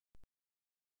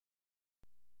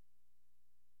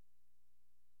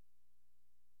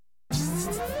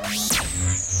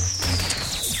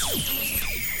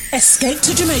Escape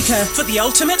to Jamaica for the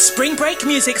ultimate spring break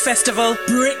music festival,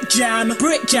 Brick Jam,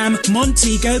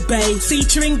 Montego Bay,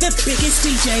 featuring the biggest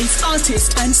DJs,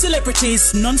 artists and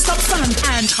celebrities, non-stop fun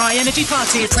and high energy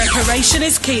parties. Preparation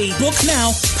is key. Book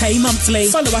now, pay monthly.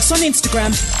 Follow us on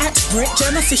Instagram at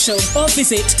BrickJamOfficial or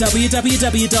visit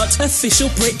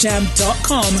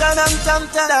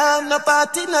www.officialbrickjam.com. No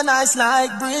party no nice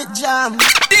like Brick Jam.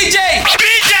 DJ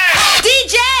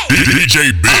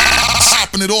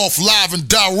Popping it off live and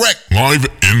direct. Live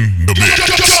in the mix.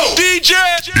 DJ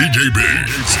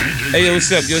Biggs. Hey, yo,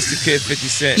 what's up? Yo, it's the Kid 50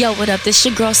 Cent. Yo, what up? This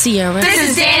your girl Sierra. This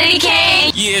is Danity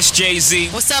Kane. Yeah, it's Jay-Z.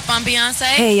 What's up? I'm Beyonce.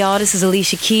 Hey, y'all, this is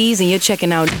Alicia Keys, and you're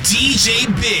checking out DJ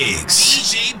Biggs.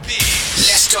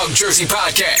 Let's Talk Jersey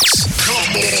Podcast.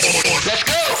 Come on. Let's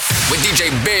go. With DJ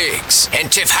Biggs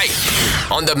and Tiff Hype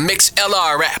on the Mix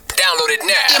LR app. Download it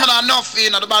now. Yeah, man, enough, you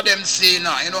know, about them see, you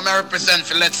know, I represent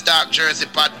for Let's Talk Jersey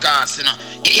Podcast, you know.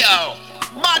 Yo,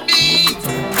 buddy.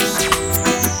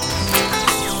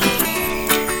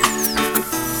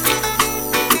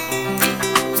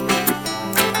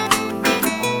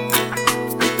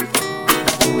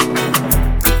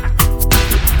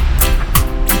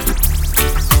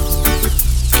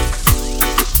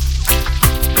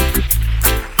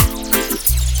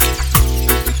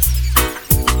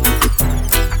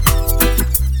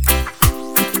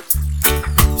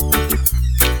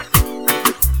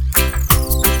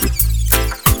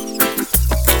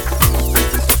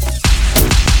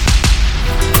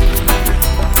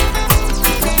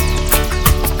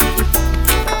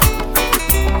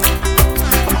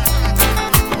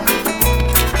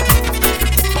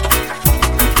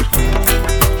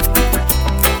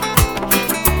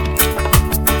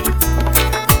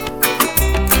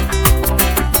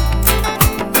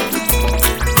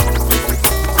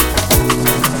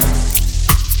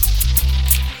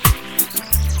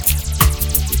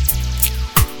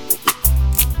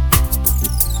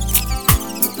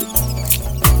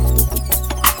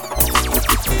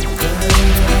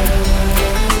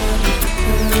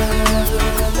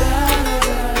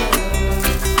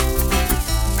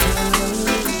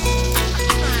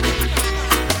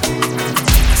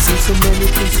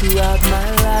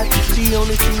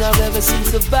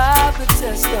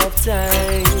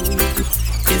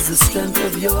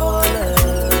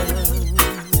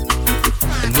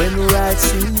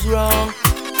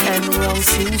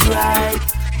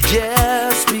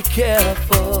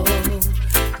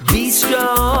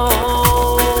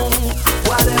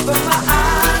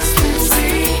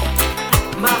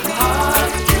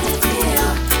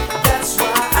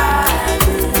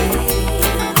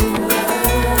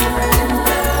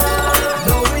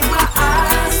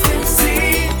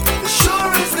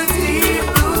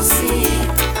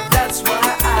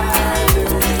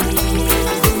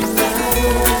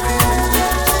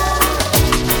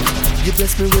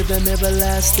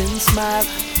 Smile.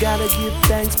 Gotta give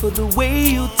thanks for the way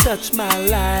you touch my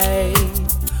life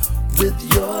with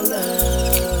your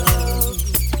love.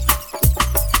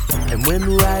 And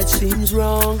when right seems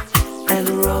wrong and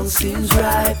wrong seems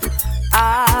right,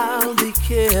 I'll be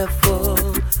careful,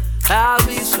 I'll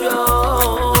be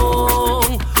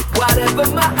strong. Whatever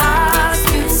my eyes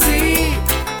can see,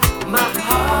 my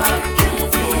heart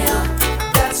can feel.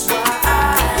 That's why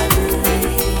I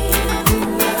believe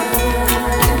in love.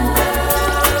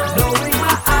 Knowing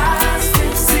my eyes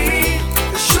can see,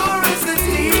 sure as the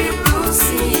deep blue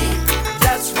sea.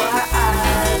 That's why I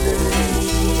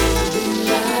believe in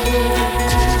love.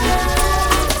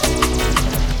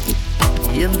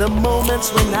 In the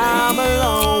moments when I'm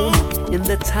alone, in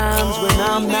the times when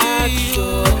I'm not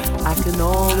sure, I can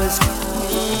always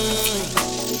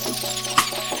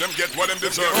Them get what them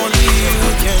deserve. Only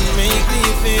you can make me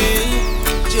feel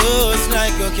just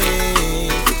like a king.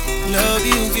 Love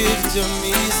you give to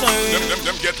me, sorry.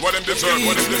 Them get what them deserve.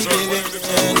 What them deserve.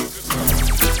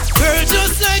 Girl,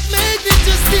 just like magnet,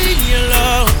 just in your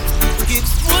love keeps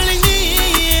pulling me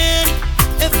in.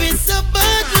 If it's a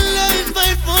battle I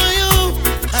fight for you,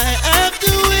 I have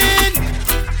to win.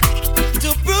 To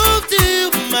prove to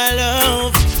you my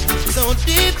love, so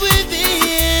deep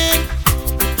within.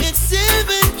 It's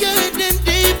even getting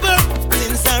deeper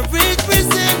since I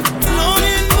represent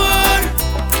longing for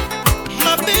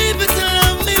my baby to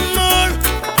love me more.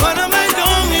 What am I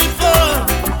longing for?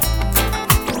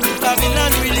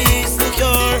 Babylon release the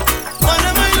cure. What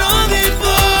am I longing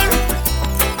for?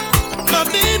 My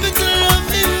baby to love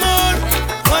me more.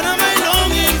 What am I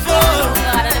longing for?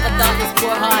 God, I never thought this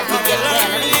poor heart would get well.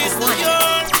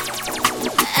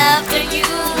 After you,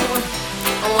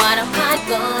 what am I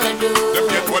gonna do? Them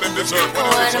get what them deserve.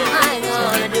 What am I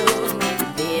gonna do,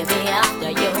 baby, after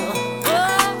you?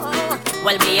 Oh,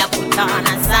 Well, me I put on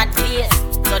a sad face.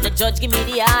 So the judge give me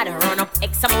the order, run up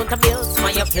X amount of bills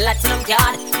for your platinum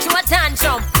card. Through a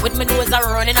tantrum, with my nose a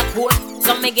running a court.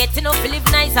 So me getting up to live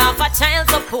nice off a child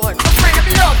support. My friend, I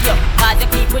love you, cause you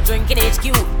keep with drinking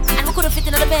HQ. And we could've fit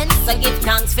in the Benz, so give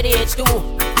thanks for the H2.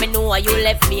 Me know why you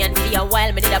left me and for a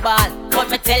while me did a ball. But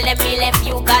me tell them me left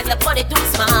you cause your body too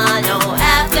small. Now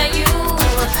after you,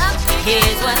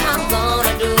 here's what I'm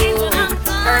gonna do.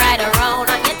 Right around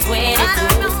on your 22,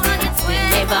 we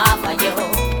never for you.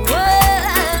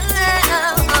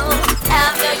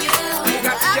 After you,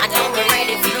 I know we're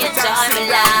ready for your time of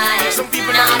life. Some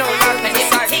people don't know life is a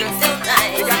cycle.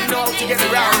 You gotta know how to get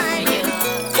around.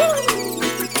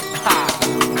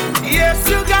 Yes,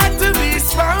 you got to be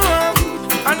strong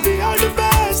and be all the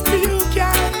best you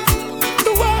can.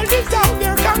 The world is out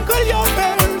there, conquer your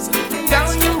fears.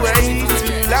 Down your way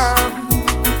too long.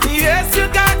 Yes, you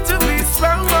got to be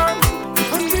strong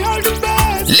and be all the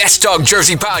best. Let's Talk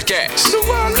Jersey Podcast. You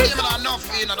know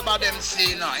enough, you know, about them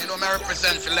see, you know, me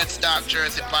represent for Let's Talk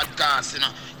Jersey Podcast, you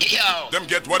know. Yo. Them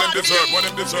get what them deserve, what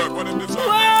them deserve, what them deserve.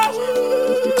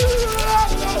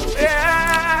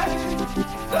 Yeah.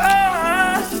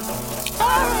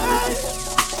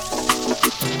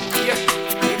 Yeah,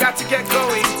 you got to get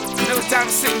going. No time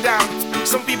to sit down.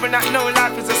 Some people not know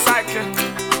life is a cycle.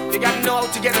 You got to know how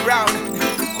to get around.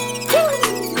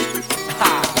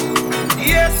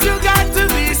 Yes, you got to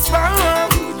be strong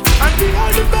and be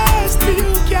all the best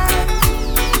you can.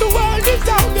 The world is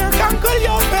out there, conquer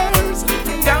your fears.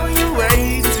 Down your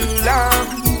way too long.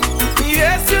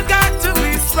 Yes, you got to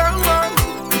be strong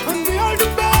and be all the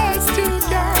best you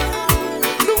can.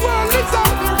 The world is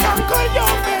out there, conquer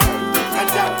your fears. And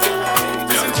down your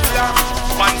way too long.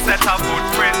 One set of good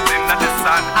friends in the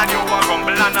sun, and you a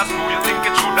rumble and a screw. You think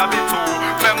it should have been two.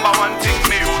 Remember one thing,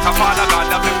 me out of Father God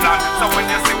have the plan. So when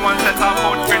you see one set of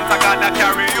good friends, I gotta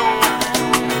carry you.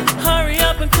 Hurry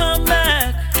up and come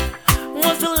back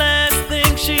was the last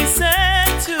thing she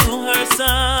said to her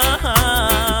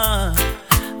son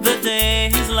the day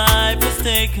his life was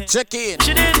taken. Check in.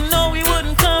 She didn't know he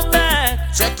wouldn't come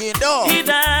back. Check in, dog. He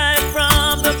died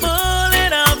from the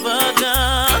bullet of a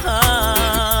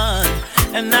gun,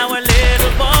 and now our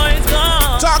little boy's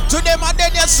gone. Talk to them and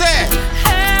then you say,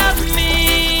 help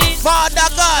me, Father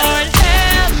God, Lord,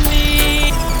 help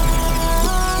me.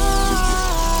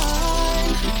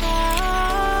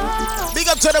 Big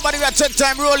up to everybody who take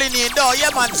time rolling in, dog. Yeah,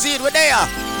 man, see it, we're there.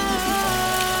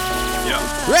 Yeah.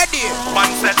 Ready? One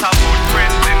set of good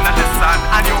friends in the sun,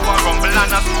 and you a rumble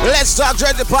and a screw. Let's Talk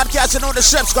Jersey Podcast, you know the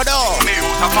chefs go down. Me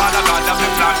out of Father God have the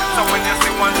plan. So when you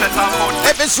see one set of good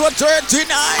Episode 39.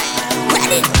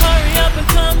 Ready? Hurry up and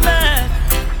come back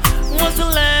was the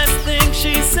last thing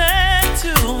she said to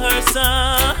her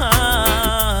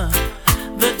son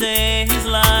the day his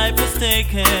life was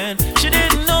taken. She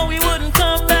didn't know he wouldn't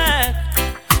come back.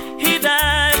 He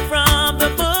died from the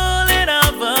bullet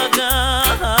of a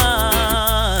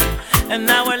gun, and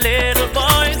now our little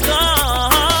boy's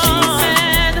gone. She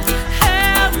said,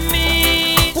 help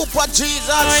me, Papa Jesus,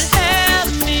 Lord,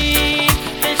 help me.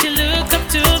 Then she looked up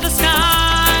to the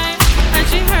sky, and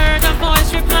she heard a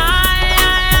voice reply.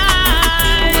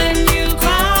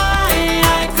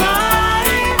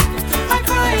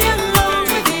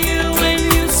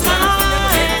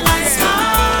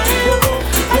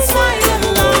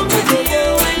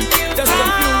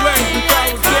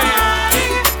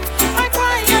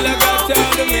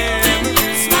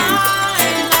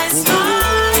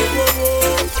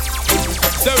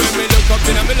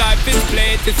 My life is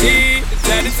plain to see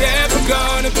that it's ever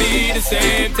gonna be the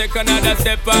same. Take another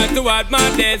step on toward my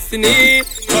destiny,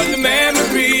 but the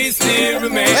memories still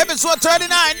remain. Episode 39,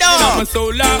 dog. You know my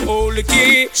soul, I hold the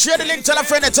key. Share the link, tell a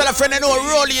friend, and know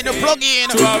roll in the plug in.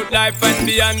 Throughout life and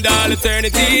beyond all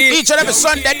eternity. Each and every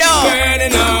Sunday, dog.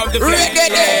 Burning up the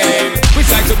flame.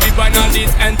 Wish I could be born on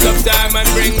these ends of time and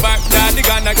bring back that the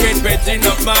Ghana great virgin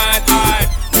of mine.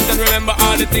 And remember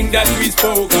all the things that we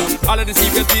spoke of, all of the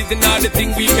secrets and all the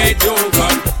things we made joke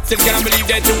of. Still can't believe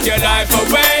they took your life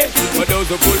away, but those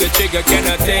who pull the trigger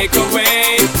cannot take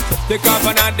away. The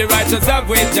covenant, the righteous have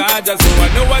with Georgia, so I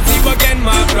know I see again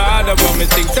my brother. But me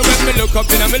think so when me look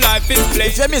up in my life is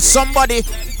place. If you miss somebody,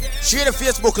 share the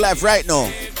Facebook live right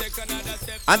now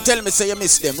and tell me say you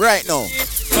miss them right now.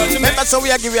 Remember, so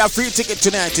we are giving you a free ticket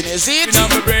tonight, you see it?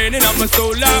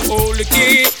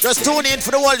 Just tune in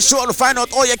for the whole show to find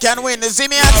out how you can win. You see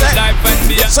me?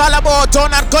 It's all about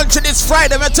town and country this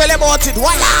Friday. I'm tell you about it.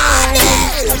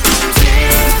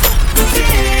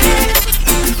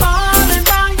 Falling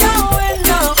by your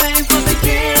window, paying for the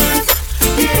years.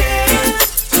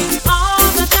 All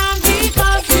the time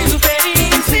because you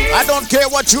baby. I don't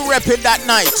care what you repping that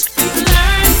night.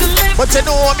 But you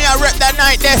know what me I rep that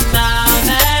night there.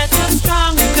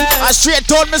 I straight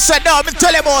told me said no, me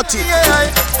tell you about it. I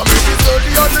mean it's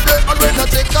early on the day and when I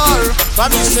take her.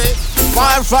 For me say,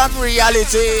 far from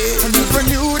reality. I never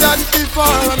knew that before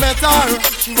I met her.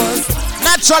 She was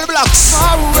natural blocks.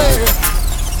 Far away.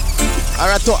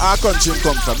 Alright, to our country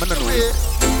come from, I don't know.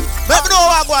 Let me know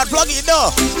how I go and plug it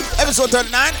though. Episode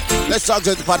 39, let's talk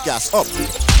to the podcast. Up.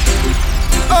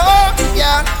 Oh,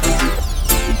 yeah.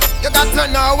 You got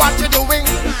to know what you're doing.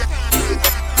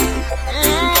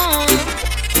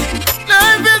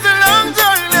 Life is a long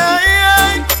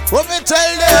journey. What me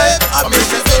tell them? I mean,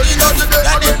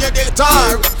 that in the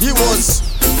guitar, he was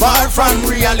far from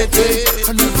reality.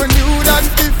 I never knew that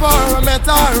before I met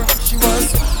her. She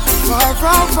was far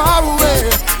away.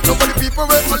 Nobody people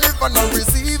wait for live and not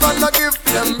receive and not give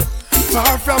them.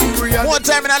 Far from reality. One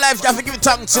time in our life, you have to give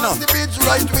thanks, you know.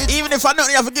 Even if I know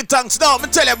you have to give thanks, no, I'm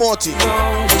tell you about it.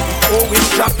 Oh,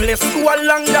 it's jobless to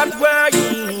along that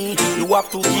way. You have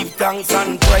to give thanks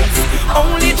and praise.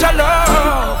 Only your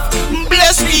love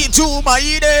bless me to my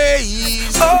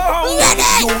days. Oh,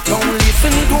 you don't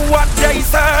listen to what they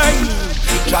say.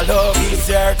 Your love is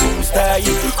there to stay.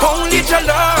 Only your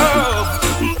love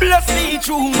bless me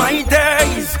through my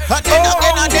days. Oh, tell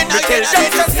them to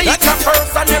seek a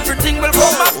first and everything will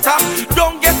come after.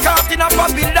 Don't get caught in a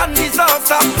Babylon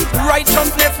disaster.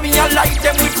 Righteousness me I light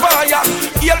them with fire.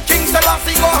 Hail King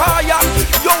Selassie go higher.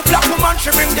 Young black woman she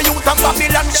bring the youth of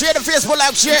Babylon. Share the Facebook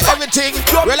live, share everything.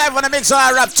 We're live on the Mix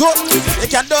LR Rap too. You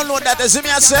can download that as me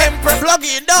I say. Plug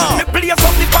it down. Me blaze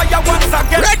up the fire once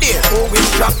again. Ready? Oh,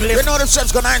 it's jobless. We know the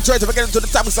chef's gonna enjoy it if we get into the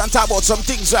topics and talk about some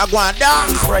things that are going down.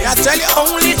 I tell you.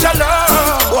 Only your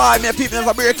love. Why me people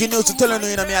never breaking news to telling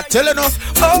you, me I telling you.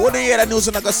 When they hear the news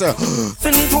and I go say,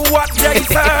 listen to what they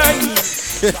say.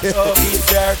 Love is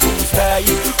there to stay.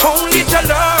 Only your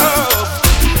love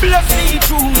bless me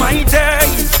through my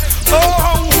days.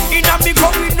 Oh, in a me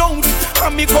coming out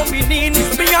and me coming in,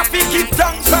 me have to give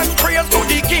thanks and praise to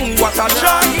the King. What a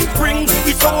joy it brings,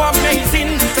 it's so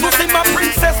amazing. To see my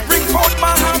princess bring forth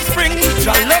my offspring.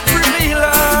 Your love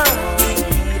revealer,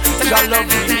 your love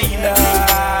revealer,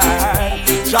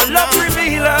 your love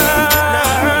revealer.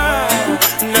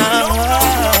 No,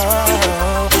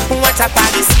 what a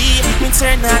policy. Me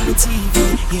turn on the TV,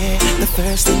 yeah. The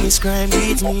first thing is crime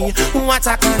with me. What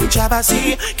a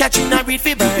controversy, catching a read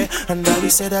fever. And I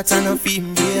said that's an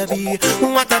offend, baby.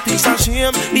 What a piece of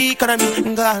shame, the economy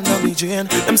gone down the drain.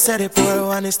 Them say the poor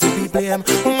one is to be blamed.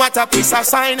 What a piece of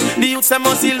sign, the youths them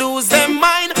must lose their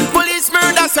mind. Police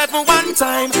murder 7 one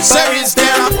time. Sir, is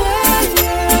there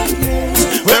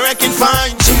where I can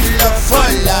find true love for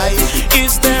life?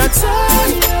 Is there a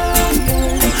time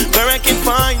where I can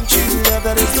find true love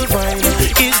that is divine?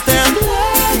 Is there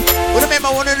but remember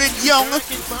when I was young, I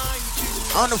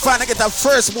want to find get a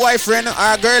first boyfriend or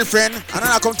a girlfriend, and then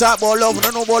I come talk about love. I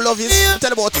don't know what love is.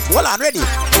 Tell about it. Hold on, ready?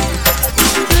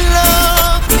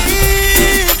 Love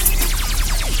is.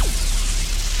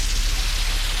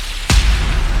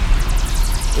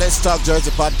 Let's Talk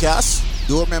Jersey podcast.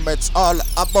 Do remember it's all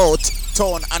about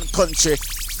town and country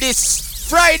this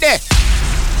Friday.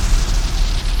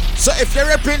 So if you're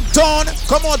repping town,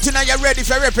 come out in and you're ready. If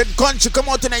you're repping country, come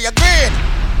out in and you're green.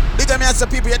 Look at me and say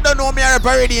people, you don't know me I rep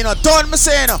already, you know. Town me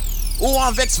say, you know. Who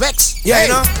want vex? Yeah, hey.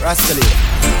 You know, Rascally.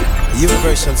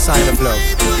 Universal sign of love.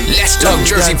 Let's Talk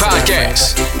Jersey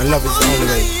podcast. And love is the only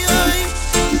way.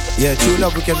 Yeah, true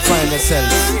love we can find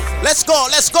ourselves. Let's go.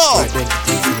 Right then.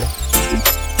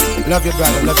 Love your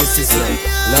brother, love your sister.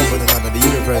 Love one another, the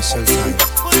universal sign.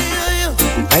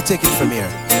 I take it from here.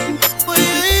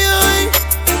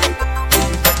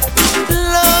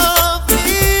 Love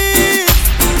is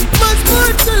much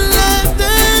more to life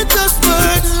than just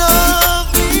words. Love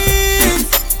is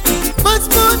much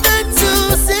more than to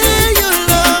say you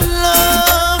love.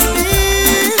 Love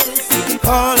is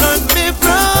all on me,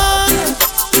 brother.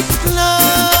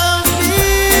 Love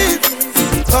is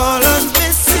all on me,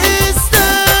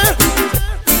 sister.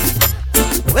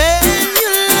 When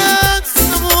you love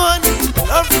someone,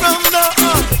 love from the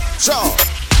heart. Sure.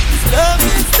 Love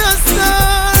is the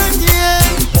start, yeah.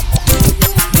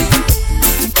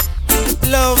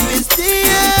 Love is the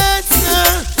answer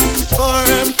for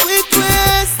every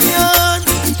question.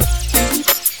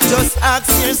 Just ask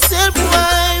yourself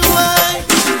why.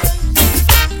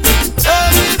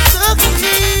 Love is the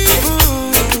key.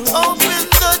 Open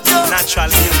the door. natural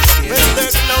music. When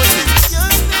they're closing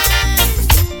your name.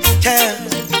 Yeah.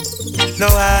 No,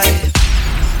 I've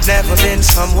never been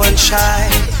someone shy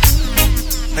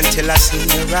until I seen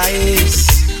your eyes.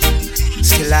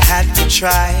 Still I had to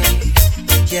try.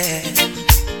 Yeah.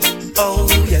 Oh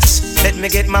yes, let me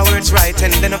get my words right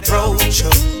and then approach you.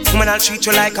 Woman, I'll treat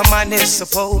you like a man is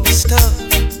supposed to.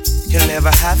 You'll never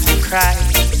have to cry,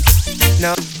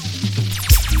 no.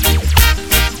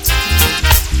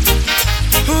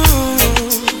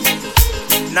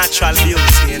 Natural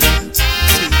beauty, you know.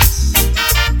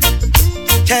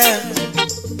 Yeah,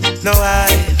 no,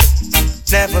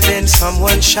 I've never been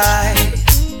someone shy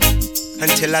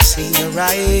until I seen your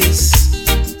eyes.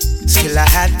 Still I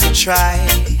had to try.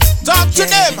 Talk to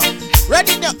them.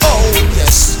 Ready now. Oh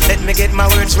yes. Let me get my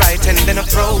words right and then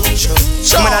approach you.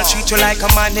 Sure. When I'll treat you like a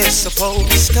man is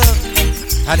supposed to.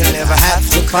 I'll never have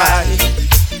to cry.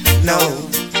 No.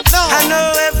 I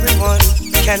know everyone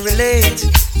can relate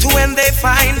to when they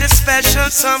find a special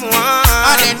someone.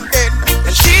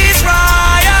 And she's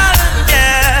royal,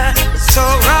 yeah, so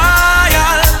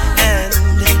royal. And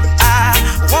I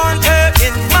want her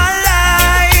in my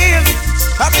life.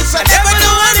 I never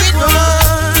knew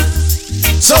anyone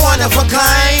so one of a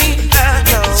kind.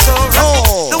 So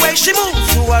the way she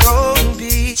moves to her own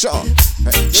beat.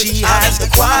 She has the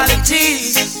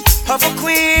qualities of a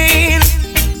queen.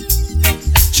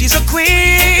 She's a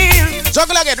queen.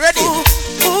 Juggle again, ready?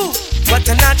 Ooh, what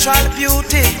a natural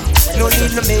beauty. No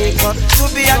need no makeup to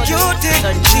be a cutie.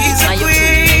 She's a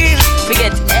queen.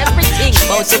 Forget everything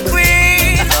about the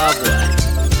queen. Oh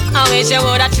boy. I wish you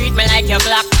woulda treat me like your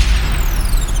black.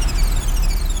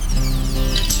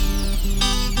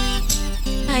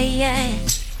 Yeah,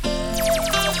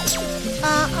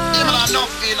 man, I'm not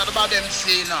feeling about them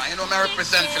scene now. You know, I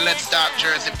represent for Let's Talk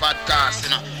Jersey podcast, you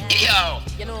know. Yo,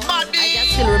 I can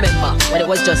still remember when it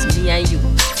was just me and you.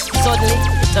 Suddenly,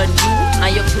 it's on you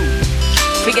and your crew.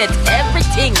 Forget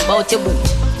everything about your boo.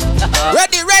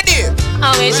 Ready.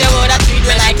 I wish you woulda treat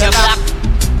me like your black.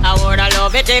 I woulda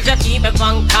love it if you keep me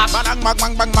Bangkok.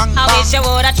 I wish you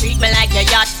woulda treat me like your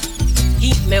yacht.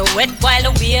 Keep me wet while the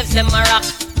waves in my rock.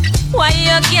 Why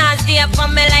you can't stay for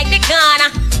me like the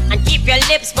Ghana and keep your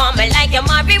lips for me like your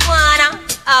marijuana?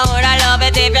 I woulda love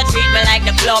it if you treat me like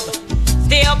the club.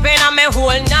 Stay up in on me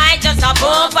whole night just a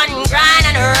bump and grind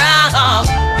and rock.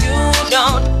 You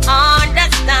don't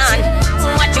understand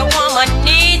what your woman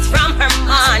needs from her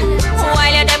man.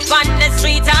 While you're there on the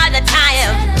street all the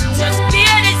time, just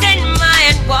bear this in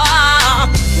mind, boy.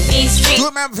 These streets.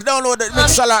 Do remember to download the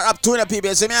Mix LR app to the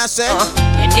people. See me I say.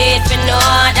 You need to know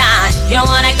that you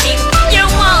wanna keep your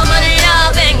woman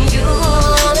loving you.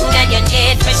 Then you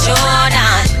need for sure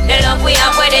that the love we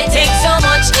have where it takes so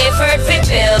much effort to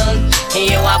build.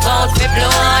 You about to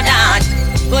blow that.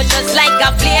 But just like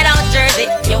a played out jersey,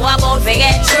 you about to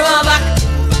get through back.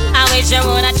 I wish you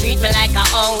wanna treat me like a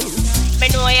own. Me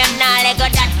know you're not like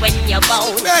that when you're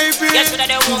bound. You should have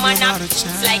the woman up, it's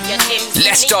like your team.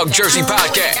 Let's Talk Jersey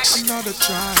podcast. Another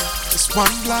try, it's one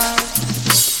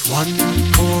life. One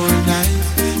more night,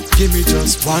 give me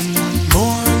just one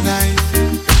more night.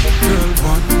 Girl,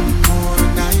 one more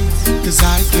night, 'cause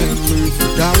I can't live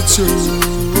without you.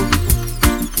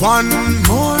 One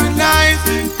more night,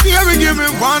 baby, give me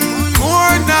one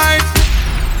more night.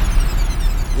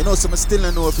 You know, some still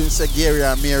don't know if you say Gary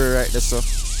or Mary right there, so.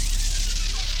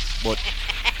 But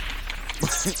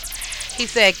he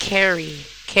said Carrie,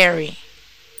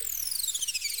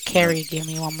 give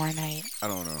me one more night. I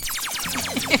don't know.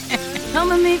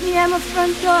 Come and meet me at my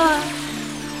front door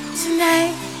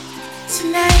tonight.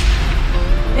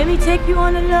 Let me take you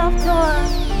on a love tour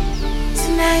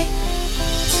tonight.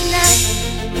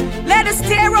 Let us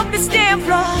tear up the stand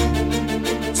floor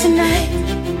tonight.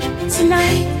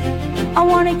 I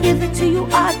wanna give it to you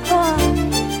hardcore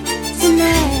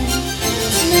tonight.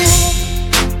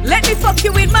 Let me fuck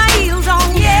you with my heels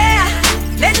on, yeah.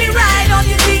 Let me ride on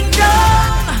your ding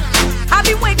dong. I've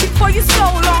been waiting for you so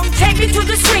long. Take me to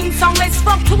the swing song. Let's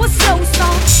fuck to a slow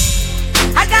song.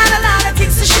 I got a lot of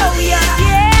things to show ya.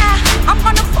 Yeah, I'm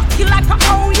gonna fuck you like I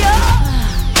owe ya.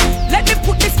 Let me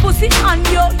put this pussy on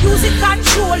you. Use it,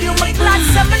 control you. My glad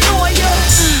some know you.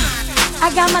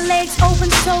 I got my legs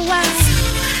open so wide.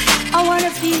 I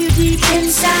wanna feel you deep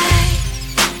inside.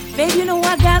 Babe, you know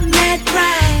I got mad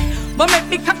pride. But make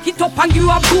me cock it up and you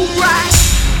a boom right.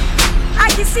 I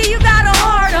can see you got a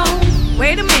heart on.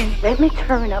 Wait a minute. Let me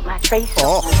turn up my face.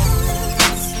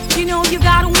 You know you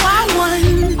got a wild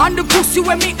one. On the pussy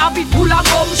when me I be full of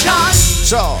gumption.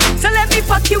 So let me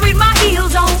fuck you with my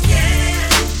heels on.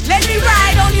 Let me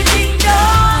ride on your ding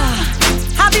dong.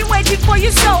 I've been waiting for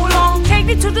you so long. Take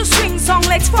me to the swing song.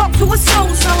 Let's fuck to a soul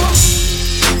song.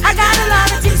 I got a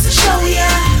lot of things to show ya.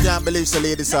 Can't believe the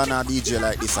ladies are now DJ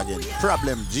like this again.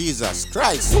 Problem, Jesus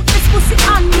Christ. Put this pussy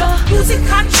on ya. Music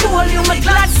control you. My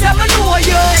glad seven know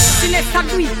ya. Let's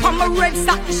agree. I'm a red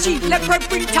sack the sheet. Let her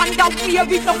pretend out here.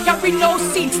 We don't carry no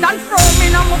seats. Stand firm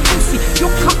in on my pussy. You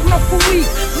cock no for weak.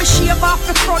 Me shave off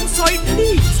the front so it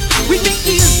leaks. With me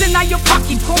heels in your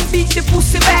pocket. Come beat the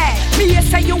pussy bad. Me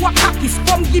say you a cocky.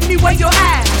 Come give me where you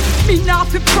at. Me now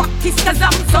fi practice cause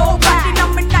I'm so bad. And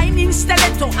I'm a 9-inch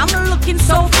stiletto. I'm looking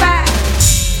so fast.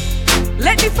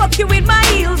 Let me fuck you with my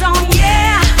heels on,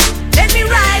 yeah. Let me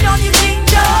ride on your ding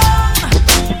dong.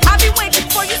 I've been waiting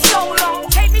for you so long.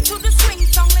 Take me to the swing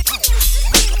song.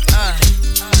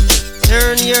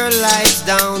 Turn your lights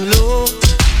down low.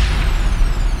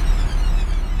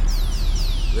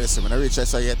 Listen, when I reach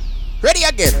I yet. Ready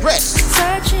again, press.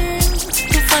 Searching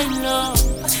to find love.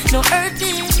 No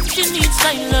hurting, she needs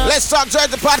kind love. Let's talk to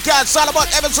the podcast. It's all about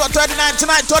episode 39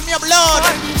 tonight. Turn me up loud.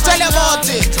 Tell you about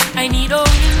it. I need only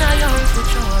your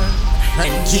control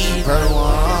and keep her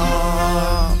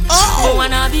warm. I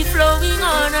wanna be flowing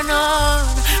on and on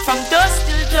from dusk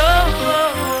till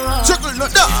dawn.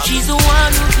 She's the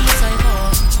one who keeps my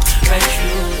heart right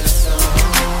through the sun.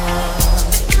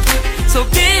 So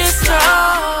be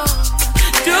strong,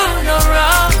 do no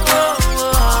wrong.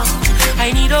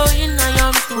 I need her in my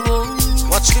arms to hold.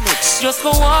 Watch the mix. Just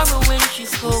go warm when she's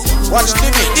cold. Watch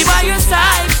the mix. Be by your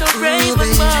side, so brave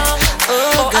and bold.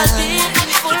 Oh, I'll be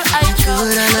full eye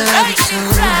trust.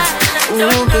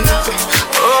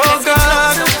 Oh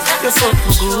God, you're so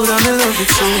good, I'm in love with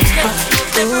you.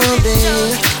 Oh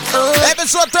baby.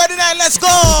 Episode 39, let's go.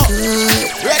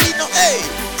 Ready now, hey.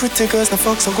 Pretty girls, the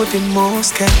fuck so good in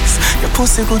most cases. Your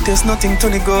pussy good, there's nothing to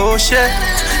negotiate.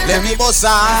 Let me boss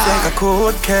out like a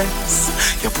cold case.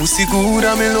 Your pussy good,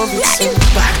 I'm in love with you.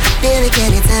 Baby,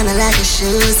 can you tell me like a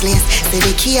shoes list? Say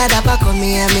the key at the back of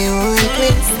me and me own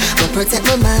place. But protect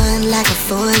my mind like a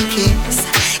phone kiss.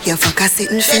 You fuck a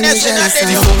sitting for me just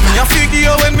you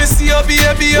figure when me see your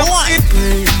baby, you it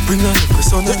bring on the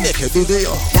person to make you do the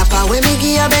Dapper when me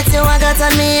give you bet you I got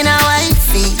on me in a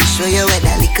wifey. Show you where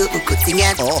that little thing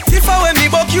at. If I when me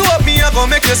buck you up, me I gon'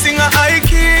 make you sing a high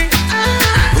key.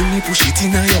 When me push it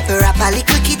in a yo rap a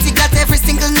little kitty got every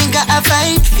single nigga a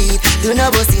 5 feet. Do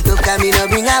no bust it up, come me no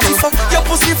bring a bust. Your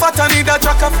pussy fat and need a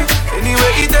track of it.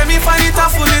 Anyway, it me find it a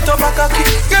full it up a cocky.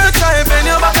 Girl try bend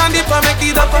your back and dip and make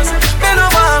it a pass. Bend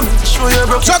over. Show you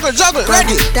broke. Juggle,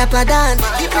 ready. Dapper down,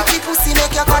 the pretty pussy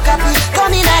make your cock happy.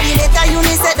 Come in at the letter, you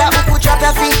me said that we could drop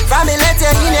your feet. From the letter,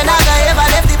 you never ever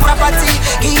left the property.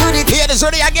 Give you the Here this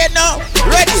ready again now.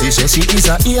 Ready. She said she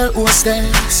is a ear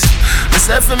hostess.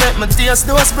 Myself make my tears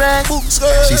those breath.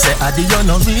 She said, Adi, you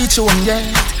no reach home yet.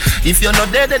 If you're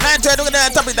not dead, then I'm trying to get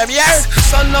on top of them, yeah.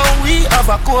 So now we have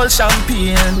a cold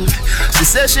champagne. She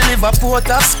said she live a Port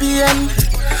of Spain.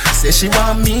 Say she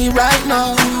want me right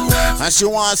now. And she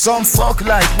want some fuck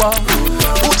like wow.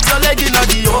 Put your leg in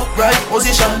the upright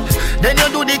position. Then you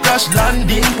do the crash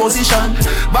landing position.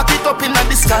 Back it up in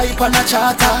the sky on a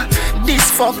charter. This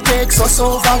fuck takes us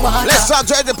over water. Let's start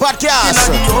the podcast.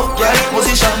 In the upright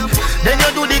position. Then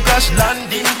you do the crash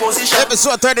landing position.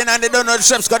 Episode 39, they don't know the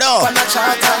chef's got off. On a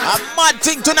charter. A mad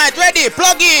thing tonight. Ready?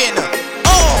 Plug in.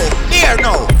 Oh, here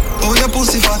now. Oh, your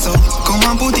pussy fat up, come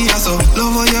and put it so.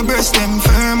 Love how your breast them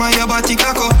firm and your body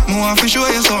cock up. More to show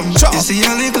you something. You see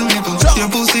your little nipple. Your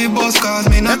pussy boss cause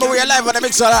me not. Remember we are live on the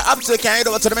Mixlr app, so you can head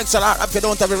over to the Mixlr app. If you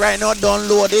don't have it right now,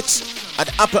 download it at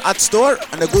the Apple App Store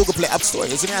and the Google Play App Store.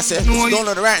 You see me I say? Just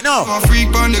download it right now. A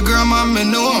freak on the grandma, me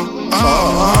know.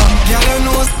 Girl, you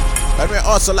know. And we're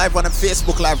also live on the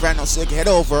Facebook Live right now, so you can head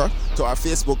over to our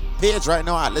Facebook page right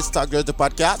now at Let's Talk Girls the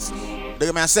Podcast. Look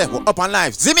at me and say, we're up on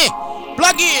live. Zimmy,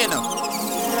 plug in.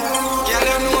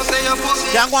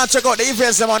 You go and check out the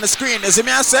events them on the screen. You see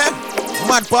me and say,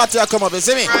 mad party will come up. You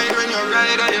see me?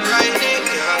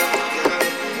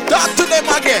 Talk to them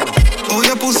again. Oh,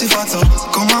 your pussy fat up,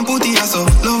 come and put it so.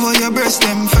 Love how your breast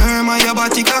them firm and your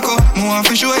body cock up. More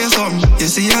to show you something. You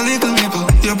see your little nipple.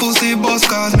 Your pussy boss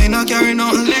cause me not carry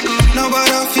nothing little.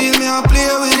 Nobody feel me I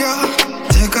play with you.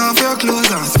 Take off your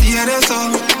clothes and stay there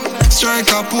so.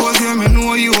 Strike a pose, yeah, me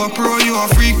know you a pro. You a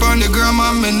freak on the gram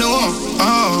and me know.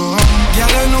 Oh, girl,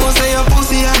 you know say your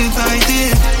pussy are the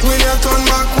tighty. When you turn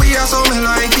back, we are so me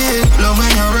like it. Love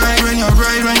when you ride, when you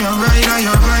ride, when you ride, and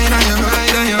you ride, and you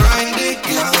ride, and you ride it.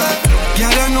 Girl,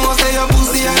 you know say your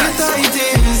pussy are the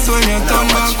tightest. When you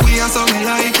turn back, we are so me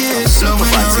like it. Love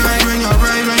when you ride, when you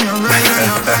ride, when you ride, and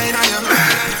you ride, and you ride.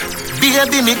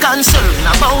 Baby, me concerned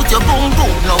about your boom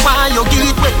boom. No why you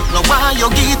get wet, no why you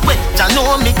get wet. Ya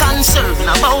know me concerned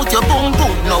about your boom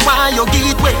boom. No why you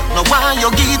get wet, no why you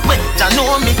get wet. Ya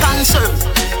know me concerned.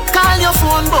 Call your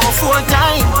phone about 4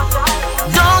 times.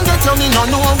 Don't get but no me no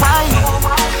know why.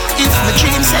 If my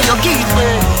dream say you give me,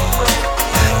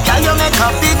 can you make a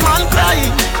big man cry?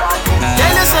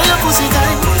 Tell you say your pussy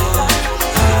tight.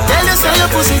 Tell you say your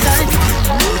pussy tight.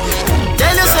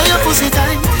 Tell you say your pussy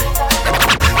tight.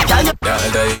 Nah,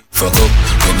 die, fuck up.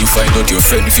 When you find out your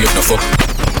friend if you have no fuck.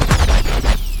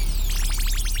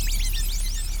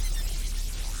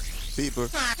 People.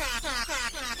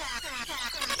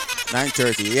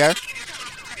 9:30, yeah?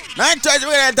 9:30,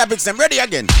 we're gonna topics them. Ready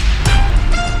again.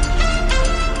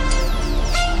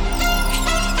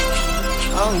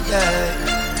 Oh yeah.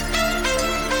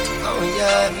 Oh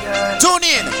yeah. Tune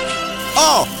in.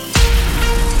 Oh.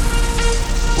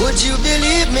 Would you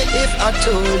believe me if I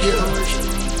told you?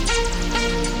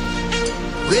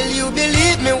 Will you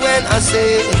believe me when I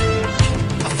say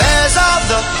affairs of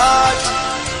the heart?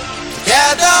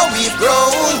 Together we've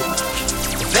grown,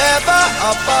 never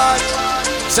apart.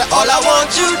 So all I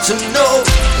want you to know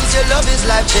is your love is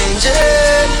life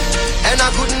changing, and I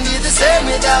couldn't be the same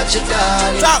without you,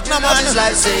 darling. Talk, no, love is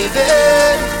life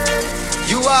saving.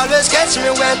 You always catch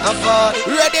me when I fall.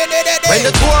 Ready. When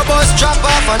the tour bus drop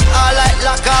off and all light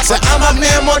lock off, so I'm a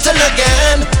mere mortal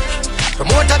again.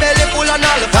 Promoter belly full and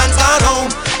all the fans gone home.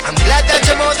 I'm glad that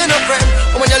you're more than a friend.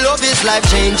 When your love is life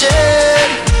changing,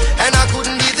 and I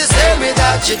couldn't be the same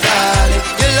without you, darling.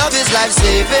 Your love is life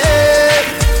saving.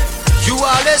 You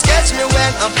always catch me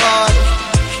when I'm falling.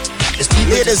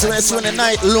 Ladies, when it's in the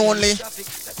night lonely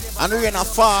and we're in a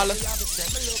fall,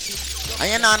 and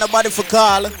you're not nobody for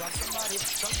call.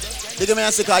 Dig me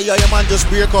and say, cause your man just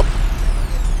break up,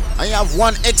 and you have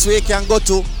one ex where you can go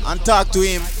to and talk to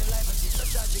him.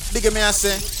 Dig me and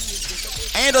say,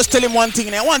 and you just tell him one thing,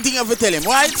 and one thing you have to tell him,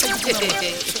 right?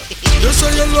 You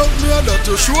say you love me and that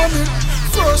you show me.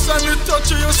 First time you touch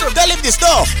you, you say, don't leave this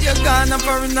door. You're gone and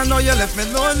foreign, I know you left me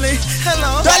lonely.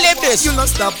 Hello. Don't leave this. You not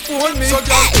stop phone me. So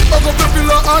girl, I go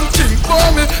popular and think for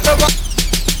me. Ever.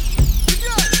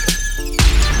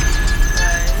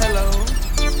 Hello.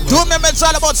 Do remember it's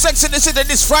all about Sex in the City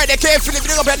this Friday. Carefully,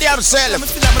 bring up your damn self.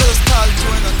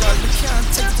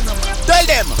 Tell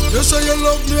them. You say you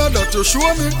love me and that you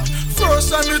show me.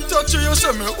 First time you touch you, you say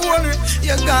me own it.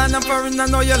 You're gone and foreign, I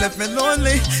know you left me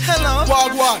lonely. Hello.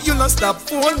 What? You not stop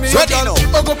phone me. Ready now.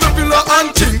 I go popular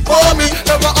and think for me.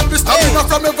 Ever happy stamina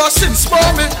from ever since for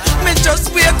me. Me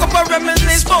just wake up and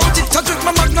reminisce about it. Touch with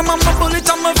my magnum and my bullet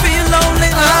and me feel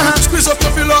lonely. Squeeze up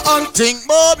popular and think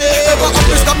for me. Ever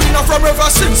happy stamina from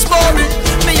ever since for me.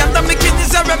 Me and my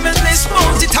kiddies are reminisce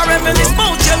about it. I reminisce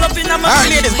about your loving and my alright,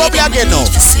 ladies, bubble again now.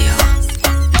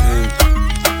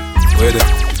 Where the?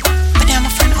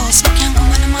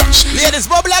 Ladies,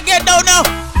 bubble again down now.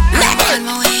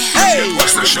 Hey,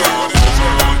 what's the show?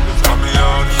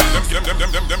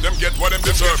 Them get what them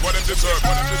deserve. What them deserve.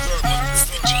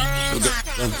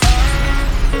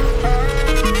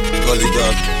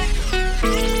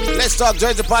 Let's talk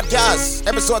Jersey Podcast,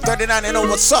 episode 39. You know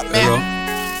what's up, man?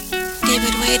 Give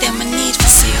it away, them I need to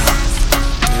see you.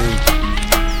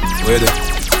 Where the?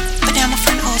 But I'm a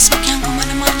friend also, we can't come on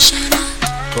the mansion.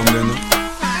 Come then now.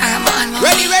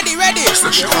 Ready. It's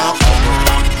the show.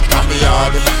 I'm the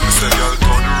yard. I say y'all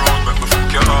turn around, make me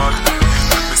fuck your heart.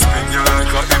 Me spin you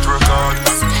like a hit record.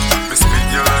 Me spin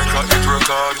you like a hit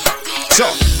record.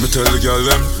 So, me tell the girl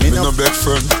them, me no beg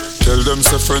friend. Tell them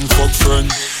say friend fuck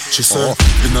friend. She say,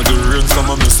 inna the rain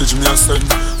from a message me a send.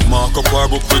 Mark up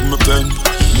our book with me pen.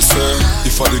 Me say,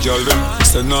 if I the girl them,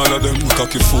 send all of them.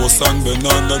 Cocky force and bend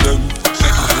under them.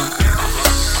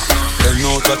 10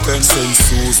 out of 10, send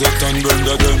Suzette and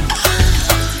Brenda them.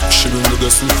 She bring the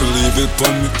blessing to leave it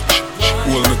for me.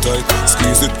 Hold me tight,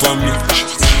 squeeze it for me.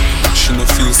 She no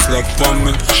feel slack for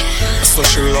me, so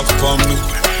she lock for me.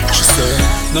 She say,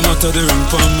 no matter the ring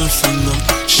for me finger.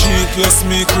 She plus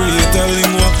me create a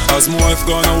lingua. As my wife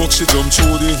gonna walk, she jump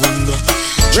through the window.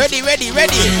 Ready.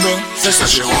 She say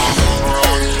she want to run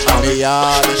around. I'm the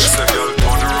yard. She say, girl,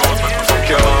 turn around, make me fuck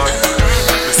your heart. Me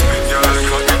spin you like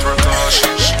a hit record.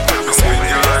 Me spin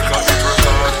you like a hit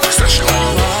record. She say she want to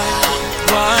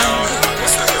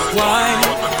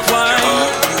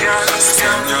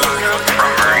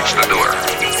reach the door.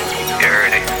 You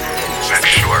heard it. Make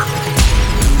sure.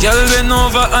 Girl, bend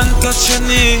over and touch your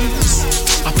knees.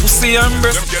 A pussy and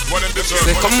breast.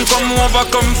 Say come over,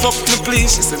 come fuck me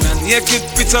please. She say man naked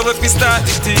picture with me start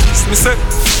the things. Me say,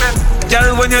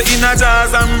 girl when you're in a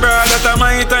jazz and bra, that a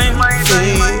my time.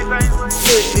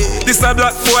 This a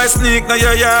black boy sneak now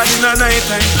your yard in a night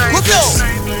time. Good go.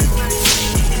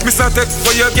 Mr. Take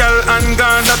for your girl and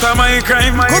gone, that a my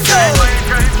crime. Good go.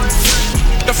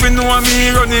 If you know me,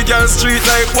 run the girl street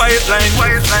like white line.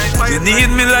 You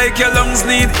need me like your lungs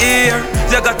need air.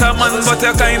 You got a man but you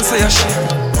can't say a shit.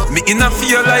 Me in a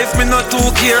fear life, me not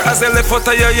too care. As I left out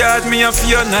of your yard, me a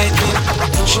fear nightmare.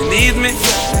 She need me,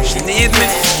 she need me.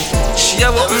 She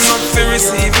a open up for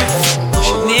receive me.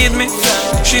 She need me,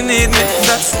 she need me.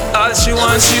 That's all she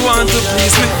want to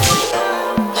please me.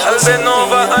 I'll bend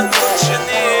over and touch your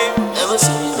knee.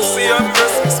 See her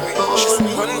breast me sweet. She said,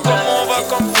 "Come over,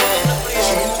 come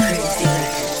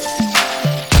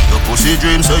Your pussy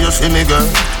dream, so you see me, girl.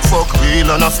 Fuck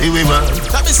real and I feel we well.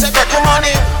 Let me say, take your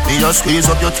money. Me just squeeze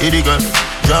up your titty, girl.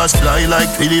 Just fly like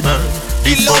Philly Bird.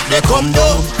 The fuck they come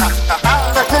down.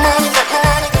 Take your money, take your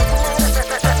money.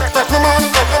 Take your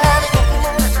money, take your money.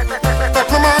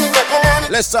 Take your money, take your money.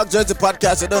 Let's Talk Jersey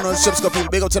podcast. I don't know Ships Cup.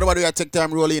 Big up to everybody who take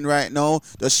time rolling right now.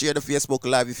 Just share the Facebook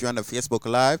Live if you're on the Facebook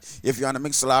Live. If you're on the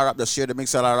Mixlr app, just share the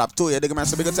Mixlr app too. Yeah, they can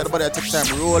say big up to everybody who take time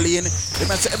rolling. They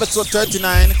can say episode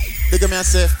 39. They can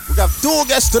say we got 2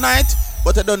 guests tonight,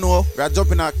 but I don't know. We are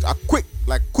jumping a quick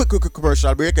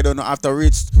commercial break. I don't know after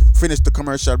finish the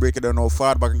commercial break. I don't know how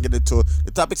far back and get into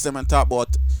the topics them and talk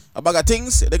about a bag of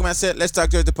things. They can say Let's Talk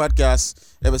Jersey podcast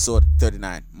episode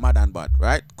 39. Mad and bad,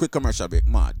 right? Quick commercial break.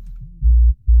 Mad.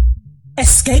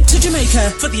 Escape to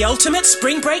Jamaica for the ultimate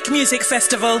spring break music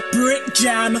festival, Brick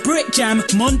Jam,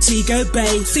 Montego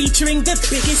Bay, featuring the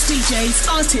biggest DJs,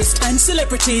 artists and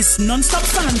celebrities, non-stop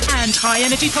fun and high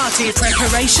energy parties.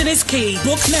 Preparation is key.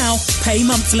 Book now, pay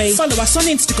monthly. Follow us on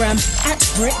Instagram at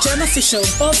Brick Jam Official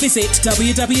or visit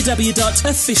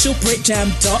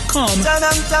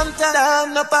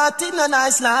www.officialbrickjam.com. No party no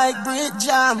nice like Brick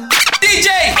Jam.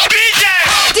 DJ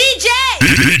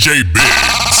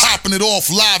Popping it off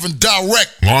live and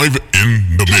direct. Live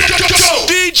in the mix.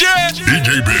 DJ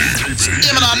Biggs.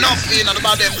 Yeah, man, enough, you know,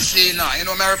 about them scene, you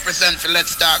know, me represent for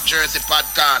Let's Talk Jersey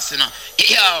podcast, you know.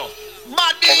 Yo,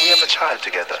 buddy. Can we have a child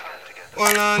together?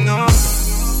 Well, I know,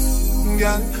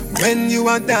 girl, when you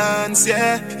a dance,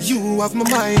 yeah, you have my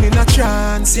mind in a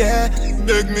trance, yeah.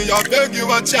 Beg me, I beg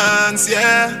you a chance,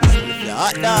 yeah.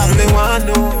 Me want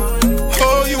know.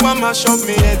 Oh, you want mash up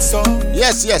me head so.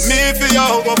 Yes. Me for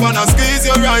you go wanna squeeze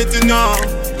you right now.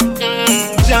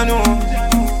 Jano,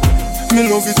 me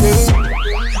love it well.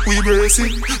 We brace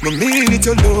it. No mean it,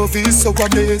 your love is so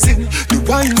amazing. The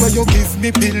wine where you give me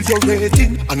build your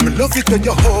rating. And me love it when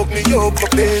you hug me up,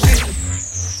 baby.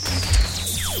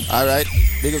 Alright,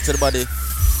 big up to the body.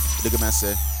 Big up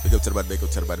myself. Big up to the body, big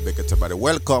up to the body, big up to the body.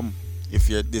 Welcome. If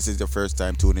this is your first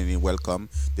time tuning in, welcome.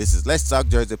 This is Let's Talk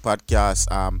Jersey podcast,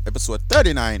 episode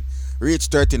 39. Reach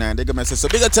 39. They gonna say so.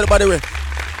 Big up to the body.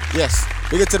 Yes,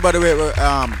 big up to the body. You know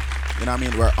what I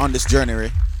mean? We're on this journey.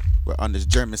 We're on this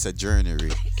journey. It's a journey.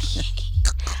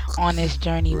 On this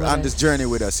journey. We're on this journey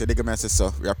with us. Yeah, they gonna say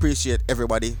so. We appreciate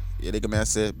everybody. Yeah, they gonna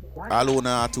say all who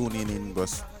are tuning in,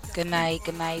 boss. Good night.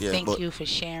 Yeah, Thank you for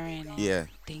sharing. And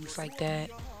things like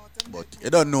that. But you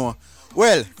don't know.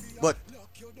 Well, but.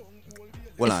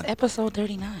 It's episode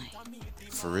 39.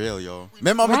 For real, yo.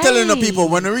 Remember, I'm telling the people,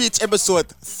 when we reach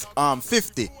episode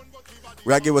 50,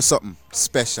 we'll give us something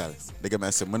special. They're going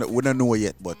to say, we don't know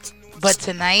yet, but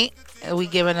tonight, we're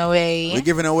giving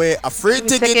away a free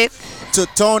ticket to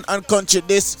Town and Country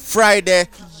this Friday.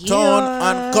 Yeah. Town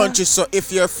and Country. So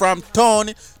if you're from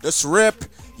town, just rep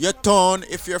your town.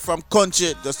 If you're from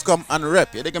country, just come and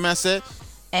rep. You know what I'm saying?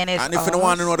 And if you don't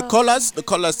want to know the colors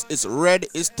is red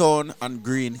is town and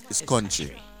green is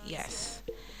country. Yes.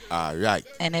 All right.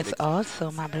 And it's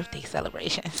also my birthday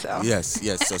celebration. So yes.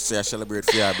 So say I celebrate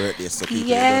for your birthday. So people don't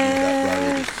know that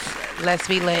already. Let's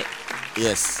be lit.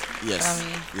 Yes.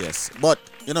 Yes. But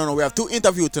you know, we have 2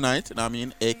 interviews tonight. You know what I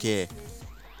mean? AKA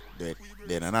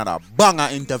then another banger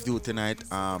interview tonight.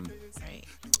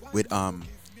 With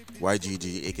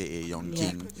YGG, aka Young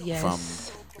King from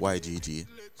YGG.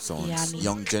 Sounds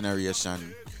Young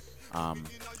Generation.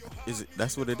 Is it?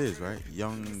 That's what it is, right?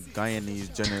 Young Guyanese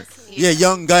generation. Yeah,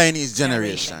 Young Guyanese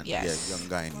generation. Yes. Yeah, Young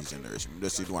Guyanese generation.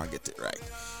 Just you don't want to get it right.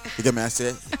 You get me? I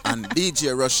say, and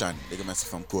DJ Russian. They get me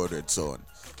from Code Red Zone.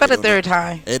 For the 3rd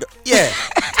time. Yeah.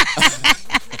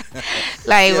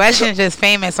 Like Russian's just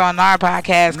famous on our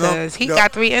podcast because he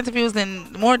got 3 interviews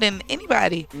and more than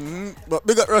anybody. But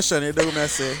big up Russian. You know what I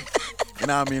say? You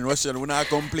know what I mean? Russian, we not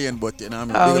complain, but you know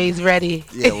what I mean? Always ready.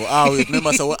 Yeah, we always,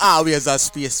 remember, so we always have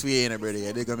space for you and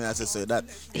everybody. They come and say so that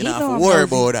you don't have to worry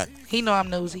about that. He know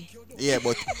I'm nosy. Yeah,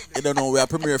 but you don't know, we have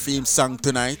premiere theme song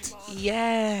tonight.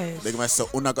 Yes. They come and say,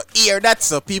 we're not going to hear that,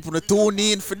 so people don't tune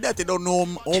in for that. They don't know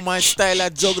how my style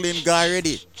of juggling guy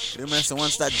already. They come and say,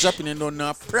 once that dropping, they don't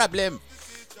know a problem.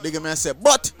 They come and say,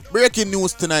 but breaking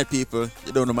news tonight, people.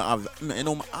 You don't know, I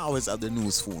always have the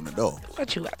news phone, though.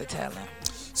 What you got to tell them?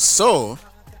 So,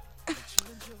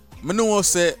 I know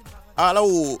say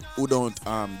all who don't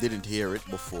didn't hear it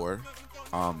before.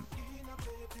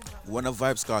 one of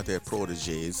Vybz Kartel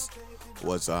proteges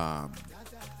was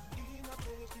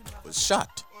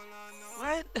shot.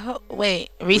 What? Wait,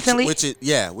 recently? Which is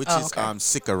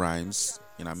Sicka Rhymes.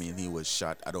 You know what I mean? He was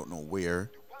shot. I don't know where.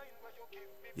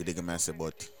 You dig a mess,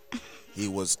 but he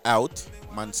was out.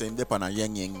 Man saying they on a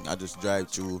yang. I just drive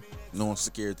through. No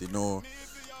security, no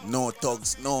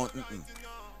thugs, no.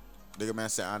 Dig a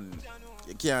mess, and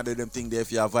you can't do them thing there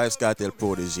if you have Vybz Kartel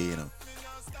protege, you know.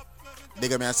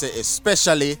 Dig a mess,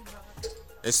 especially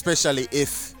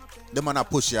if the man a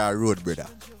push your road, brother.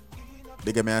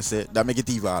 Dig a mess, that make it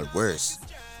even all worse.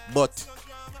 But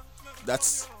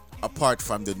that's apart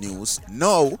from the news.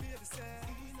 Now,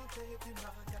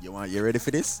 you ready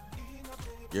for this?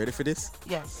 You ready for this?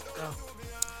 Yes, go.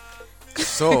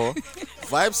 So,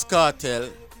 Vybz Kartel,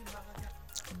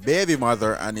 baby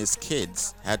mother and his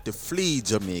kids had to flee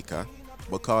Jamaica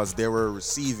because they were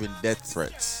receiving death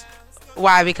threats.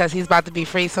 Why? Because he's about to be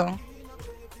free soon?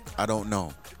 I don't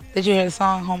know. Did you hear the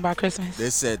song Home by Christmas? They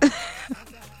said,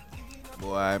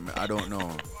 boy, I don't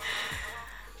know.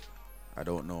 I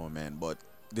don't know, man. But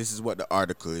this is what the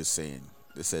article is saying.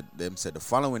 They said the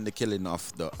following the killing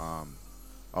of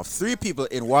of 3 people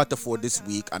in Waterford this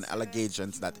week and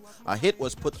allegations that a hit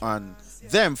was put on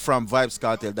them from Vybz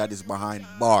Kartel that is behind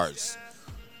bars.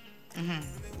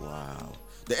 Mm-hmm. Wow.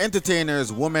 The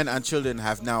entertainers, women and children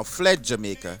have now fled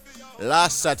Jamaica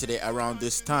last Saturday around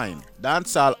this time.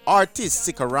 Dancehall artist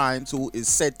Sicka Rhymes, who is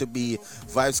said to be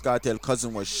Vybz Kartel's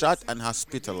cousin, was shot and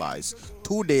hospitalized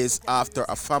 2 days after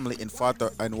a family in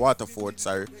Waterford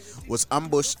was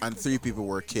ambushed and 3 people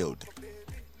were killed.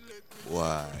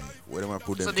 Why? Where do I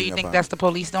put them? So do you think that's the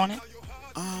police doing it?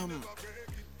 I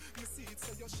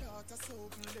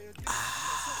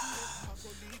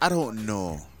don't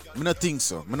know. I don't think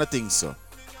so.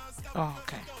 Oh,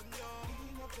 okay.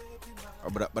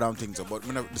 But I don't think so. But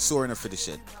the story not finish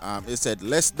it. It said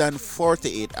less than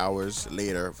 48 hours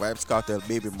later, Vybz Kartel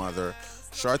baby mother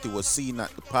Shorty was seen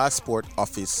at the passport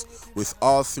office with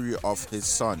all 3 of his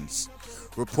sons.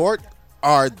 Reports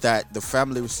are that the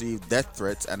family received death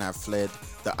threats and have fled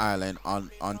the island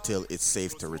until it's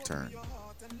safe to return.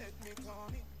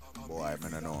 Boy,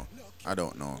 I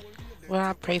don't know. Well,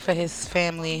 I pray for his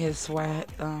family, his wife,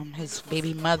 his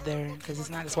baby mother, because it's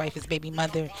not his wife, his baby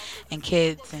mother and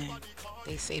kids and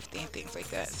their safety and things like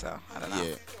that. So I don't know.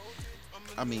 Yeah,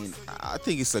 I mean, I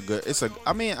think it's a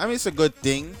good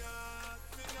thing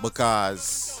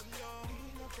because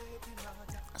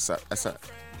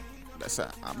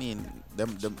I mean,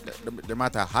 them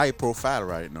at a high profile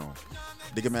right now.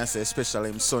 They can say, especially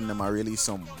him son, them are release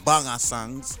some banger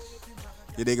songs.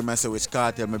 You dig me say which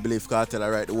Kartel, I believe Kartel I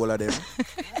write the whole of them.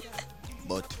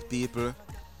 But people,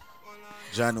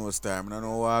 John knows time. I don't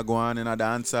know what going on in a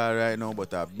dancer right now, but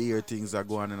beer things are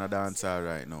going on in a dancer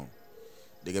right now.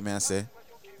 Dig me say,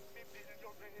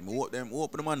 hope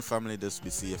the man family just be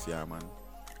safe here, man.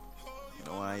 You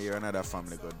don't want to hear another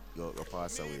family go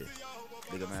pass away.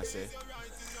 Dig me say,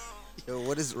 yo,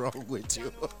 what is wrong with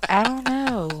you? I don't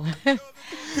know.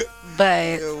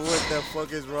 But yo, what the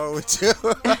fuck is wrong with you?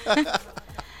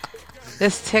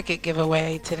 This ticket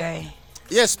giveaway today.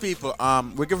 Yes, people.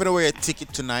 We're giving away a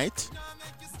ticket tonight.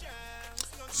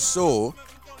 So,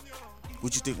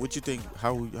 what you think?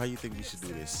 How you think we should do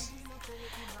this?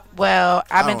 Well,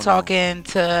 I've been talking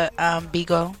to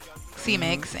Bigo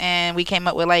C-Mix, and we came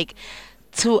up with like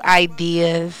 2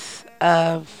 ideas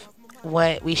of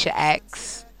what we should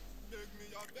ask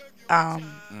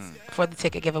for the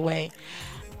ticket giveaway.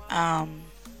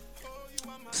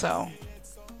 So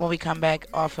when we come back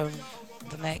off of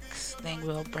the next thing,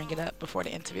 we'll bring it up before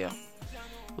the interview.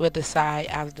 We'll decide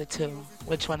out of the 2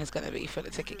 which one is going to be for the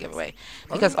ticket giveaway,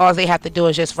 because all they have to do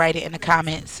is just write it in the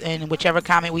comments, and whichever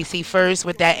comment we see first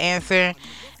with that answer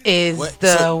is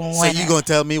the winner. So you gonna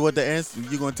tell me what the answer?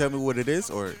 You gonna tell me what it is,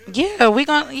 or? Yeah, you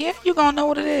gonna know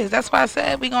what it is. That's why I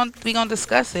said we gonna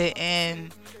discuss it,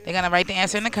 and they're gonna write the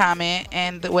answer in the comment,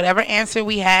 and whatever answer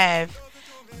we have,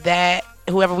 that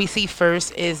whoever we see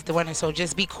first is the winner. So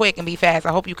just be quick and be fast.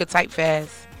 I hope you could type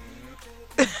fast.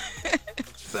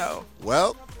 So.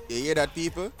 Well, you hear that,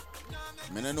 people?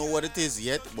 I don't know what it is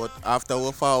yet, but after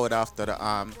we'll forward after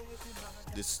the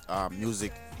this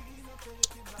music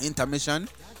intermission,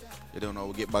 you don't know,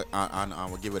 we'll get back and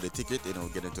we'll give her the ticket, you know,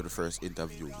 get into the first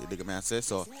interview. You dig me, I say?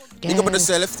 So, dig up on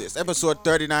yourself. This episode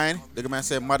 39. Dig me, I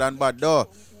say, Mad and Bad Door.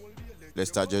 Let's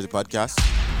start Jersey Podcast.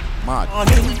 Mad.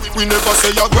 We never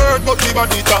say a word, but we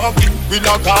body talking. We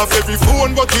log off every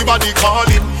phone, but we body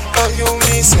calling. And you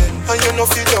me say, and you know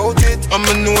feel out it.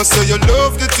 I'ma know say you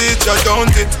love the teacher, don't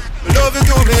it? Love it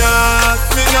to me heart.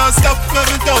 Me not stop, love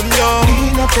it done, yo. Me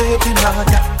no baby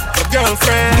mother. Your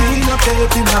girlfriend. Me no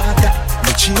baby mother.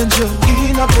 Me change you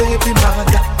in a baby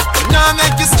mother. Now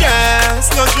make you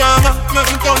stress, no drama,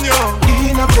 nothing on you.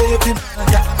 In a baby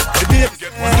mother, in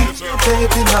a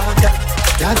baby mother,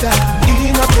 dada,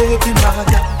 in a baby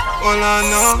mother. All I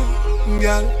know,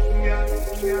 girl,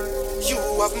 you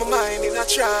have my mind in a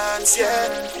trance,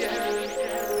 yeah.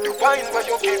 The wine where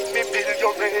you give me, bill, you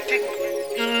ready.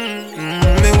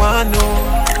 Me wanna know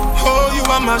how you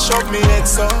a mash up me head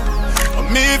so.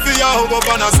 Me for you up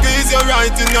and I squeeze you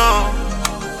right now.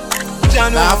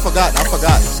 Nah, I forgot.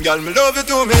 Girl, me love you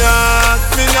to me heart.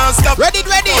 Me not stop. Ready.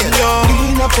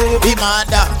 Be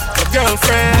mother.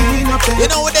 Girlfriend. You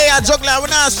know what they are juggling,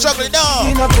 we're not struggling, no.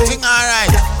 Sing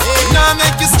alright. Now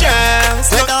make you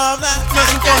stress.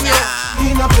 Nothing on you.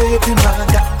 In a baby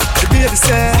mother. The baby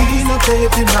said. In a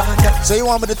baby mother. So you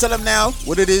want me to tell them now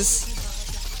what it is?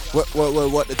 What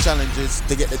the challenge is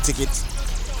to get the tickets?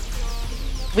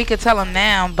 We could tell them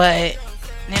now, but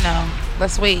you know,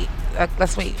 let's wait.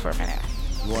 Let's wait for a minute.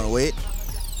 You wanna wait?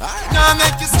 Now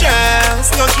make you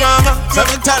stress, no drama.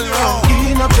 Something tell you wrong.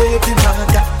 In a baby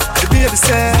mother. The baby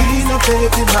said. In a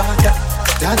baby mother.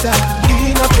 Dada,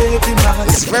 in a baby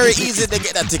mother. It's very easy to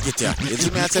get that ticket here. You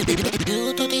see me? I said, baby.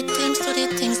 Do the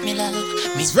things me love.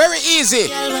 It's very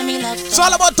easy. It's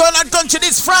all about Town and Country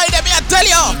this Friday, me I tell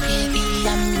you. Baby,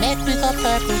 I'm met with a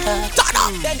purple heart. Turn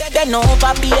up. Then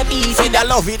over, baby. See the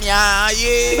love in ya,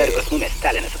 yeah.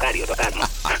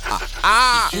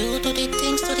 You do the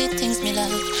things me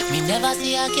love. Me never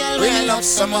see a girl We when love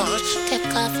so much.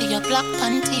 Take off your black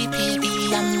panty,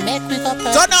 baby. I'm met with a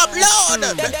purple. Turn up loud.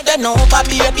 Then over,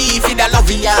 baby, for the love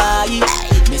in ya.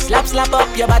 Me slap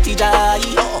up your body, die.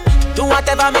 Do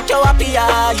whatever make you happy,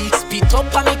 aye. Spit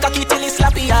up and make a kitty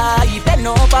slappy, aye. Bend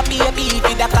over, baby,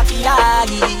 for the cocky,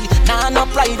 aye. Nah, no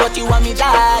pride, what you want me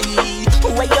die.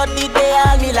 Where you did they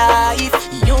all me life.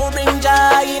 You bring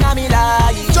joy in a me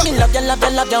life. Me love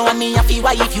you, and me happy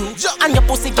wife you. And your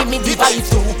pussy give me the vibe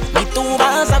too. Me two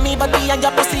bands and me body and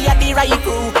your pussy are the right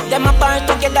crew. Them apart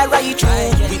together right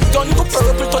through. We done to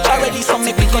purple touch already, so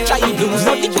make we go try blues.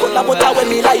 Not the color, but I wear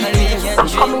me like blues.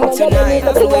 Tonight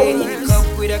I'm wake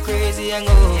up with a crazy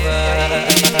hangover.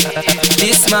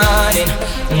 This morning,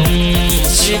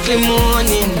 strictly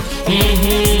morning.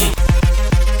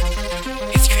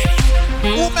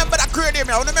 Who remember that cranium,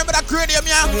 yeah? Who remember that cranium,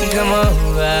 yeah? Come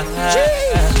over,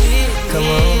 come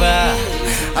over.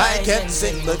 I can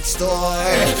sing the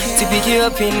story. To pick you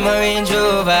up in my Range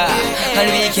Rover,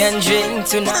 and we can drink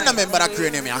tonight. Who remember that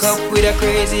cranium, yeah? Cup with a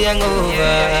crazy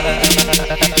hangover.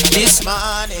 This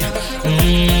morning,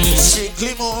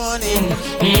 strictly morning.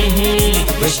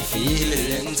 When she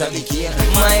feeling to be here.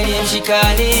 My name she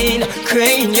calling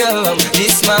cranium.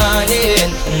 This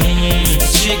morning,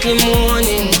 strictly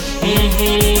morning.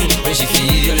 When she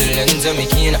feeling to me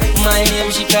kin. My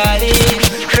name she calling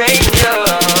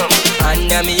cranium.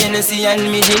 Under me Hennessy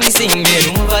and me ginseng.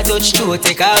 Bend over touch toe,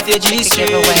 take off your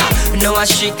G-string. Now I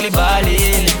strictly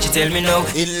ballin'. She tell me now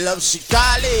in love she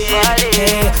calling.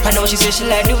 I know she say she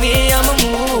like the way I'ma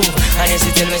move. And yes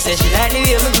she tell me say she like the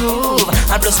way I'ma groove.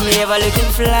 And plus me ever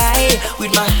looking fly.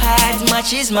 With my heart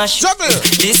matches my shoe.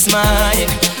 This morning,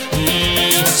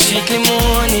 strictly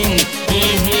morning.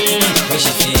 When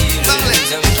she feelin'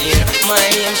 I'm here. My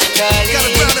name she calling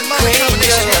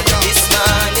this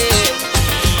morning.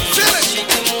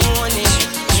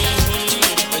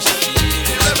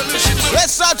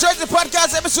 Let's start Jersey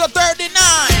Podcast episode 39.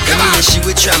 She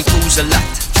with shampoos a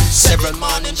lot. Several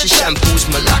mornings she shampoos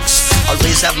my locks.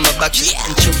 Always have my back, she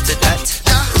and true to that.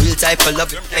 Real type of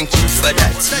love, thank you for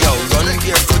that. Yo, run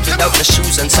barefoot without the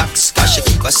shoes and socks. Cause she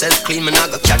keep herself clean, man, I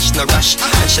go catch no rush.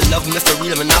 And she love me for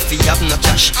real, man, I feel have no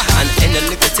cash. And any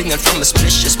little thing and from a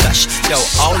splish, she splash. Yo,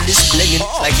 all this blingin'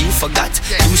 like you forgot.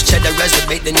 Use cheddar as the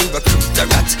bait, then you recruit the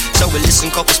rat. So we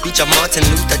listen couple speech of Martin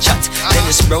Luther chat.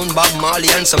 Dennis Brown, Bob Marley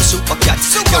and some super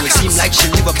cats. Yo, it seem like she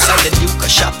live upside the Duke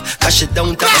shop. Cause she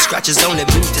don't have a scratches, only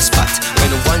beauty spot. When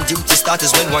one duty start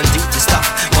is when one duty stop.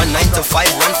 1 9 to 5,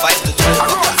 1 5 to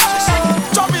 12.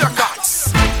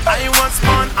 Jamaicans. I was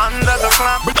born under the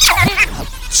clock.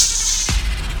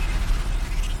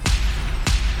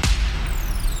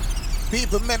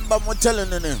 People remember me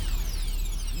telling you,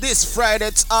 this Friday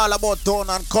it's all about Town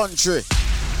and Country.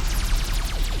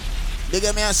 You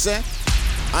get me I say?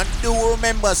 And do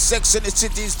remember Sex in the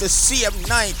City is the same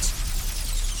night.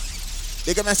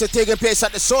 You get me I say taking place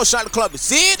at the Social Club.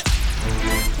 See it?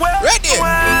 Ready?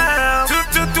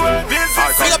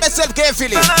 Pick up yourself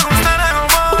carefully.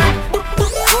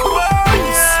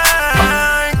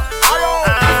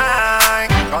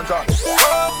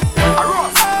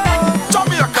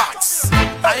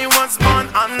 I was born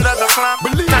under the clock.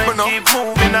 Time keep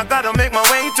moving, I gotta make my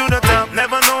way to the top.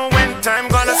 Never know when time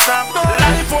gonna stop.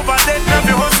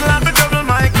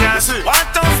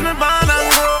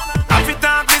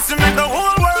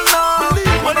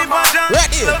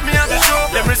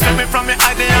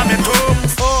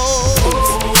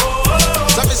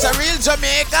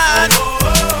 Jamaican.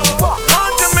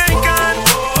 Born Jamaican.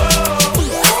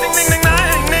 Ding ding ding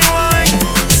ding ding wine.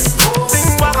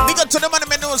 Big up to the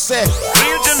man who say.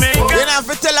 Real Jamaican. You don't have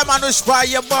to tell a man which part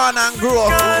you're born and grow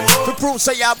up. To prove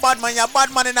say you're a bad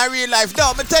man in a real life.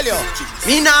 No, me tell you.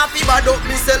 Me nah fi bad up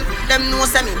myself. Them know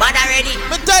say me bad already.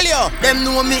 Me tell you. Them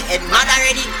know me head mad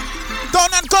already. Town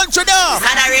and country though.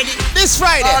 Sad already. This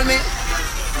Friday. Call me.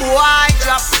 Boy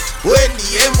drop. When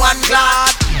the M1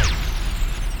 glad.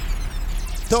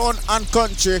 Town and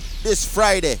country this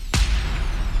Friday.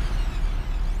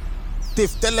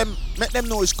 Tiff, tell them, make them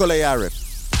know which color you are.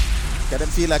 Can them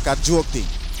feel like a joke thing.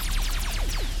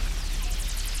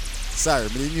 Sorry,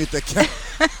 me didn't mute the camera.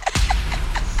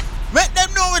 Make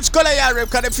them know which color you are.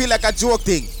 Can them feel like a joke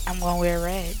thing. I'm gonna wear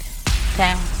red.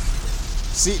 Town.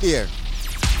 See there.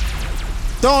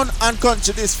 Town and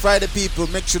country this Friday, people.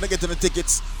 Make sure to get the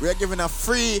tickets. We are giving a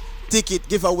free ticket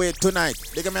giveaway tonight.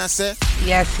 You get me I say?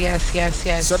 Yes.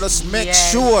 So just make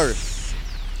sure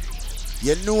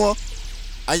you know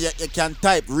and you can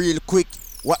type real quick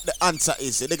what the answer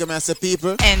is. You get me I say,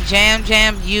 people? And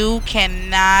Jam, you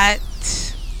cannot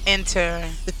enter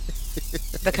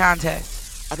the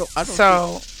contest. I don't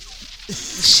so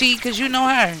cause you know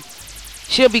her.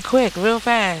 She'll be quick, real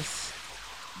fast.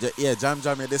 Yeah, Jam,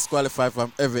 you disqualified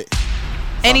from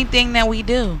anything that we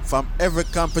do. From every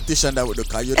competition that we do,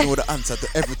 because you know the answer to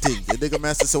everything. You dig me?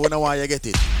 I say, so when I want you get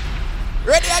it.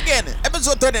 Ready again,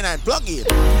 episode 39, plug in.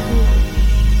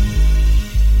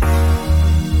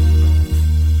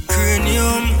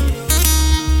 Cranium.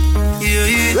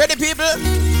 Yeah. Ready, people?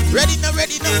 Ready now.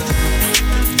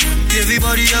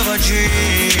 Everybody have a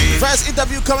dream. First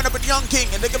interview coming up with Young King.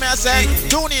 And dig me? I say,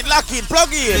 tune in, lock in,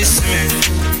 plug in.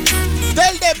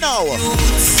 Tell them now.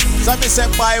 So me say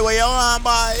buy where you want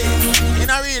buy. In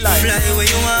a real life. Fly where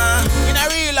you want. In a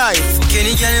real life. Fuck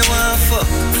any girl you want fuck.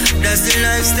 That's the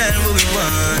lifestyle what we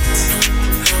want.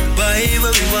 Buy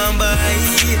where we want buy.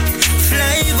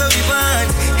 Fly where we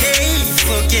want. Hey,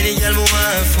 fuck any girl we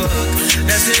want fuck.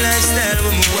 That's the lifestyle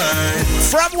what we want.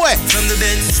 From where? From the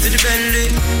Benz to the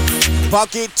Bentley.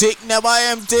 Pocket tick never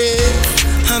empty.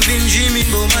 I've been dreaming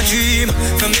about my dream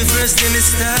from the first day me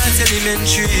start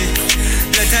elementary.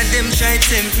 Lot of them try to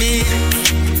tempt me,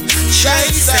 try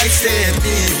to sidestep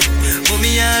me, but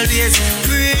me always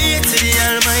pray to the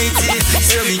Almighty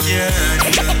so me can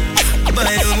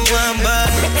buy what me want buy,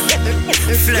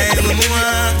 fly what me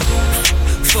want,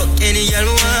 fuck any girl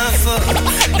me want fuck.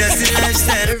 That's the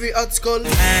lifestyle. Every hot skull.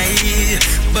 I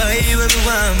buy what me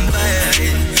want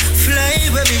buy. Fly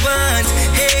where we want,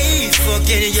 hey, fuck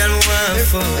any girl we want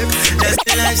fuck. That's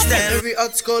the lifestyle. Every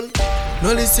hot skull.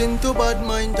 No listen to bad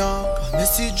mind talk.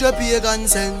 Message a pagan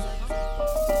send.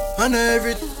 And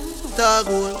every tag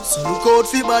hole. So look out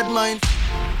for bad mind.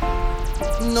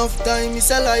 Enough time is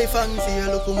a life and fear.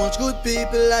 Look how much good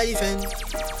people life end.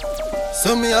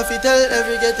 So me have to tell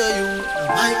every ghetto you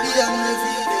might be on the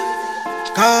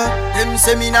field. Cause them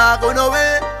say me nah go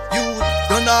nowhere. You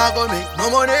don't nah go make no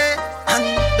money. And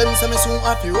them say me soon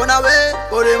have to run away.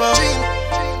 But them a dream.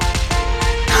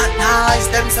 Not nice,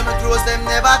 them say me clothes them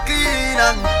never clean.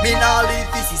 And me nah live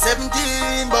this is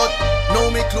 17. But now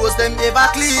me clothes them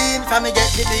ever clean. From me get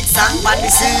the big song but me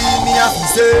see me have to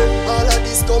say all of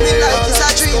this coming like it's a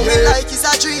dream. Me like it's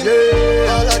a dream.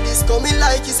 All of this coming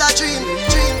like it's a dream.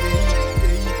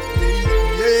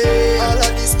 All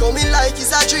of this coming like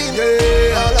it's a dream.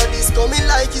 All of this coming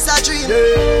like it's a dream.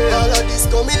 All of this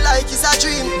coming like it's a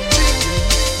dream.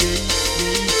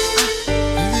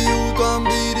 Can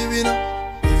be the winner.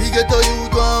 If you get a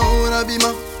youth, wanna be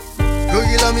ma.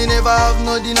 Girl, me never have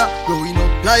no dinner. Growing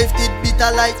up, life did bitter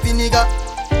like vinegar.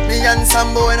 Me and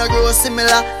some boy no grow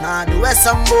similar. Nah, the way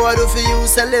some boy do for you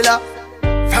cellular.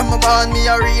 From a born, me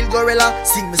a real gorilla.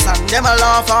 Sing me song, them a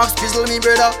laugh, ask pizzle me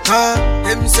brother.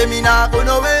 Them say me nah go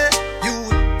nowhere. You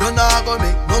don't nah go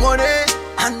make no money.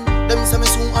 And them say me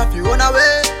soon have to run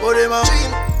away. But them a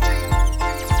dream.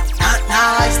 Not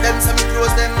nice, them say me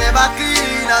clothes them never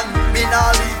clean. And me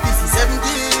nah live this is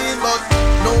 17. But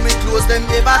now me clothes them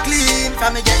ever clean.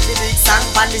 From me get the big song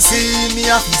pan the scene. Me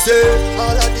have to say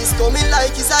all of this coming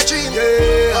like it's a dream.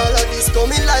 All of this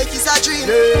coming like it's a dream.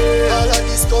 All of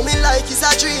this coming like it's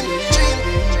a dream.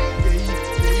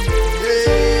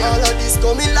 All of this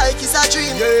coming like it's a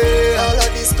dream. All of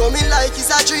this coming like it's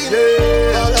a dream.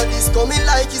 All of this coming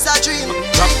like it's a dream.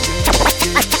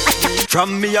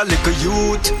 From me a little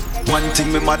youth, one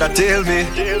thing me mother tell me.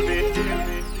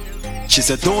 She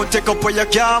said don't take up where you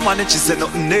can manage. She said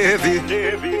nothing heavy.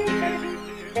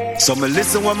 So me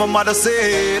listen what my mother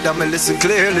said and me listen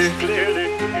clearly.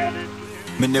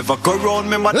 Me never go round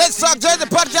me man. Let's talk Jersey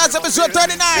Podcast episode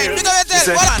 39. Big up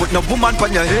Say, put no woman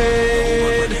on your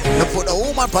head. No put no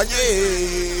woman on your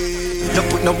head. No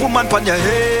put no woman on your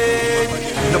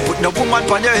head. No put no woman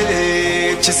on your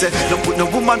head. She said, no put no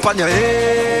woman on your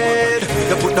head.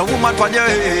 No put no woman on your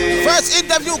head. First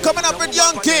interview coming up with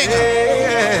Young King.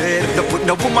 No put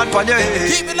no woman on your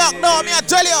head. Keep it locked down, me I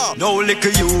tell you. No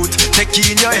little youth, take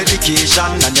in your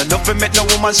education. And you don't make no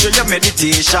woman show your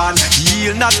meditation.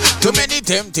 Yield not too many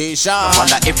temptations.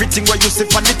 Follow everything where you see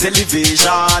on the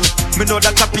television. Me know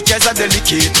that topic is a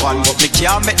delicate one, but me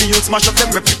can't make the youth smash up them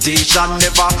reputation.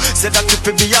 Never said that if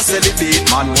you be a celibate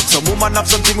man, but some woman have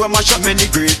something where mash up many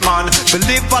great man.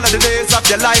 Believe all of the days of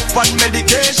your life on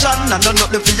medication, and not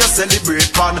nothing for your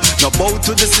celebrate man. No bow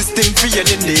to the system for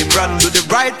any name brand. Do the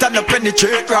right and no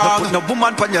penetrate wrong. No put no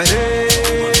woman on your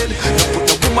head. No put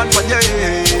no woman on your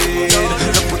head.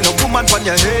 No put no woman on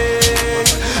your head.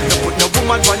 No put no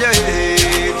woman on your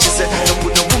head. She said, no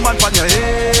put no woman on your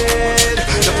head.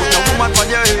 No put no woman on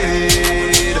your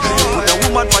head. No put no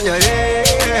woman on your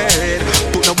head.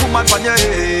 Put no woman on your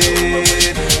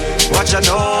head. Watch you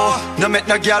know, no make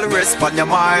no girl rest on your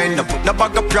mind. No put no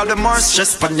bag of problem or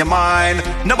stress on your mind.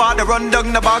 No bother run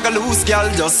down, no bag of loose girl.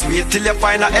 Just wait till you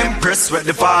find an empress with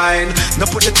the fine. No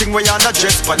put the thing where you're not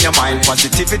dressed on your mind.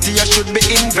 Positivity, you should be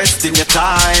investing your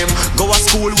time. Go to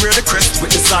school, wear the crest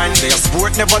with the sign. They a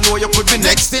sport, never know you could be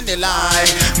next in the line.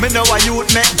 Me know a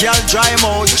youth make girl dry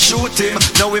mouth. Shoot him,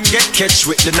 now him get catch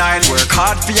with the 9. Work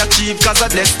hard for your achieve, cause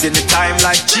of destiny time.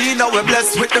 Like Gina, we're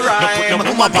blessed with the rhyme. No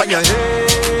put no woman on your head.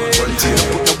 No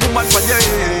put no woman on your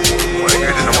head.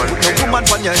 No put no woman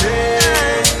on your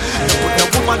head. No put no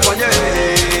woman on your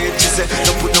head. She said,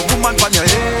 no put no woman on your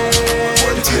head.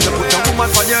 No put no woman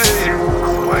on your head.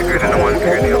 My good and one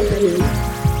good.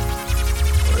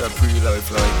 I pre-life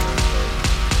like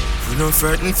we no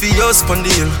frightened for your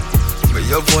spondil. But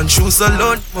you have one shoes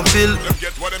alone, my bill.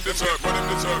 Get what them deserve, what them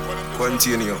deserve, what them deserve.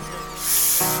 Continue.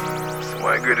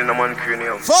 My good and one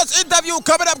cranium. First interview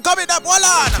coming up, hold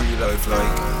on. Pre-life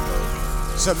like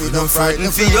so me no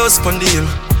frightened for your spondil.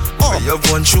 But you have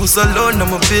one shoes alone,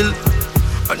 I'm a bill.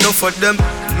 Enough of them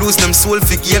lose them soul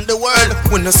for gain the world.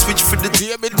 When I switch for the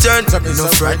table turn, I'm no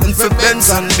frightened for Benz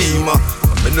and Beamer.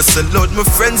 I'm in a sell out my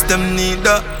friends, them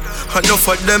neither. Enough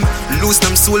of them lose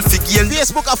them soul for gain.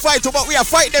 Facebook a fight, but we a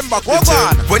fight them back. Hold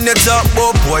on. When you talk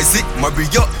about boys, it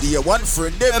Mario, you one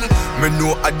friend them. Me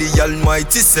know a the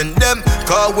Almighty send them.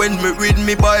 Cause when me read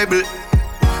me Bible,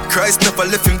 Christ never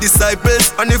left him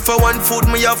disciples. And if I want food,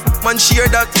 me have man share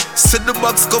that. Set the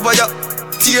box cover ya,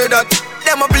 tear that.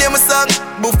 Them a play my song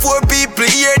before people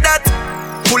hear that.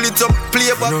 Pull it up, play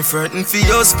back. No frightened for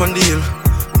your spondil.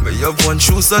 But you have one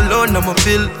shoes alone, I'm a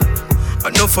bill.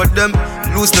 Enough of them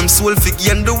lose them soul for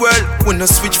gain the world. When I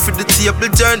switch for the table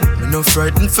turn, me no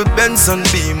frightened for Benz and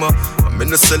Beamer. I'm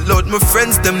in a sell out my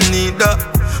friends, them neither.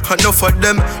 Enough of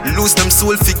them lose them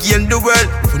soul for gain the world.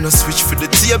 When I switch for the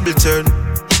table turn.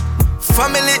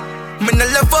 Family, me no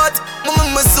love out. My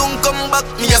mama soon come back,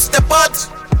 me a step out.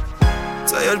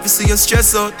 Tired to see you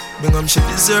stress out. Bingham she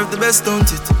deserve the best, don't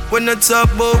it? When I talk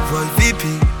about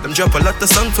YVP, them drop a lot of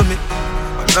song for me.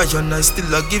 And I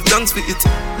still I give thanks for it.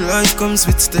 Life comes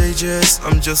with stages,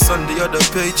 I'm just on the other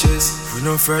pages. We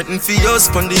no frightened for your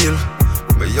spondil.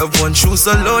 But you have one shoes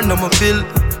alone, I'm a bill.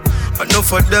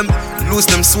 Enough of them lose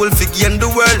them soul for gain the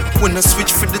world. When I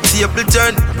switch for the table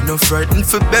turn, we no frightened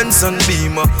for Benz and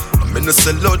Beamer. I'm in a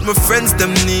sell out my friends,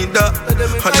 them neither.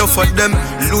 Enough of them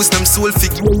lose them soul for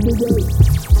gain the world.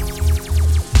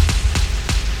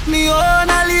 Me own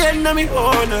alien, me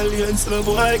own alien, so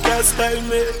boy can't style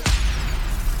me.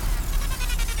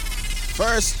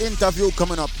 First interview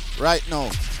coming up right now.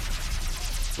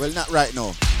 Well, not right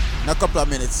now. In a couple of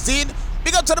minutes. See?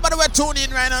 Big up to the body we're tuning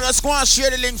in right now. Let's go and share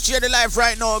the link, share the live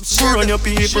right now. Share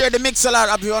the Mixlr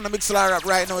app. You're on the Mixlr app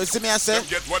right now. You see me, I say?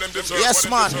 Yes,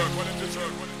 man.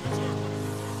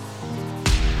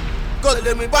 Go to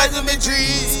them, boys in me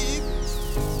dream.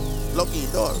 Lucky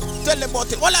door. Tell them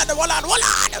about it. Hold on.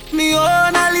 Me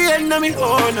own alien, me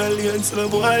own alien, so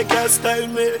boy can't style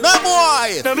me. No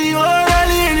boy. No me own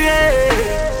alien,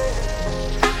 yeah.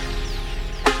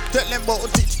 Tell them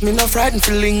about it. Me no frightened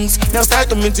feelings, now start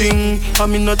to me thing.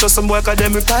 And me not just some boy, cause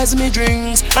them replies me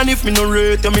drinks. And if me no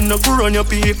rate, me no go run your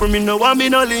people, me no want me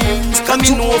no links. Cause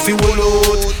me know if he will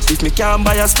out. If me can't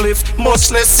buy a spliff, much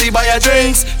less see buy a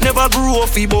drinks. Never grew up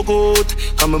he bogot.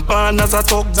 Cause me born as a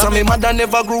thug, and me mother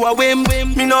never grew a whim.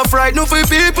 Me no frightened for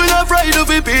people, no frightened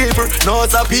for people. No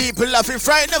the people that feel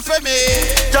frightened for me.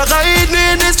 Just hide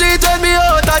me in the street when me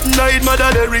out at night. Mother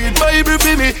they read Bible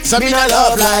for me. So me no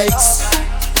love likes.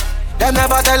 Them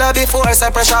never tell her before, say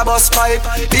pressure bust pipe.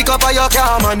 Pick up how you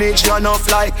can't manage, you no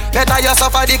fly. Better you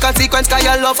suffer the consequence, cause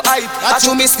you love hype. That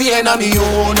you me staying on me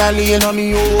own, and laying on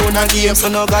me own, and game, so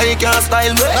no guy can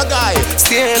style me. No guy.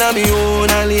 Staying on me own,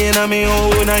 and laying on me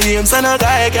own, and game, so no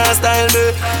guy can style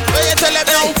me. What you tell them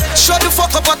now? Shut the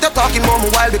fuck up what you talking about me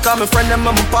while become a friend, them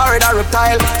I'm a pirate or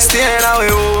reptile. Staying on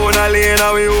me own, and laying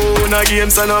on me own, and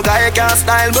game, so no guy can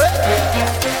style me.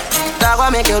 That what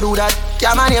make you do that?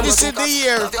 Yeah, man, this is the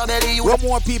year where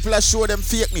more people are show them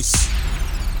fakeness.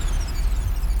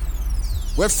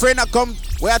 Where friend are come,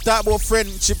 we are talking about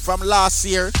friendship from last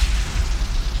year.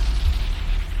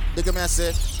 They give me a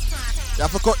say, you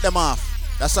have to cut them off.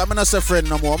 That's why I'm not say friend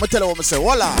no more. I'm going to tell you what I say.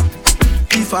 Voila.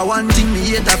 If I want thing, me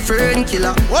hate a friend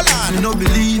killer. Voila. Me no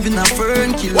believe in a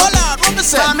friend killer. Voila, what me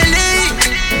say? Family.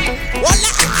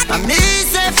 Voila. And me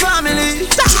say family.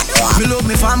 Me love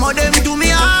me family, them to me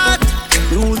heart.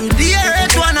 You do the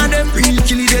hurt one of them. Real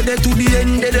kill it to the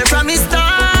end, they from me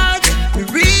start.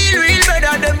 Real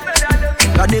better them.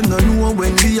 Cause them no know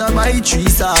when we are buy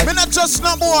trees hard. Me not just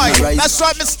no boy, right. That's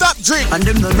why me stop drink. And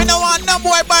them no me no want no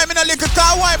boy buy me no liquor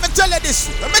car. Why? Me tell you this.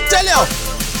 Let me tell you.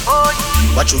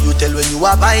 What should you tell when you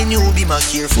are buying new? Be more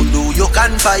careful though, you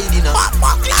can find dinner.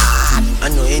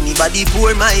 I know anybody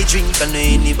pour my drink, I know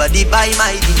anybody buy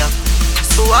my dinner.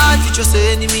 So hard for just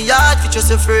an enemy, hard for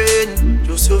just a friend.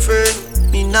 Just your friend.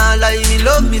 Me nah lie, me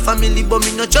love me family, but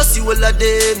me not just see all of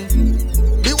them.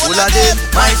 All of them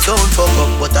might sound fuck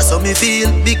up, but that's how me feel.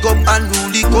 Big up and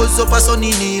rule the cause up a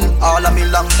sunny kneel. All of me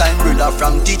long time brother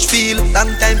from Teachfield.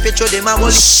 Long time picture them a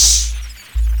wall.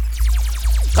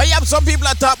 Cause you have some people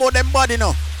that talk about them body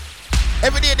now.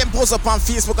 Every day them post up on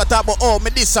Facebook and talk about, oh, me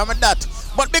this and me that.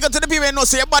 But bigger to the people who know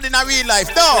say your body in a real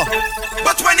life, no.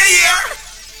 But when you hear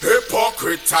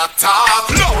hypocrite talk,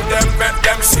 now them make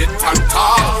them sit and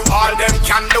talk. All them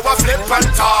can do a flip and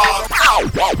talk.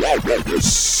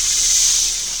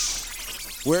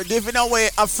 We're giving away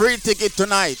a free ticket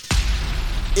tonight.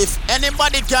 If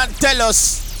anybody can tell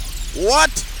us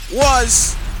what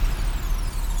was,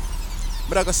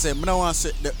 but like I said, I don't want to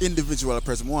say the individual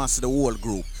person, I want to say the whole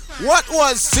group. What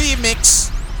was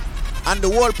C-Mix and the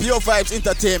whole Pure Vibes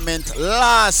Entertainment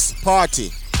last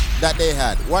party that they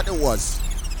had? What it was?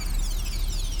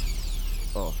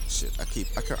 Oh shit! I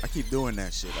keep doing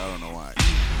that shit. I don't know why.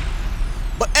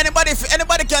 But if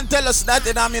anybody can tell us that,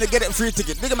 then I'm gonna get a free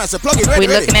ticket. Big man, say plug it. Ready,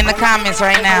 we're looking in the comments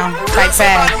right now. Type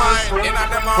fast.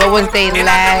 What was their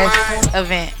last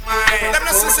event? Them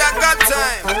no say I got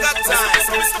time.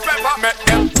 Mr. Pepper, make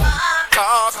them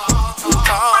talk.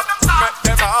 Make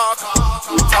them talk.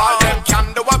 All them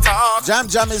can do a talk.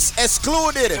 Jam is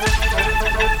excluded.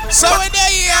 So in the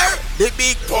year, the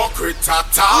big hypocrite talk.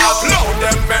 Now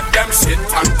them make them sit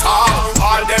and talk.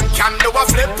 All them can do a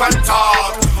flip and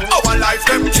talk. Our life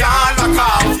them can't lock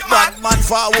out. Bad man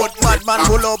forward, bad man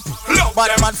pull up.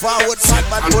 Bad man forward, bad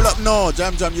man pull up. No,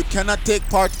 Jam, you cannot take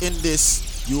part in this.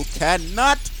 You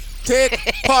cannot take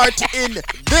part in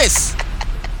this.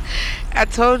 I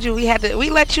told you we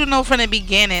let you know from the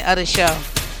beginning of the show.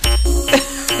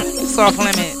 It's off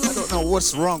limits. I don't know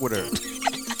what's wrong with her.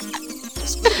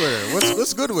 What's good with her?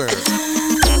 What's good with her?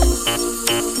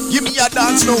 Give me your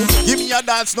dance now. Give me your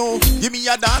dance now. Give me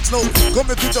your dance now. Come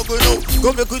make you juggle now.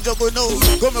 Come make you juggle now.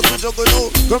 Come make you juggle now.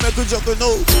 Come make you juggle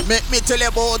now. Make me tell you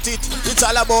about it. It's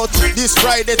all about this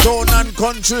Friday town and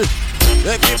country.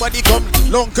 Everybody come,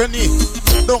 Lonkany.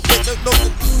 Don't.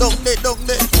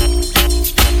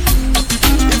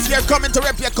 If you're coming to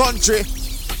rep your country,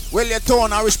 well, your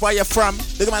town or which part you're from,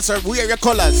 they come and say, wear your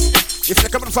colors. If you're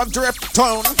coming from the rep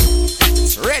town,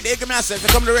 it's red. They come and say, if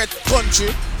you're coming to red country,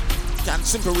 you can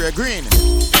simply wear green.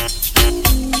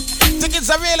 Tickets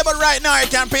available right now. You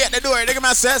can pay at the door. They come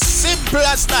and say, simple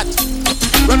as that.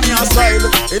 Run me on style.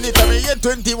 Anytime you hear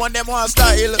 21, them want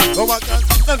style. Come on,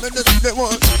 them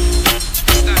want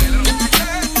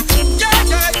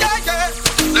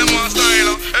Them want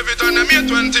style. Every time them hear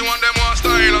 21, them want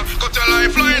style. Cut your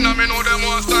lifeline, I know them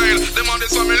want style. Them on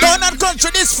this family. Town and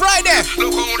country this Friday.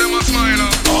 Look how them a smile.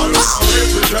 All always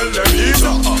we tell them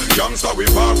eater. Youngster we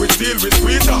bar with steel with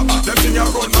squeezer. Them thing you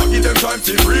run and give them time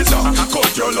to freezer.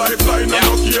 Cut your lifeline and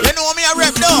look here. You know me a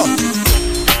rep now.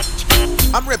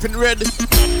 I'm repping red.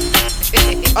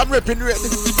 I'm repping red.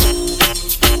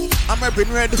 I'm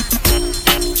repping red.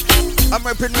 I'm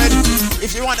repping red.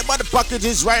 If you want about the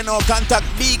packages right now, contact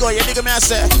Bigo. You nigga me I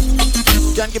say.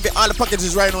 Can give you all the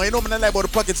packages right now. You know me not like about the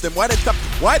packets them. Why the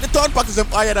town package them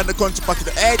higher than the country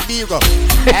package? Hey Bigo.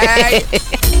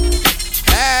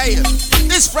 Hey.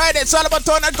 This Friday it's all about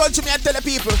town and country. Me I tell the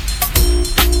people.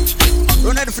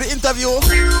 We're ready for the interview.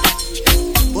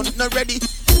 But not ready.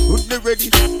 Put me ready.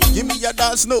 Give me your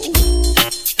dance now.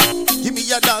 Give me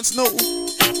your dance now.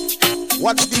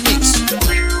 Watch the mix.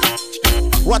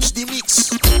 Watch the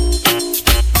mix.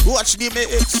 Watch the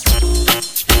mix.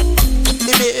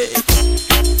 The mix.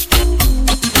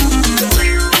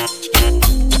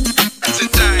 That's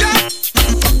it time.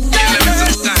 Yeah, let me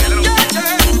some style.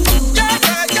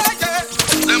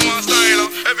 Them want style.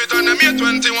 Every time them hear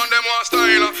 21, them want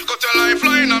style. Cut your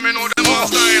lifeline, I me know them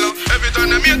want style. Every time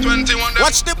them hear 21, them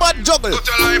watch the bad juggle. Cut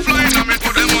your lifeline, I me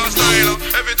know them want style.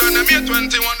 Every time them hear 21,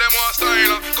 them want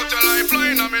style. Cut your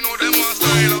lifeline, I me know them want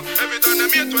style. Every time them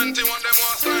hear 21, them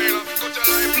want style. Cut your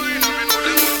lifeline, I me know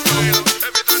them want style.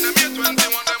 Every time them hear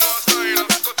 21, them want style.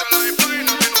 Cut your lifeline,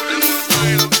 I me know them want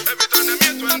style. Every time them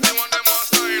hear 21, them want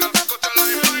style. Cut your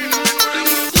lifeline, I me know them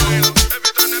want style.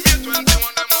 Every time them hear 21,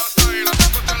 them want style.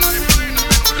 Cut your lifeline, I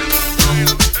me know them want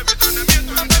style. Every time them hear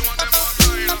 21, them want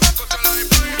style. Cut your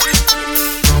lifeline.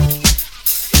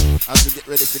 As we get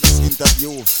ready for this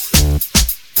interview.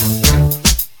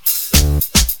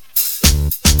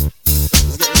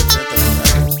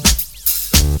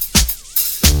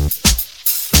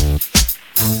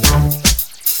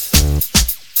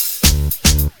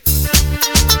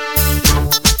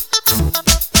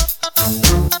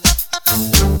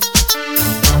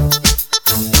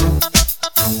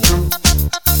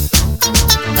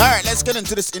 Alright, let's get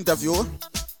into this interview.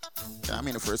 I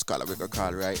mean, the first caller we're gonna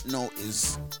call right now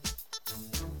is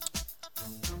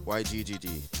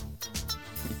YGGG.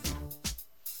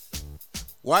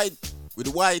 Y with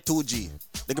the Y2G.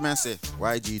 Look at me and say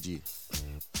YGG.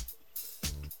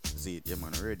 See it, yeah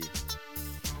man, ready.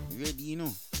 Ready, you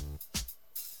know.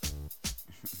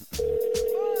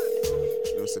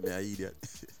 Don't say me I idiot.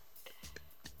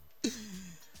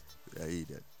 I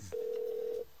idiot.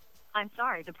 I'm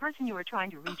sorry, the person you are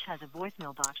trying to reach has a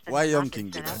voicemail box that Why has Young not King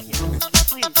been do sent that?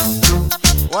 out yet.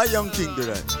 Please. Why Young King do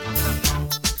that?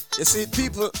 You see,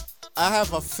 people, I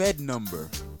have a Fed number.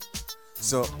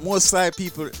 So most side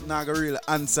people not gonna really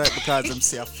answer it because them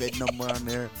see a Fed number on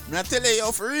there. I tell you,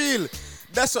 yo, for real.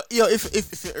 That's what, yo, if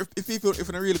people, if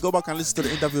they really go back and listen to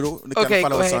the interview, they Okay, can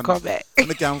follow go us ahead, on, call back. they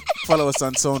can follow us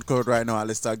on SoundCloud right now.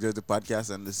 Let's Talk Jersey podcast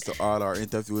and listen to all our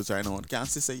interviews right now. And can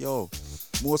say, yo,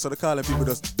 most of the calling people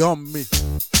just dumb me.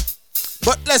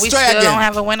 But let's we try still again. don't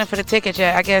have a winner for the ticket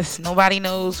yet. I guess nobody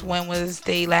knows when was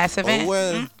the last event. Oh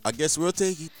well, I guess we'll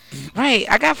take it. Right.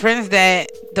 I got friends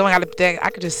that don't got that I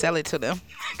could just sell it to them.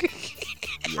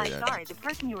 I'm sorry, the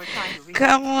person you were trying to reach.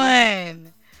 Come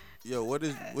on. Yo,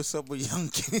 what's up with Young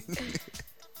King?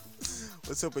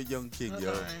 What's up with Young King, Hold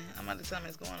yo? on. I'm about to tell him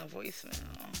it's going on voicemail.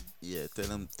 Yeah, tell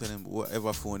him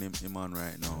whatever phone him on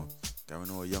right now. Cause we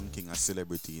know Young King a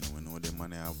celebrity, you know, we know the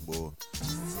money have about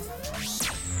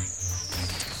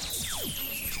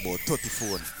 30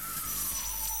 phone.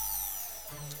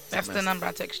 That's the number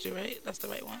I text you, right? That's the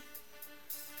right one.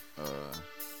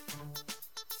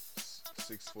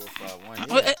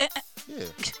 6451. Yeah.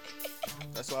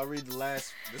 That's why I read the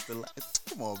last.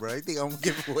 Come on, bro. You think I'm gonna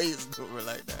give away his number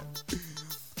like that?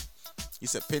 He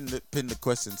said, "Pin the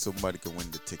question, somebody can win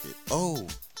the ticket." Oh,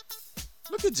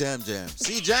 look at Jam Jam.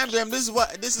 See, Jam Jam. This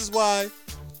is why.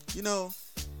 You know,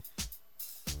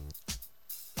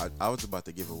 I was about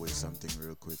to give away something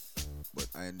real quick, but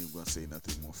I ain't even gonna say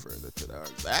nothing more further to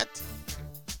that.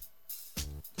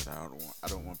 I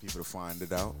don't want people to find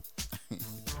it out.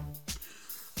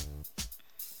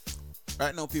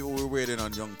 Right now, people, we're waiting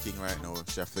on Young King right now.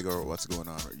 Should I figure out what's going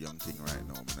on with Young King right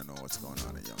now? I'm gonna know what's going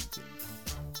on with Young King.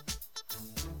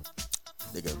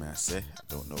 They got me I say, I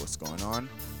don't know what's going on.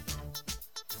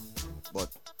 But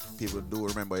people do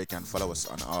remember you can follow us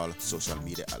on all social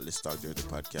media at Let's Talk Jersey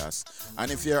Podcast.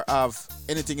 And if you have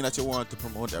anything that you want to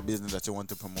promote, a business that you want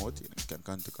to promote, you can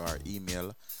contact our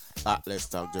email at Let's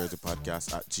Talk Jersey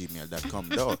Podcast at gmail.com.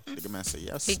 Though, they can say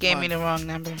yes. He gave me the wrong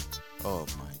number. Oh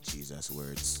my Jesus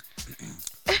words.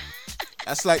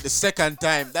 That's like the second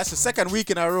time. That's the second week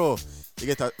in a row. We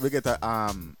get a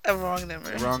wrong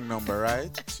number. Wrong number, right?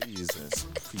 Jesus,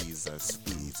 Jesus,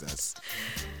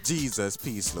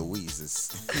 peace,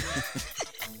 Louises.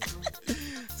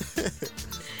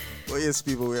 Well, yes,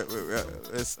 people.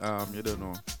 Let's you don't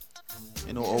know.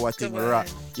 You know our thing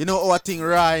right. You know our thing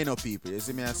right, you know, people. You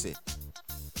see me I say.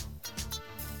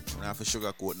 I don't have to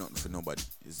sugarcoat nothing for nobody.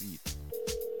 You see it.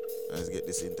 Let's get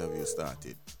this interview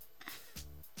started.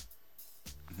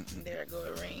 There go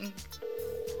a ring.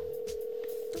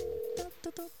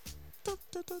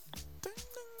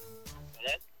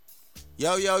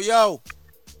 Yo.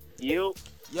 You.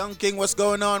 Young King, what's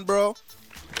going on, bro?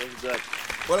 What's good?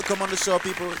 Welcome on the show,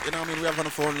 people. You know what I mean? We have on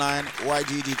the phone line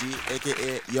YGGG,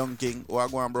 aka Young King.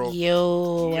 What going, bro?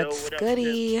 Yo, what's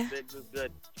goody? Biggs is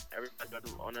good.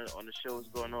 Everybody on the show is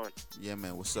going on. Yeah,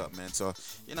 man. What's up, man? So,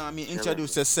 you know what I mean?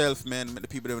 Introduce yourself, man. Make the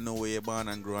people don't know where you're born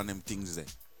and grow and them things there.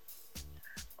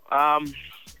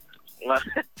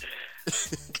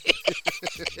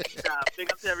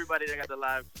 Big up to everybody that got the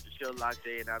live show locked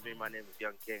in. I mean, my name is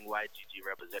Young King, YGG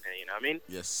representing, you know what I mean?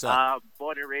 Yes, sir.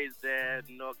 Born and raised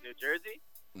in Newark, New Jersey.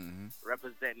 Mm-hmm.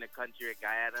 Representing the country of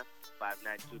Guyana.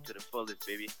 592 to the fullest,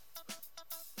 baby.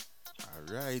 All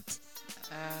right.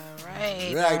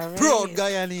 Right. Proud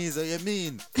Guyanese, what you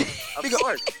mean? Of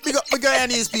course. Big up the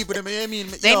Guyanese people, them, you mean?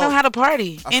 They know how to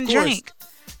party and drink.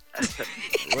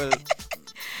 Well,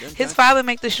 his father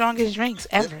make the strongest drinks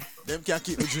ever. Them can't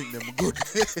keep me drink them good.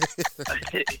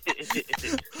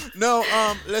 No,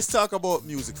 let's talk about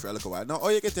music for a little while. Now, how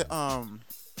you get to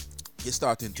you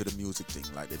start into the music thing,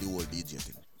 like the whole DJ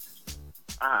thing?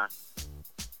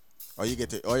 Or you get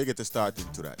to start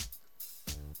into that?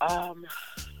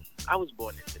 I was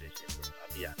born into this shit, bro.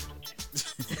 I'll be honest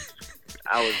with you.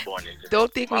 I was born into this.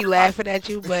 Don't think we laughing at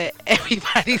you, but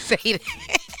everybody say that.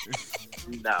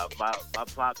 Nah, my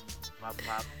pop, a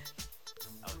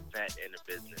vet in the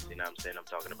business, you know what I'm saying? I'm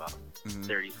talking about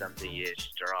 30-something years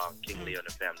strong. King Leo and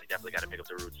the family. Definitely got to pick up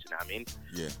the roots, you know what I mean?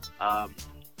 Yeah.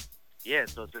 Yeah,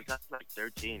 so since I was like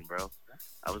 13, bro,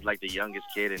 I was like the youngest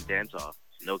kid in dancehall.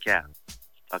 No cap.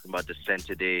 Talking about the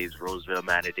Center days, Roseville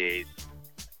Manor days.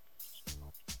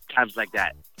 Times like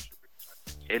that.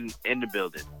 In the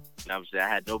building. You know what I'm saying? I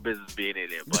had no business being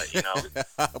in it, but, you know.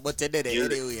 But they did it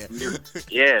anyway.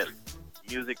 Yeah.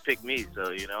 Music picked me, so,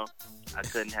 you know, I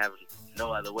couldn't have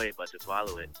no other way but to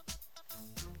follow it.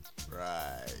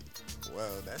 Right.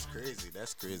 Well, that's crazy.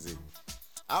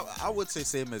 I would say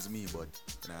same as me, but,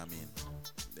 you know what I mean?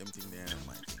 Them thing there ain't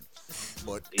my thing.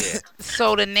 But, yeah.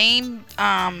 So the name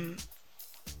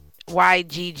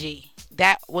YGG,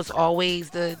 that was always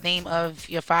the name of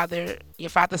your father? Your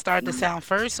father started the sound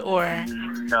first, or?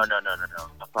 No.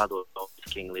 My father was always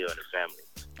King Leo in the family.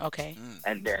 Okay.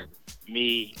 And then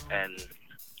me and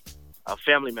a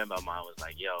family member of mine was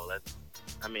like, yo,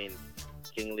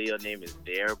 King Leo name is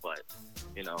there, but,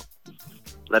 you know,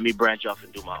 let me branch off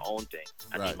and do my own thing.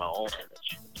 I need my own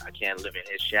image. I can't live in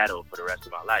his shadow for the rest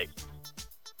of my life.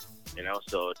 You know,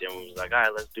 so then we was like, all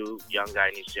right, let's do Young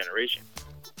Guyanese Generation.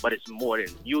 But it's more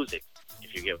than music,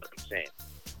 if you get what I'm saying.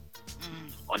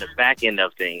 On the back end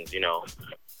of things, you know,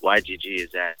 YGG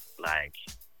is that, like,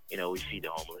 you know, we feed the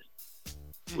homeless.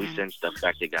 We send stuff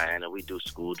back to Guyana. We do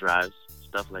school drives,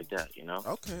 stuff like that, you know?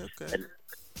 Okay. And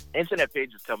internet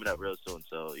page is coming up real soon,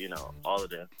 so, you know, all of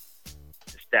the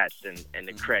stats and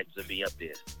the creds will be up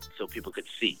there so people could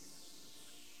see.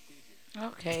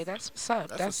 Okay, that's what's up.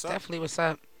 That's definitely what's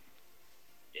up.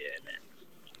 Yeah, man.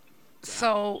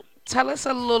 So, tell us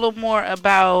a little more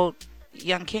about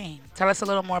Young King. Tell us a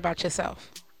little more about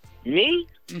yourself. Me?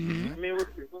 Mm-hmm. I mean,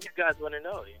 what you guys want to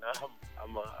know? You know,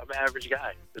 I'm an average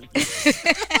guy.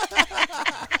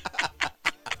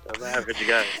 I'm an average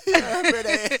guy. I'm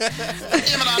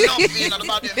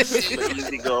an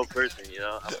easy go person, you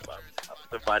know. I'm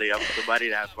somebody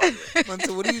to have fun with.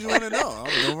 So what do you want to know?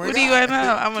 What do you want to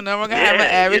know? I'm a normal guy. I'm an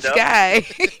average guy.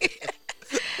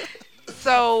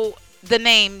 So the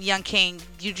name Young King,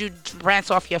 did you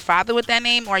branch off your father with that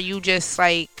name, or you just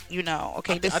like, you know,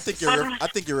 okay, I think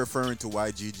you're referring to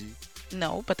YGG.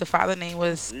 No, but the father name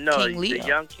was King Leo. The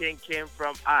Young King came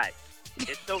from I.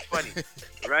 It's so funny,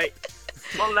 right?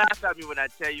 Don't laugh at me when I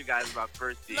tell you guys about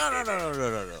first DJ. No.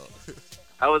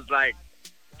 I was like,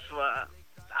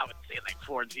 I would say like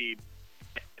 14.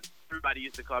 Everybody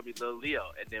used to call me Lil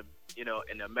Leo, and then, you know,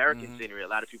 in the American scenery, a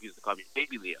lot of people used to call me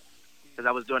Baby Leo, because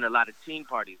I was doing a lot of teen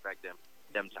parties back then,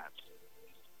 them times.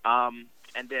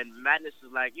 And then Madness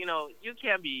was like, you know, you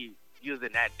can't be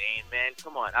using that name, man.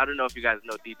 Come on. I don't know if you guys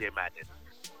know DJ Madness.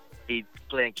 He's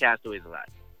playing Castaways a lot.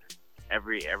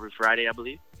 Every Friday, I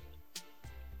believe.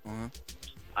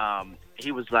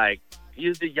 He was like,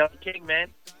 use the Young King,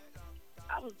 man.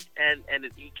 And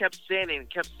he kept saying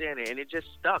it, and it just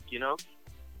stuck, you know.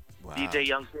 Wow. DJ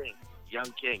Young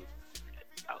King.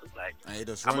 I was like,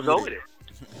 I'm gonna go with it.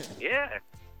 Yeah.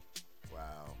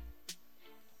 Wow.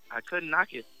 I couldn't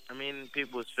knock it. I mean,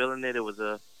 people was feeling it. It was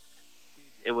a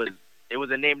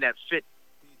name that fit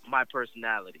my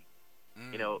personality.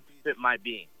 You know, fit my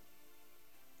being.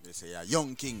 They say,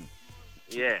 Young King.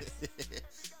 Yeah.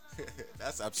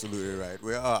 That's absolutely right.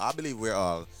 I believe we're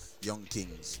all young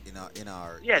kings in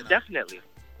our. Yeah, definitely.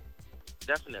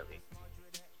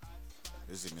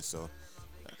 Listen, me so.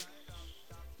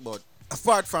 But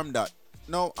apart from that,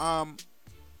 no.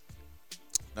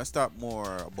 Let's talk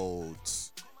more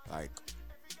about like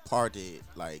party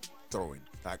like throwing?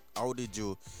 Like how did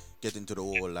you get into the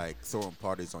whole like throwing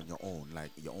parties on your own,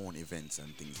 like your own events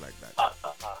and things like that?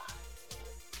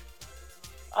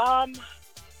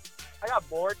 I got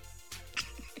bored.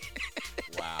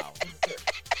 Wow.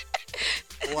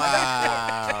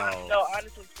 Wow. No,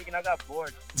 honestly speaking, I got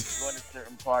bored going to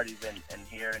certain parties and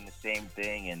hearing the same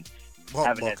thing and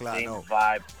having that same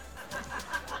vibe.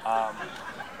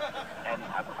 And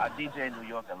I DJ in New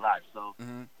York a lot, so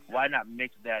why not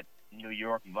mix that New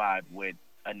York vibe with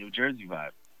a New Jersey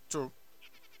vibe? True.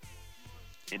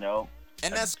 You know?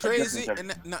 And that's crazy.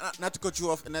 And not to cut you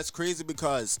off, and that's crazy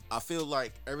because I feel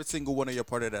like every single one of your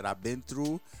parties that I've been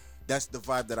through, that's the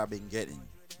vibe that I've been getting.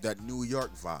 That New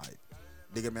York vibe.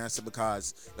 Dig it, man? So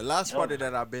because the last party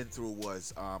that I've been through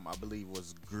was, I believe,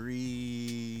 was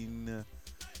Green.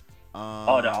 The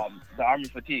Army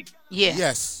Fatigue. Yeah.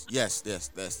 Yes.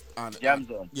 That's Jam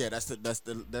Zone. Yeah, that's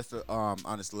the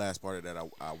honest last party that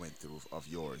I went through of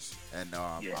yours, and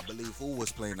I believe who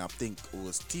was playing? I think it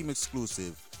was Team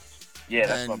Exclusive. Yeah,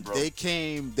 that's and one, bro. They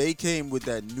came with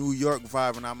that New York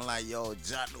vibe, and I'm like, yo,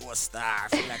 John was star. I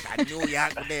feel like I New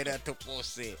York there to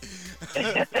pussy.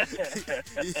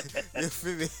 You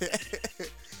feel me?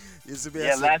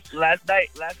 Yeah, last night,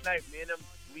 me and him,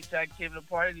 we tag team the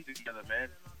party together, man.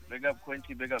 Big up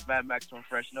Quincy, big up Mad Max from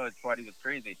Fresh Noise. Party was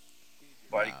crazy.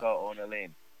 Party called Owner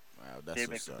Lane. Wow, that's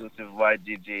Team what's up. Exclusive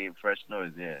YGG Fresh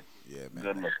Noise, yeah. Yeah, man.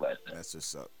 Good look last night. That's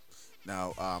what's up.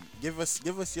 Now, give us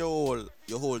your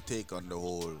whole take on the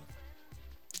whole,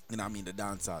 the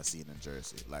dancehall scene in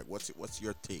Jersey. Like, what's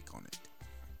your take on it?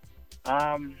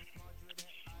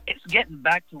 It's getting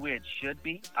back to where it should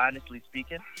be, honestly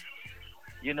speaking.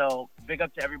 You know, big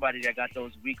up to everybody that got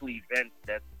those weekly events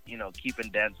that, you know,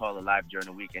 keeping dancehall alive during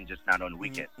the week and just not on the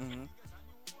weekend. Mm-hmm.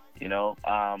 You know,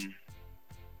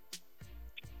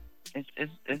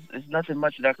 it's nothing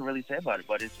much that I can really say about it,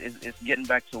 but it's getting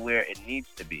back to where it needs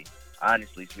to be,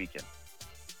 honestly speaking.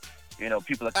 You know,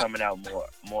 people are coming out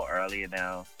more earlier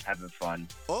now, having fun.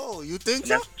 Oh, you think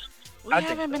so? We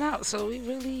haven't been out, so we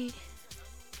really...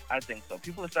 I think so.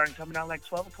 People are starting coming out like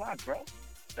 12 o'clock, bro.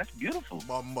 That's beautiful.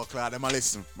 Bumbo Clad, them a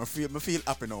listen. I feel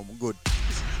happy now, I'm good.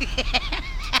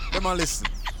 Them a listen.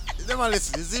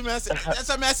 You see me? That's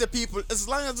why I say people, as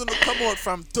long as you don't come out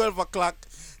from 12 o'clock,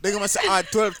 they're going to say,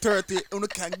 12:30, you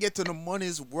can't get to the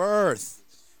money's worth.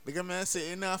 They're going to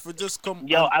say, enough for just come.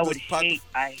 Yo, I hate it.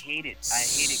 I hate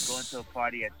it going to a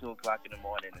party at 2 o'clock in the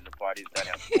morning and the party's done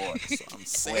at 4. That's what I'm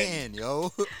saying,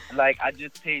 yo. Like, I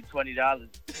just paid $20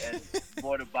 and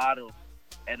bought a bottle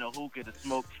and a hookah to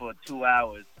smoke for 2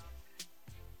 hours.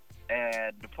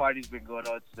 And the party's been going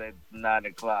on since 9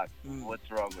 o'clock. What's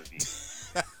wrong with me?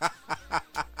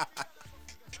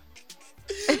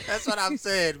 That's what I'm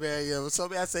saying, man. Yo, so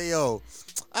I say, yo,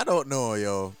 I don't know,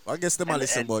 yo. I guess them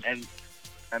listen, but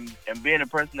and being a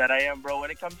person that I am, bro, when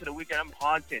it comes to the weekend, I'm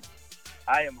haunted.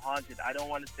 I am haunted. I don't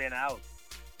want to stay in the house.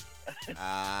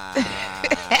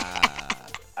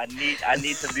 I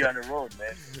need to be on the road,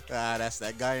 man. That's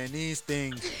that Guyanese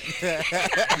thing.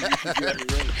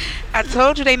 I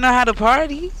told you they know how to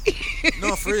party.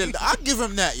 No, for real. I'll give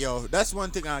him that, yo. That's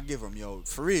one thing I'll give him, yo.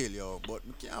 For real, yo. But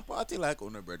we can't party like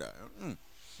on brother.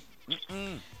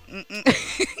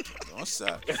 What's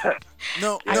up?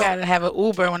 No. I gotta have an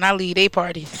Uber when I leave they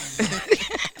parties.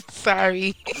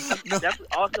 Sorry. No.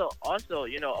 Also,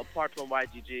 you know, apart from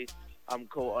YGG, I'm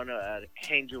co-owner at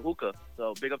Angel Hookah.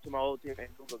 So big up to my whole team,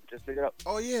 Angel Hookah. Just big it up.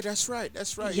 Oh yeah, that's right.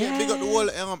 Yeah, big up the whole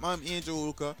Angel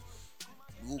Hookah.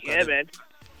 Yeah, man.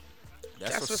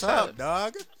 That's what's up,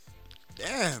 dog.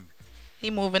 Damn. He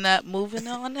moving on up. Moving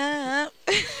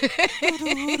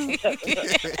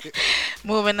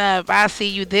up. I'll see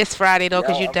you this Friday though,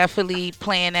 because you definitely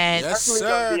playing at. Yes,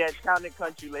 sir. Be at Town and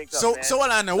Country Link up, so man.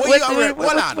 what I know? What you rep?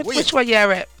 Which one you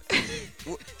rep?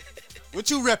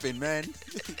 What you repping, man?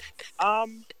 I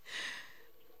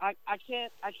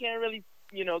can't really,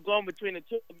 you know, go in between the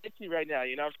two right now.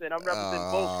 You know what I'm saying? I'm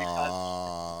representing both because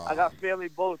I got family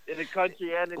both in the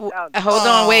country and in town. Hold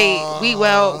on, wait.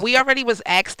 We already was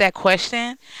asked that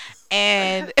question,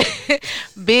 and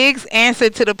Big's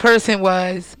answer to the person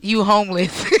was, "You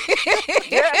homeless."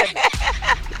 Yeah.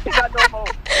 You got no home.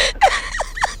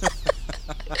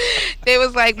 They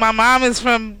was like, "My mom is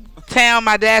from town,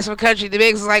 my dad's from country." The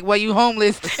Biggs was like, "Well, you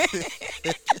homeless."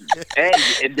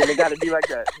 And then it got to be like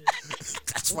that.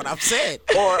 That's what I'm saying.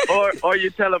 Or you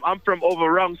tell them I'm from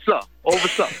over on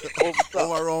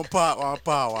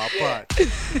part.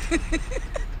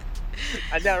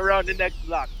 And then around the next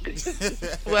block.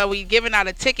 Well, we giving out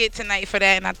a ticket tonight for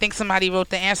that, and I think somebody wrote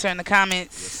the answer in the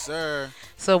comments. Yes, sir.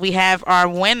 So we have our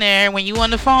winner. When you on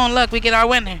the phone, look, we get our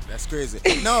winner. That's crazy.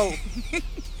 No.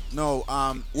 No,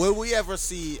 will we ever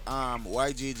see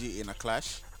YGG in a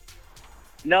clash?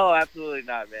 No, absolutely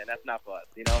not, man. That's not for us.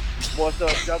 You know, more so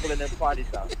juggling than party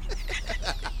stuff.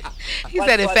 He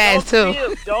said it fast too.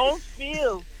 Don't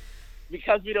feel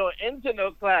because we don't enter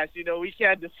no clash. You know, we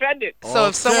can't defend it. So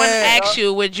if someone asks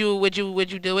you, would you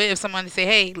do it? If someone say,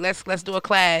 hey, let's do a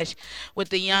clash with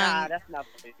the young. Nah, that's not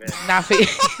for me, man. Not for you.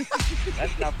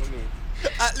 That's not for me.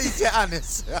 At least you're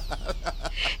honest.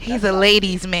 He's a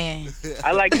ladies' man.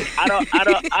 I like it.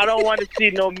 I don't want to see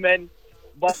no men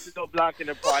busting no block in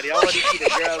the party. I want to see the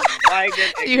girls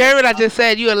vibing. You heard what I just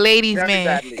said. You a ladies' man.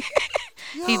 Badly.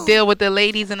 He deal with the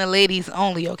ladies and the ladies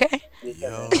only, okay?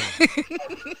 Yo,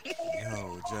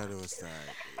 Jado style.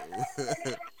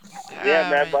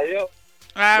 Yeah, man, but yo.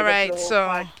 All right,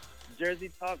 so. Jersey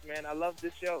Talk, man. I love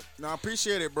this show. No, I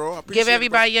appreciate it, bro. Give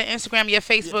everybody your Instagram, your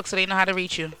Facebook, so they know how to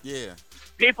reach you. Yeah.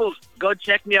 People, go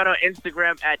check me out on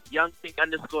Instagram at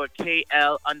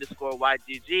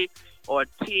YoungKing_KL_YGG or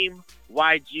Team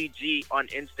YGG on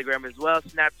Instagram as well.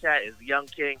 Snapchat is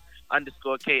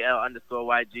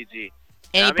YoungKing_KL_YGG.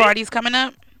 Any parties coming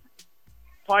up?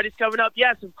 Parties coming up?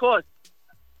 Yes, of course.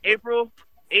 April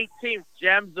 18th,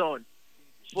 Jam Zone.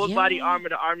 Full body armor,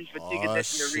 the Army Fatigue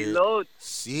Edition to Reload.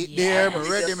 See there,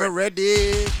 I'm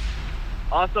ready.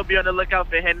 Also be on the lookout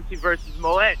for Hennessy versus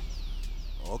Moet.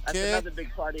 Okay. That's another big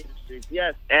party in the streets.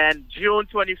 Yes. And June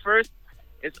 21st,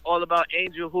 it's all about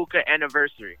Angel Hookah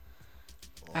Anniversary.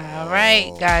 All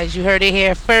right, guys, you heard it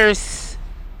here first.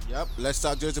 Yep. Let's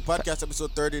Talk Jersey Podcast,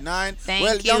 episode 39.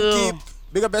 Thank you. Young Keep,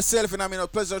 big up yourself, and I mean, a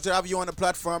pleasure to have you on the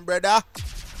platform, brother.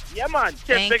 Yeah, man.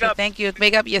 Cheers, Thank you.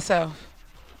 Big up yourself.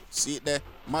 See it there.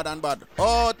 Mad and bad.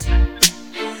 Out.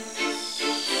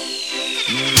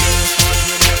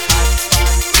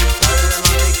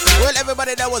 Well,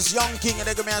 everybody, that was Young King, and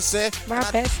they're going to say, my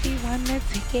bestie won the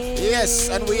ticket. Yes,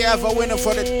 and we have a winner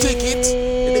for the ticket.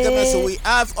 They're going to say, we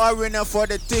have our winner for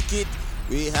the ticket.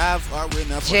 We have our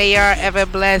winner for JR the ticket. Ever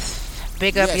Blessed.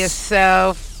 Big up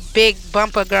yourself. Big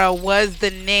Bumper Girl was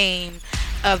the name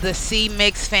of the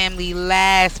C-Mix family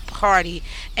last party,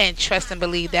 and trust and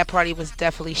believe that party was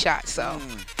definitely shot. So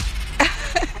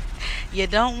you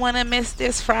don't want to miss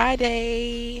this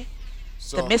Friday.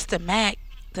 So, the Mr. Mac,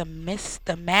 the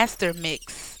Master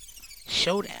Mix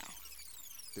Showdown.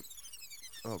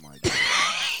 Oh my God!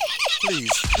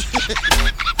 Please.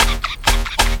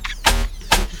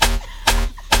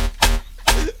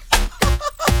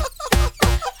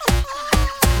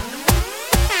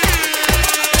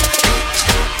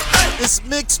 It's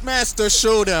Mix Master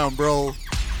Showdown, bro.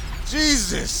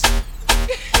 Jesus.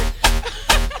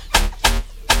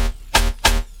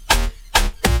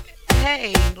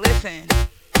 Hey, listen.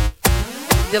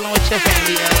 Dealing with your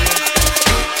family earlier.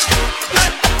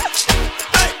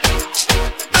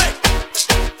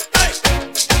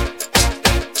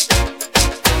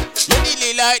 You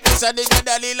really like this and then you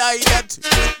really like that.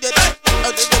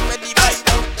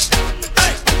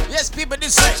 Yes, people,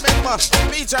 this is member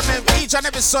each and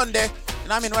every Sunday.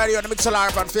 And I'm in right here on the Mixer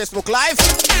Live on Facebook Live.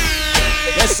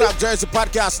 Let's Talk Jersey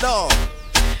Podcast now.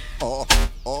 Oh.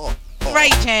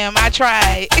 Right, Jam. I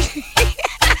tried.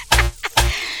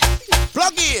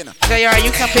 Plug in. JR,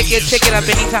 you can pick your ticket up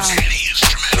anytime.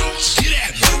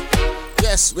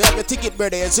 Yes, we have a ticket,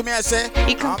 brother. You see me, I say?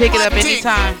 You can pick it up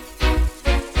anytime.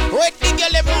 What the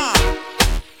girl them want?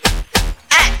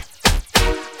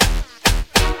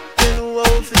 You know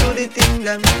how to do the thing,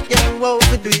 then you know how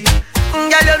to do it. Girl,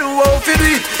 you know how to do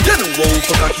it. You know how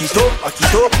to back it up, back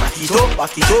it up, back it up,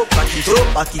 back it up, back it up,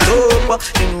 back it up.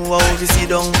 You know how to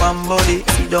sit down pam body,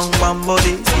 sit down pam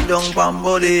body, sit down pam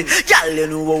body. Girl,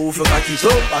 you know how to back it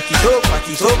up, back it up, back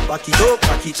it up, back it up,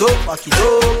 back it up, back it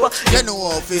up. You know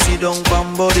how to sit down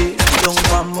pam body, sit down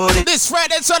pam body. This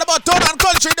Friday it's all about town and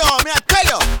country, though. Me I tell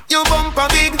you. You bumper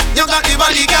big, you got the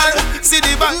body, girl. See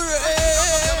the body.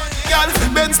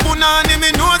 Ben Spoon on him, me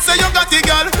know say you got the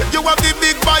girl. You have the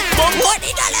big bike bump. What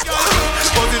the girl?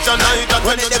 Position like that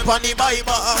when they on the bike.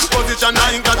 Position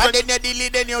like that when they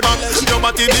delete, then you your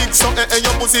body big, so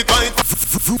your pussy tight.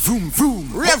 Vroom vroom.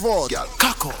 Revo.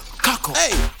 Caco. Hey,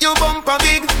 you bumper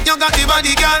big, you got the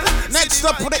body, girl. Next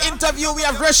up for the interview, we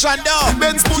have Russian down.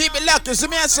 Keep it locked, you see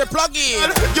me I say plug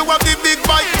in. You have the big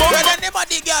bike bump. Where the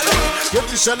body, girl?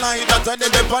 Position like that when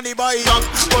they on the bike.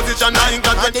 Position like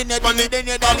that when they then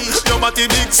you dolly. Your body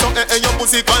big, so your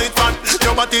pussy quite fat.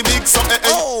 Your body big, so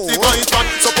pussy quite fat.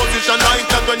 So position like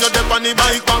that when you're on the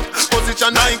bike back.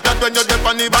 Position like that when you're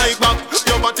on the bike back.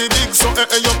 Your body big, so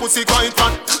your pussy quite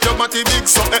fat. Your body big,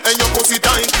 so your pussy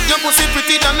tight. Your pussy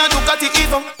pretty than a you got it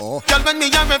even. Girl, when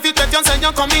me a rev it, you say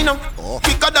you coming now.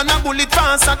 Quicker than a bullet,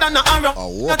 faster than a arrow.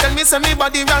 You tell me say me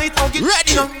body right, how get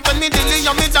ready now. When me dilly,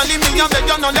 you me jolly, me a beg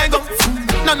you no leg up.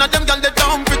 None of them girl they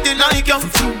down pretty like you.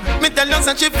 Me tell you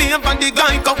say she feel for the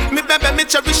guy come. Me baby, me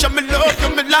cherish you, me love you,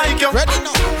 me like you. Ready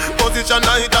now. Position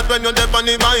like that when you're deep on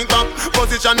the mic back.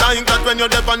 Position like that when you're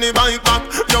deep on the mic back.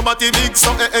 Your body big, so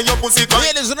your pussy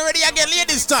quite. Ladies, ready again,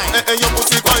 ladies time. Your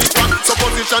pussy quite fat. So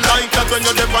position like that when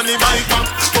you're deep on the mic back.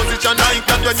 Position like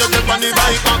that when you're deep on the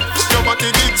mic back. Your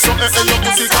body big, so your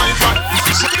pussy quite fat.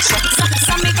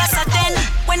 Some because of then,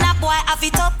 when a boy have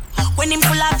it up. When him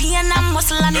full of vein and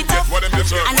muscle and it up.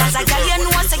 And as a girl you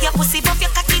know say your pussy buff, you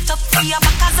cock it up. For your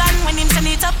back as on when him turn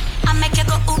it up. I make you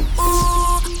go ooh,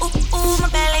 ooh, ooh, ooh, my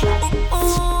belly. Ooh,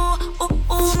 ooh, ooh,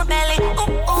 ooh, my belly. Ooh,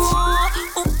 ooh,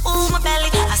 ooh, ooh, my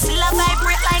belly. I still a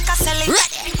vibrate like a celly.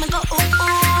 Make me go ooh,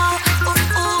 ooh, ooh,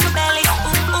 ooh, my belly.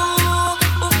 Ooh, ooh,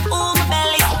 ooh, ooh, my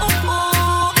belly. Ooh,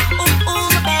 ooh, ooh, ooh,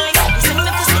 my belly. Sing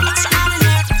the pussy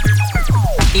extraordinary.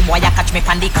 The boy a catch me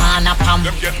pan the corner pam.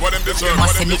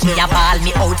 Must say me a ball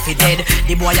me out for dead.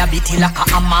 The boy a beat it like a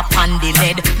hammer pan the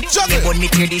lead. Me bun me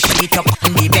tear the sheet up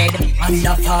on the bed.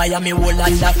 Under fire, me whole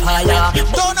under fire.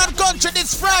 Down on country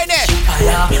this Friday.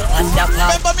 Fire, under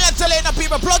fire. Remember me a telling the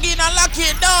people plug in and lock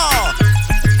it down.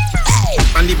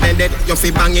 On the bed, you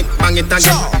fi bang it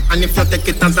again. And if you take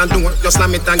it as a door, you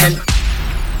slam it again.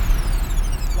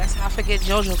 Let's not forget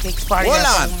JoJo Cakes party. Hold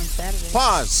on.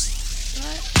 Pause.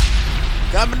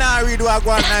 Come now read what I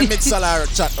go on and mix a lot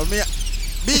of chat.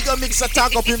 Bigo mix a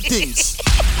talk up him things.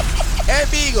 Hey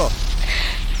Bigo.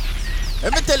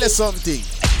 Let me tell you something.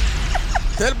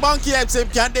 Tell Bunky Epps him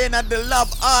can day in at the lab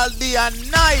all day and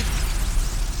night.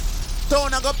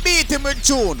 Town I go beat him with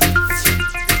tune.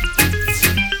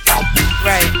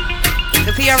 Right.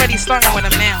 If he already started with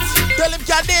him now. Tell him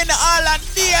can day in all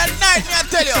day and night, me I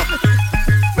tell you.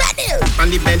 Ready? On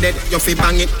the bed, you fi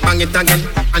bang it again.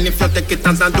 And if you take it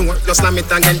as a door, you slam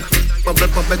it again. Bubble,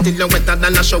 bubble till you wetter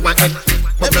than a shower head.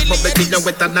 Bubble, bubble till you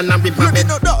wetter than a river bed.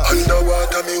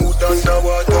 Underwater, me hood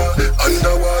underwater.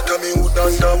 Underwater, me hood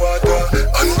underwater.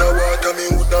 Underwater, me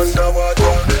hood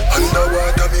underwater.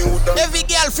 Underwater, me hood underwater. Every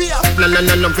girl fear. No,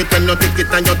 love it when you take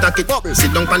it and you take it.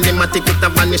 Sit down on the matic, it a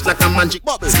vanish like a magic.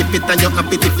 Skip it and you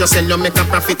happy if you sell, you make a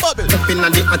profit. Up in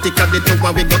the attic, at the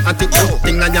tower we go at it.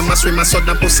 Thing I am a swimmer, so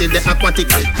the pussy the aquatic.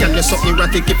 Can you so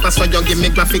erratic, if I saw you give me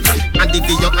graphic. I dig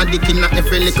you addict in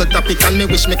every little topic. And me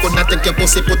wish me could have take your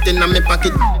pussy, put in my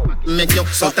pocket. Make you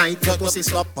so tight, your pussy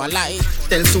stop polite.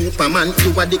 Tell Superman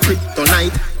you are the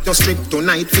kryptonite. Just strip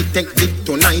tonight, fit take dick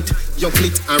tonight. Your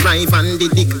clit arrive and the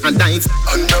dick and dive.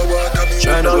 Underwater, me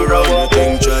tryna go round your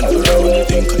thing, tryna go round your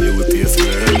thing, cause you will pay for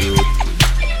your youth.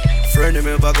 Friend of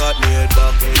me never got me head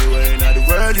back anywhere in the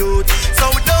world, youth. So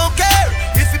we don't care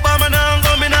if you buy me now,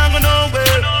 me now go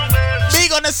nowhere.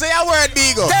 Bigo, let's say a word,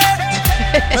 Bigo.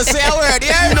 Let's say a word,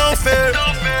 yeah? No fair.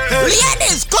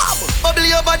 Ladies, come! Bubble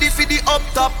your body for the up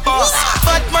top boss.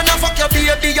 Bad man a fuck your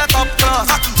baby a top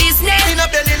class. Business in a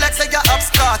belly like say you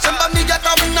upscotch. And me a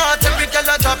come not every girl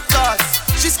a drop class.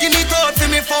 She skinny thought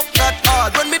for me fuck that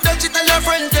hard. When me touch it tell your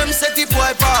friend them say the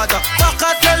boy bad. Back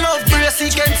at your love brace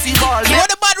against the ball.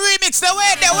 What the bad remix? They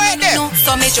wait there.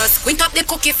 So me just squint up the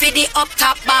cookie for the up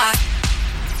top bar.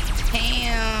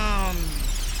 Damn.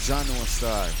 John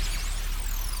Star.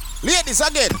 Ladies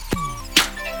again.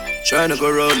 Tryna go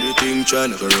round the thing,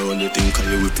 tryna go round the thing, cause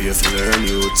you will pay for your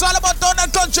youth. It's all about Town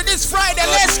and Country this Friday,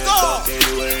 let's go!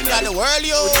 Got the world,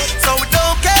 you. So we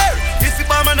don't care if you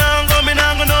buy me now, me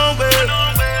now go nowhere.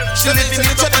 She living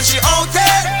it up and she out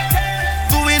there,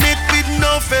 doing it with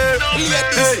no fear.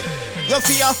 Ladies, you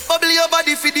fear. Bubble your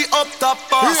body for the up top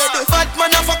boss. Bad man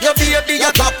a fuck your baby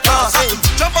a top class.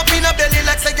 Jump up in a belly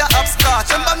like say you upscotch.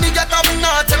 Remember me a come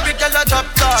not every girl a drop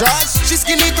class. She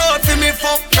skinny thought for me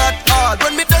fuck that hard.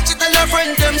 When me touch it tell her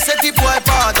friend them say the boy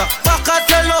bad. Back at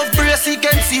your love brace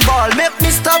against the ball. Make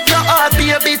me stop your heart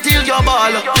baby till your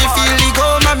ball. Me feel the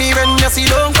go mommy when you see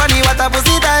don't funny. What a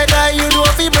pussy die you know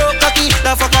if he broke cocky.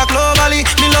 The fuck a globally.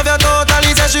 Me love you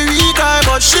totally. Say she retry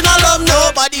but she not love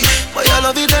nobody. But you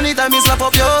love it anytime you slap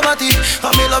up your body.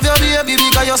 And me love your baby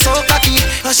because you're so cocky.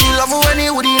 And she love when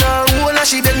you would in her hole. And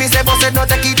she beg me say but said no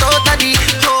take it out of the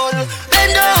hole.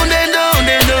 Then down.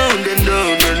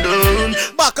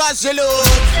 Back as you look.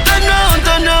 Turn round.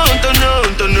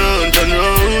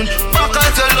 Back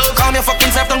as you look. Calm your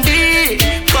fucking self down deep.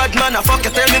 Bad man a fuck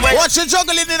you tell me why. What you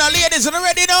juggling in ladies and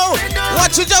ready now?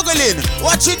 What you juggling?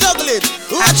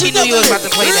 Actually knew you was about to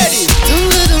play ready.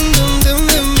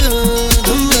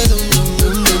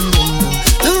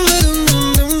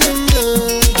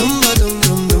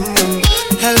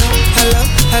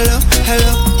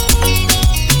 Hello.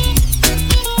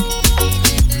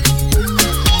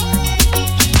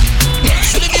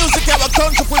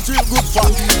 feel good for?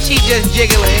 She just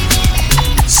jiggling.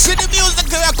 See the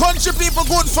music where country people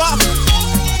good for.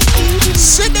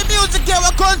 See the music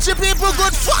where country people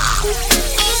good for.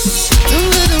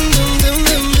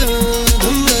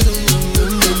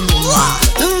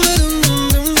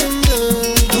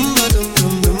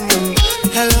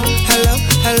 Hello, hello,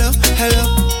 hello, hello.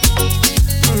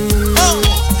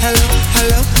 Hello,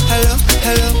 hello, hello,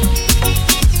 hello.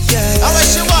 Yeah. How much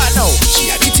she want now? She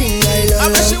had the thing I love. How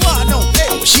much she want now?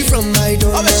 How she from I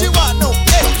don't know. How much she want now?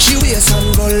 She wears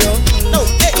and go low. No,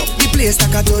 the place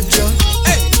like a dojo.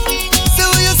 So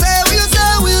what you say, what you say,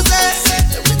 what you say?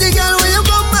 Pretty girl, when you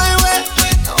come my way,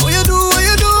 what you do, what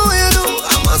you do, what you do?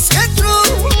 I must get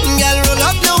through. Girl, roll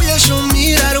up now, you show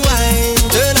me that wine.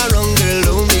 Turn around, girl,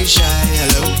 don't be shy.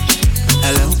 Hello,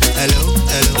 hello, hello,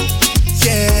 hello.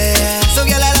 Yeah. So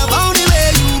girl, I love how the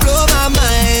way you blow my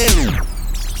mind.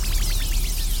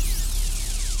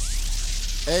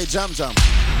 Hey, Jam Jam.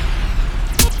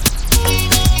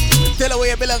 Tell her where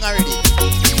you belong already.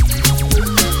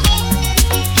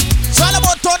 It's all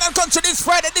about town and country this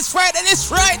Friday.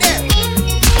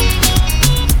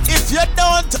 If you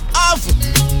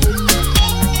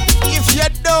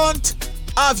don't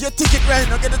have your ticket right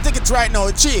now, get the tickets right now,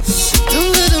 it's cheap.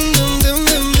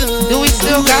 Do we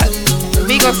still got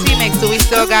Vigo C-Mix? Do we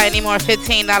still got any more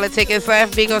 $15 tickets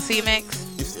left, Vigo C-Mix?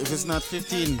 If it's not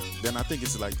 15, then I think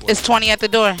it's like what? It's 20 at the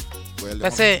door. Well,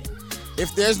 that's it.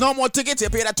 If there's no more tickets, you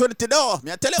pay that 20 to the door.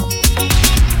 Me I tell you.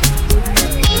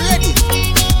 Ready?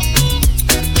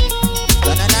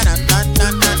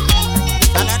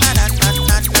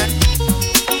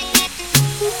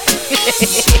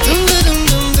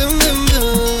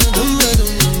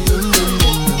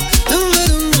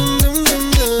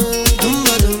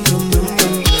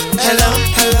 Hello,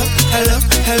 hello, hello,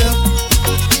 hello.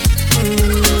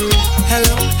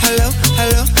 Hello, hello,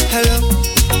 hello, hello.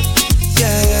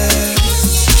 Yeah, yeah.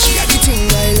 She got the thing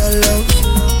I love.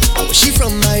 How she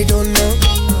from I don't know.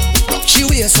 Rock she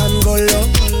wears and go low.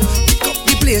 Pick up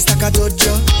the place like a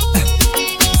dojo.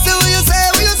 So what you say,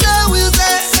 what you say, what you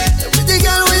say? Pretty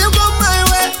girl, when you come my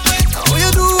way, what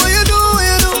you do, what you do, what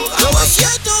you do? What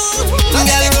you do?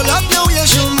 Girl, roll up now, you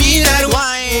show me that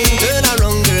wine. Turn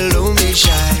around, girl, don't be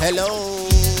shy. Hello,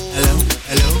 hello,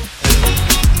 hello, hello.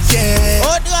 Yeah.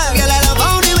 Oh, girl, I love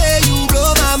how the way you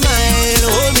blow my mind.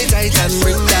 Hold me tight and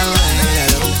bring down.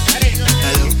 Hello,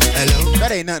 hello, hello.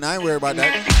 That ain't nothing. I ain't worried about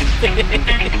that.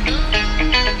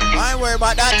 I ain't worried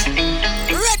about that.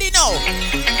 Ready now.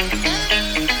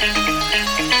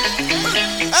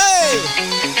 Hey.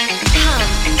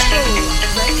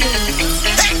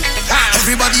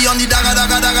 Everybody on the daga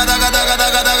daga daga daga daga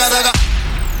daga daga daga.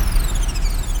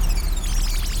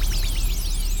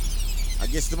 I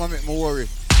guess the moment me worry.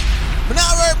 But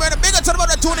now worry about the bigger talk about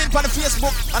the tune in on the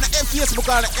Facebook, on the Facebook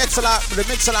on the XLR, the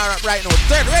MixLR right now.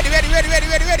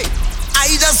 Ready. I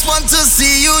just want to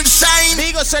see you shine.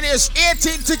 Bigo said there's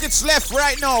 18 tickets left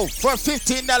right now for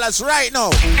 $15 right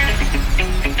now.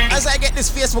 As I get this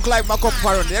Facebook live back up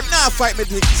around them, now fight me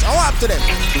tickets. I want up to them.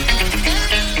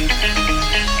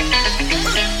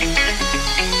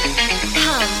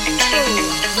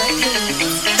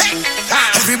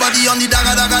 Everybody on the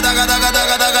daga daga daga daga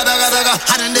daga daga daga daga.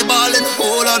 Hand in the ball and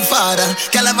hold on, father.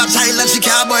 Girl have a child and she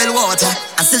can't boil water,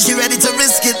 and still she ready to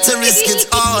risk it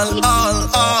all.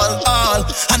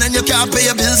 And then you can't pay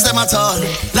your bills them at all.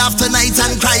 Laugh tonight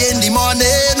and cry in the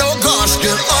morning. Oh gosh,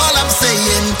 girl, all I'm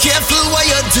saying, careful what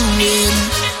you're doing,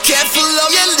 careful how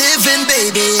you're living,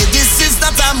 baby. This is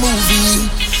not a movie.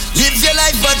 Live your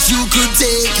life, but you could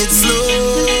take it slow.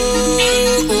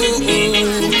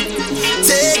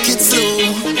 Take it slow.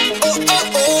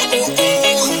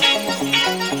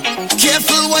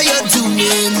 Careful what you're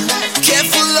doing,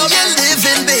 careful how you're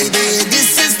living, baby.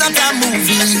 This is not a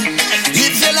movie.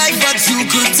 Live your life, but you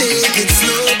could take it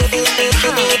slow.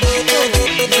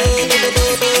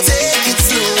 Take it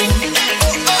slow.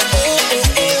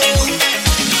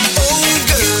 Oh,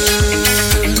 girl,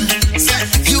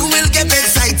 you will get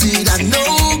excited. I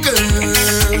know,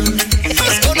 girl.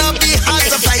 It's gonna be hard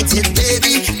to fight it,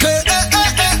 baby. Girl,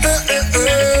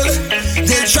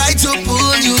 they'll try to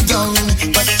pull you down,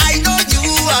 but I know you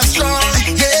are strong.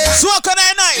 Yeah. So can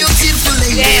I night? Beautiful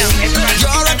lady.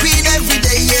 You're a queen every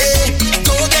day. Yeah.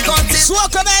 Go get content. So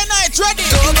can I night? Ready?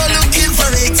 Don't go looking for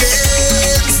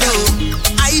ratings. No.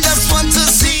 I just want to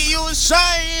see you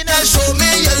shine. And show me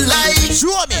your light.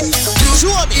 Show me.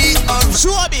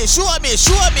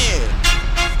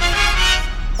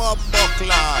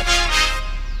 Bumbleclad.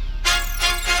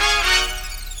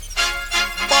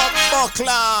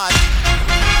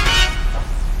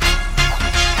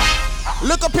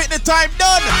 Look up at the time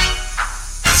done.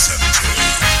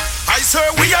 I swear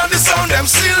we are the sound them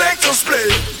select us play.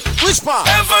 Which part?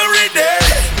 Every day,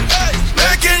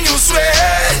 making you sweat.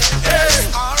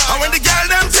 And when the girl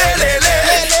them tell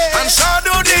and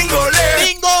shadow dingo,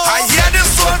 I hear the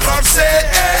soul crowd say.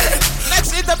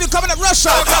 Next interview coming up,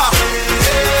 Russia.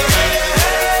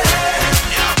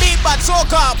 Big bad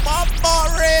soca,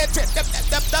 bombarate.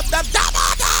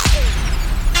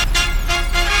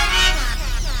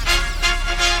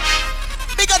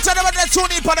 Big up to everybody that's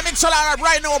tuning in for the mix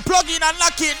right now. Plug in and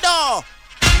lock in now.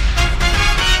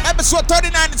 Episode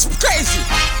 39, it's crazy.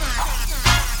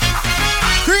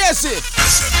 Crazy.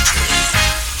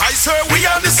 I swear we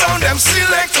are the sound them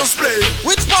select us play.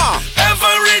 Which part?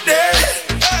 Every day,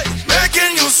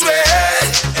 making you sweat.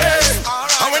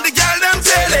 And when the girl them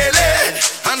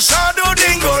tell and shadow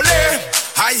dingo,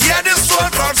 I hear the soul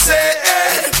crowd say,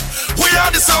 we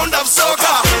are the sound of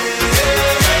soca.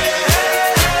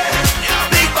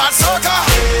 Big bad soca.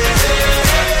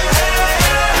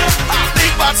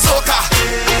 Big bad soca.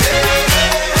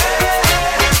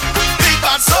 Big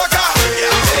bad soca.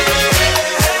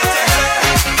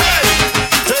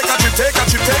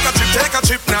 Take a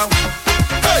trip now.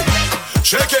 Hey,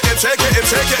 shake it, shake it,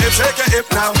 shake it, shake it, hip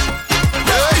now.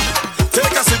 Hey,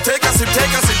 take a sip, take a sip, take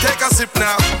a sip, take a sip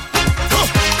now.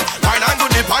 Wine and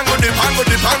go dip, and go dip, and go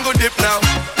dip, and go dip now.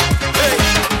 Hey,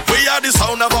 we are the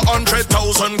sound of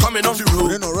 100,000 coming on the road.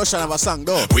 We don't know Russian have a song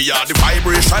though. We are the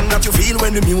vibration that you feel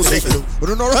when the music. We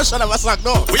don't know Russian have a song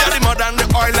though. We are the mud and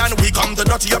the oil and we come the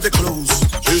dirty of the clothes.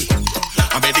 Hey,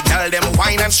 I made the girl them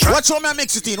wine and strap. Watch how me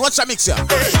mix it in. Watch a mix here.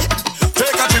 Hey.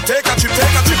 Take a trip, take a trip,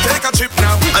 take a trip, take a trip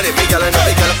now. And if we girl, and if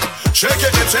we girl, shake it,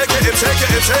 shake it, shake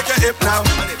it, shake it, hip now.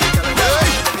 Hey,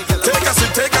 take a sip,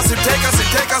 take a sip, take a sip,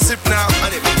 take a sip now.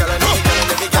 And if we girl, and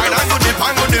if we girl, and go dip,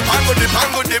 and go dip, and go dip,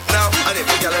 and go dip now. And if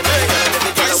we girl, and if we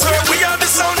girl, I swear we are the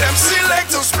sound them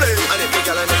select us play. And if we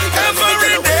girl, and if we girl,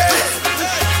 every day,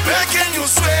 making you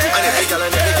sweat. And if we girl, and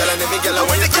if we girl, and if we girl,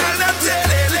 when the girl them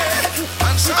tell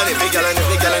and if we girl, and if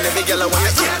we girl, and if we girl, when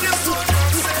you.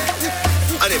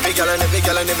 And if we girl, and if we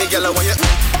girl, and if we girl, when you.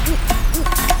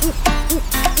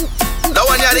 That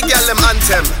one yeah, the girl them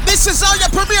anthem. This is how you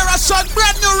premiere a song,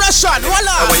 brand new Russian.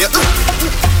 Voila.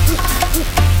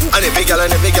 And if we girl,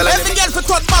 and if we girl, and every girl for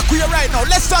turn back with you right now.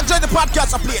 Let's start join the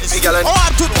podcast and play this. Oh,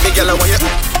 I'm to big girl, when you.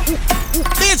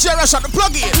 DJ Russian,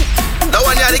 plug in. That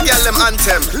one yeah, the girl them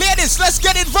anthem. Ladies, let's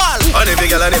get involved. And if we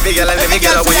girl, and if we girl, and if we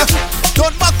girl, when you.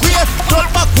 Turn back with you, turn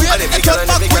back with you. And if we girl, and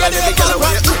if we girl, and if we girl,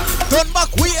 when you. Turn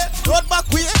back with you, turn back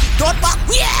with you, turn back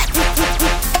with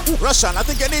you. Russian, I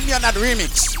think you need me on that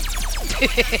remix.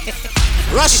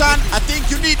 Russian, I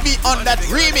think you need me on that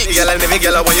remix.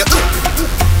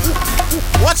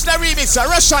 What's the remix?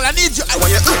 Russian, I need you.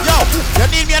 Yo, you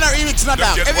need me on a remix, not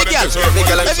that. Every girl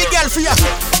for you.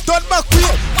 Turn back with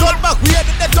you, turn back with you,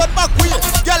 turn back with you.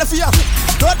 Girl for you,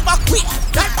 turn back with you,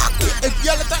 turn back with you.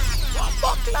 Girl, one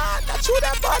buck lad, that's who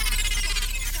that bud.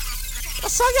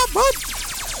 That's how you bud.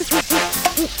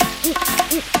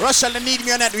 Russian, they need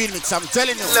me on that remix, I'm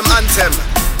telling you. Them anthem.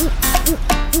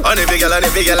 On the big girl, and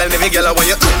the big girl, and the big girl, when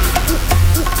you.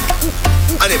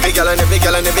 And the big girl, and the big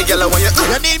girl, and the big girl, when you.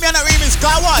 You need me on that remix,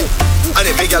 car why? And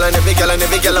the big girl, and the big girl, and the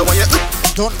big girl, when you.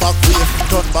 Turn back way,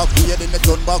 turn back way, then they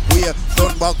turn back way,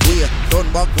 turn back way, turn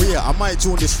back way. I might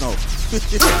tune this now.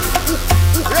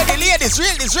 Ready, ladies,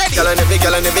 ready. Girl, and the big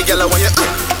girl, and the big girl, when you.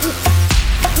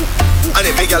 And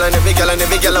the big girl, and the big girl, and the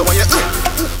big girl, when you.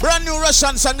 Brand new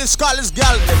Russian song, this called is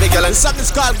Girl. The song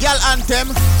is called Girl Anthem.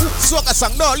 Soca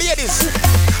song, no, ladies.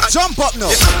 Jump up now.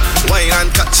 Wine and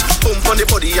catch, pump on the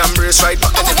body and brace right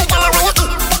back. And the big girl, when you.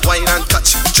 Wine and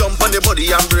catch, jump on the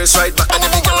body and brace right back. And the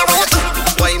big girl, when you.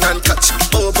 Wine and catch,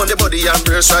 up on the body and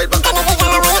brace right back. And the big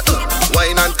girl, when you.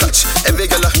 Wine and catch, every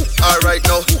girl, alright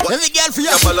now. Every girl for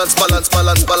you. Balance, balance,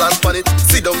 balance, balance, pan it.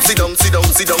 Sit down, sit down, sit down,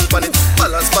 sit down, pan it.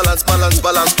 Balance, balance, balance,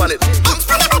 balance, pan it.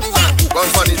 Run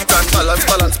pan it and balance,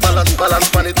 balance, balance, balance,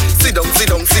 pan it. Sit down, sit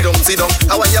down, sit down, sit down.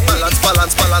 How are you balance,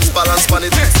 balance, balance, balance, pan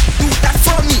it? Do that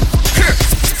for me.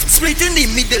 Split in the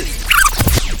middle.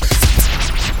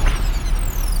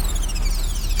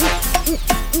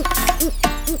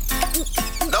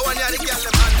 That one yeah, the girl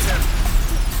them anthem.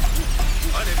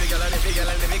 On the big girl, and the big girl,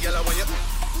 and the big girl, when you.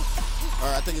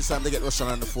 Alright, I think it's time to get Russian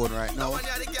on the phone right now. That one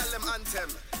yeah, the girl them anthem.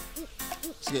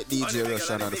 Let's get DJ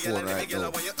Russian on the phone right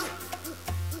now.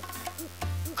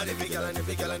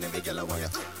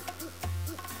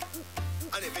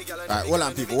 Alright, hold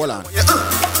on people, hold on.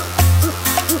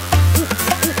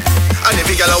 And the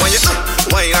big girl when you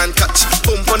wine and catch,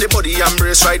 pump on the body and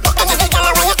brace right back. And the big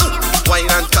girl when you wine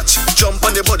and catch, jump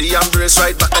on the body and brace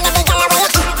right back. And the big girl when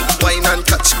you wine and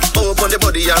catch, up on the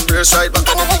body and brace right back.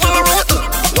 And the big girl when you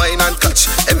wine and catch,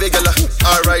 every girl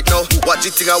alright now. Watch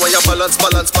it thing I want you balance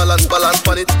pan it.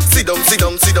 Sit down pan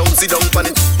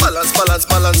it. Balance pan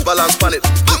it.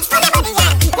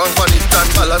 One pan it and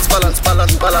balance pan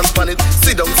it.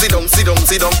 Sit down.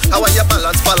 I want you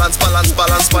balance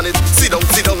pan it. Sit down.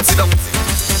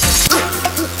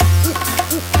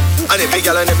 And every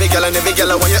girl, I want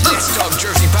you. Let's Talk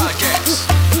Jersey Podcast.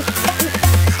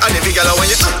 And every girl, I want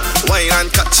you. Wine and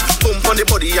catch, pump on the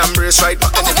body and brace right back.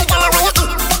 And every girl, I want you.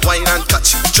 Wine and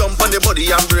catch, jump on the body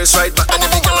and brace right back. And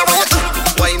every girl, I want you.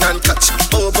 Wine and catch,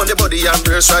 up on the body and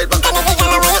brace right back. And every girl,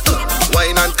 I want you.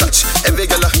 Wine and catch, every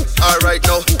girl. Alright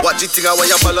now, watch it thing I want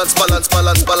you balance pan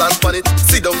it.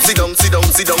 Sit down pan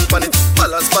it.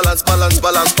 Balance pan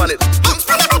it.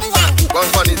 One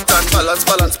pan it and balance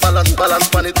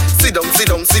pan it. Sit down.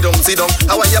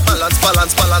 I want you balance pan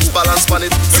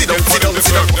it. Sit down.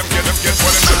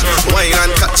 Wine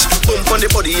and catch, pump on the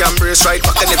body and brace right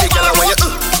back. And every girl I want you.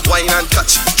 Wine and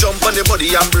catch, jump on the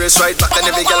body and brace right back. And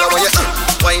every girl I want you.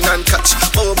 Wine and catch,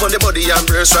 up on the body and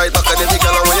brace right back. And every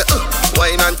girl I want you.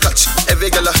 Wine and catch, every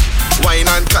girl. Wine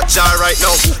and catch, alright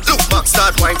now. Look back,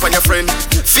 start wine for your friend.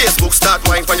 Facebook, start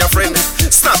wine for your friend.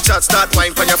 Snapchat, start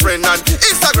wine for your friend. And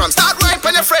Instagram, start wine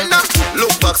for your friend.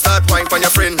 Look back, start wine for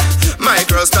your friend. My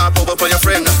girl, start over for your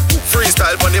friend.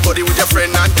 Freestyle on the body with your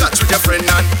friend and catch with your friend.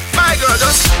 And my girl,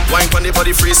 just wine on the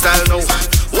body freestyle now.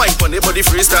 Wine on the body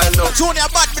freestyle now. Junior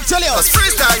Bad, me tell you. Just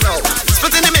freestyle now.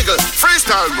 Split in the middle,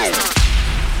 freestyle now.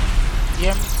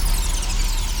 Yeah.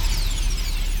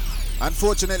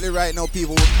 Unfortunately, right now,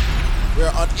 people,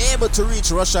 we're unable to reach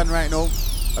Russian right now.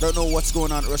 I don't know what's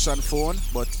going on with Russian phone,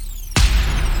 but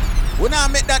we now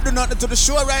make that do nothing to the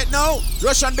show right now.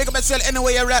 Russian, big up yourself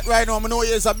anywhere you're at right now. I know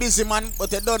you're a busy man,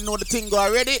 but you don't know the thing go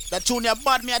already. That Junior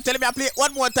Bad, me, I tell me I play it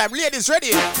one more time. Ladies,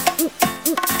 ready? And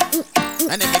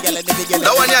the big girl.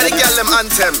 The one you the girl them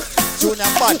anthem. Junior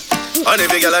Bad. And the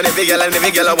big girl, I want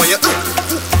you.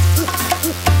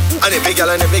 And every girl,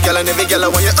 I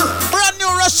want you. Brand new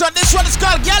Russian, this one is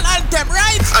called Girl Anthem,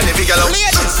 right? And every girl,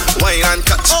 ladies, wine and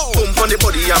catch, pump on the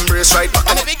body and brace right back.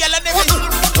 And every girl,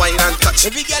 wine and catch,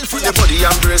 every girl on the body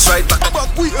and brace right back.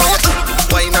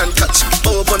 Wine and catch,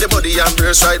 up on the body and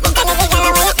brace right back. And every girl,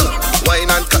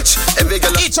 wine and catch, every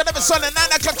girl. Each and every Sunday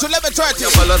 9 o'clock to 11:30.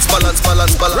 Balance.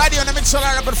 Radio on the Mixer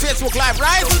on Facebook Live,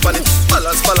 right? Balance.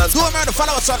 Do remember to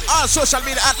follow us on all social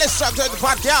media at Let's Talk Jersey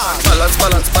Podcast. Balance, pan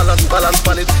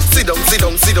it. Sit down.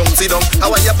 I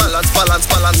want you balance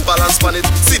pan it.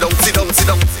 Sit down.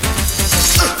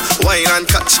 Wine and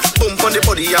catch, pump on the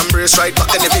body and brace right back.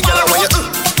 And every girl I want you.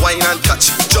 Wine and catch,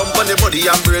 jump on the body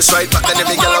and brace right back. And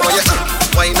every girl I want you.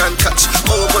 Wine and catch,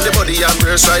 up on the body and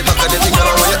brace right back. And every girl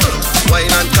I want you.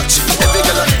 Wine and catch, every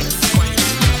girl.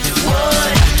 Boy,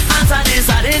 answer this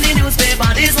ad in the newspaper.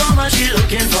 This woman she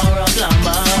looking for a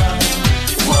plumber.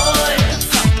 Boy,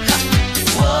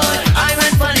 I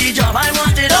went for the job. I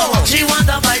wanted a walk. She want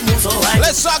a fight move so I.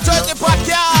 Let's Talk Jersey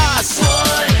Podcast.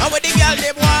 And with the girl they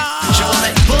want. She want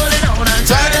me pull it on and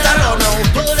turn it around.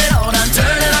 Pull it on and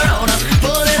turn it around.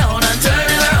 Pull it on and turn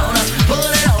it around.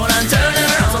 Pull it on and turn it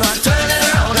around. Turn it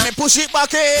around. Let me push it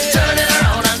back in. Turn it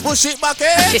around and push it back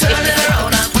in. Turn it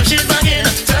around and push it back in.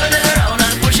 Turn it around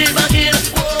and push it back in.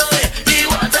 Boy, the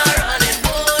water running.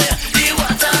 Boy, the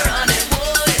water running.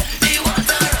 Boy, the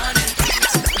water running.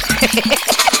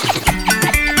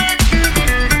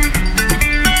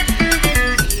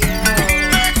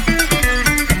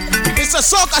 It's a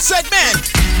soca segment.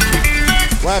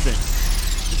 What happened?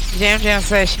 Jam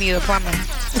said she need a plumber.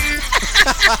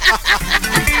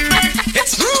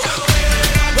 It's true.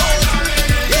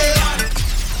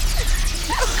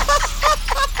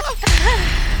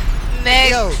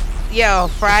 Next, yo,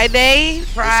 Friday,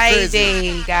 guys.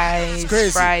 It's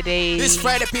crazy. Friday. This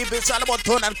Friday, people, it's all about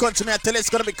tone and country. Man, I tell you, it's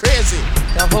gonna be crazy.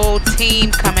 The whole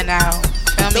team coming out.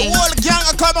 Feel The me? whole gang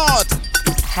will come out.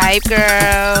 Hype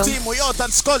girl. Team, we out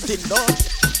and sculpting, no?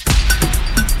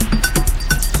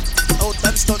 Out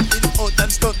and stunting.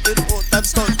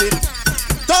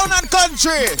 Town and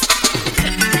country.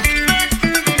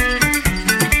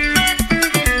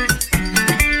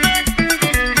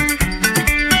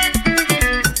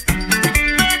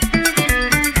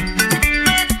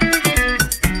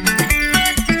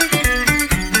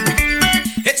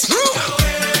 It's true.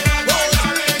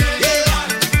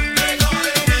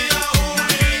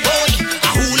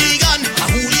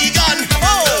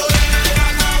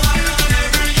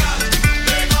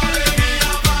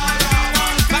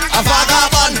 A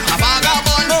vagabond,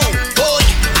 boy.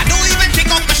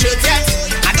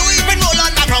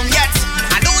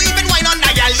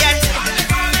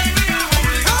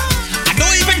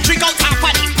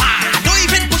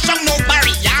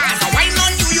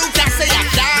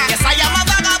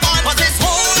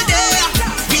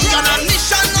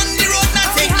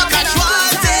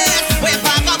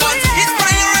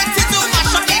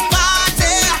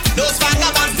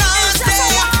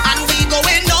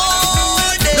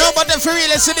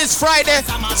 see this Friday.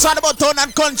 It's all about town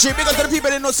and country. Because the people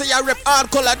that know say you rep all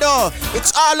color though. It's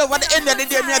all over the end of the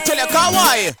day. Me I tell you,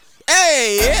 why?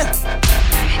 Hey!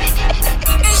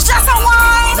 It's just a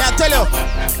wine. Me I tell you.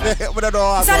 It's a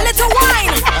little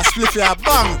wine. I split your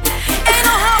bang. Ain't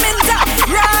no harm in that,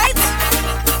 right?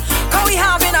 Cause we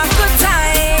having a good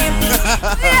time.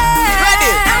 Yeah.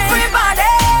 Ready? Everybody.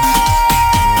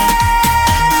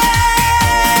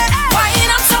 Wine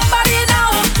up somebody now.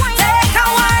 Take a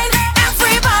wine.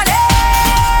 Everybody.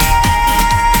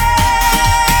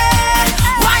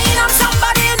 Wine up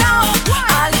somebody now.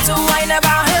 A little wine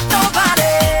never hurt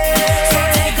nobody. So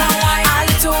take a wine. A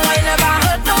little wine never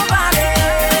hurt nobody.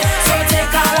 So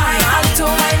take a wine. A little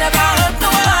wine never hurt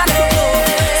nobody.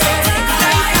 So take a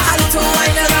wine. A little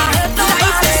wine never hurt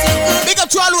nobody. Big up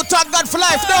to all who talk God for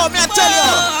life now. Me I tell you.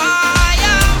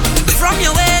 From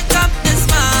your wake up this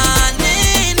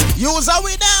morning, you's a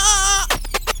winner.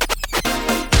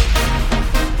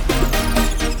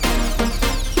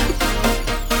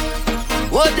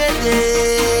 What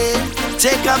day?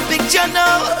 Take a picture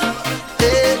now.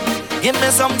 Hey, give me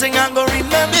something I'm gonna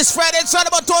remember. This Friday it's all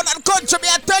about town and country. Me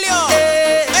I tell you.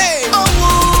 Hey, oh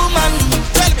woman,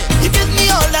 tell me. You give me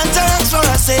all that thanks for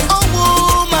I say, oh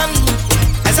woman.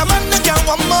 As a man that can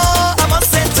want more, I must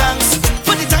say thanks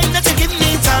for the time that you give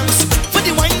me thanks. For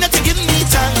the wine that you give me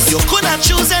thanks. You could not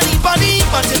choose anybody,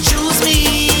 but you choose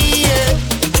me. Yeah.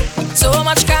 So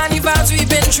much carnivals we've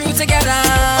been through together.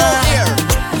 Oh, here.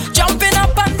 Jumping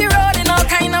up on the road in all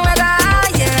kind of weather,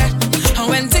 yeah. And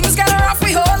when things get rough,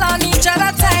 we hold on each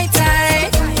other tight,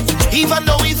 tight. Even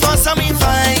though we fuss and we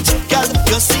fight, girl,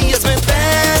 you see as my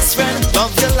best friend.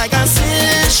 Love you like a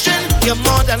sister. You're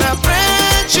more than a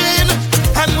brethren.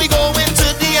 And we go into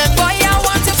the end. Boy, I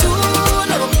want you to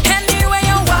know anywhere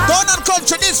you want. Town and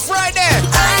country this Friday.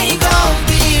 I gon'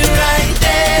 be right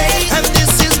there. And this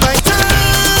is my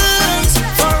thanks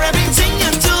for everything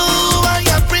you do. I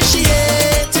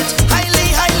appreciate it. Highly,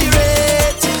 highly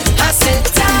rate it. I said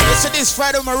thanks. Listen, this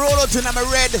Friday my roll out and I'm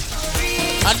red.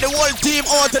 And the whole team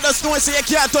out and just know say you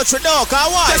can't touch the dog. Cause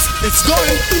why? It's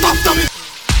going after me.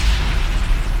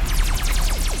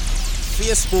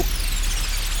 Facebook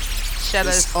Shut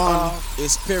is us on off.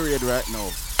 its period right now.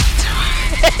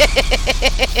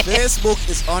 Facebook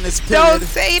is on its Don't period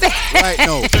say that. right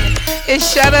now. It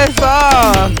shut us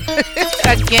off.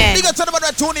 Again. You got to talk about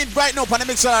that tune in right now,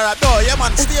 Pandemic Solar Rap. No, yeah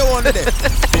man, stay on there.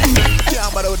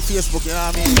 Can't bother with Facebook, you know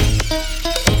what I mean?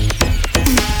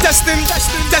 Testing.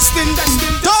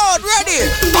 Don't ready.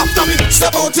 After me,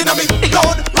 step out in a me.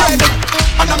 Loud, ready.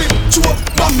 And a me, chew up,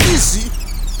 bam.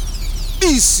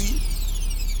 Easy.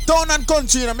 Town and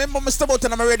country, remember Mr.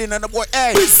 Button, I'm ready and the boy,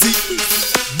 hey. Busy.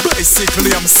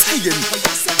 Basically, I'm saying, you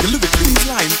lyrically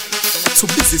inclined to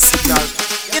busy signal.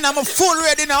 And I'm full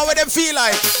ready now, what them feel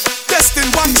like. Testing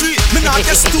 1 3, me not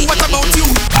just do what about you.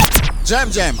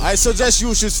 Jam, I suggest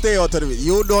you should stay out of it.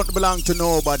 You don't belong to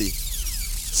nobody.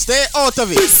 Stay out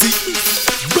of it. Busy.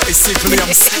 Basically,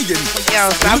 I'm saying, Yo,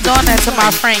 stop doing that to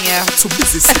my friend, yo. to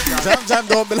busy signal. Jam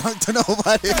don't belong to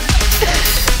nobody.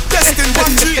 Testing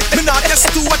 1 3, me not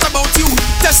just do what about you.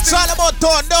 It's Testing. all about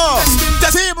town, no.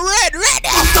 Team red.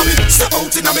 After me, step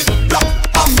out in a me. Black,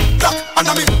 and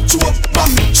a me. Chew up,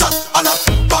 bang, shot, and a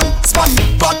bang, span,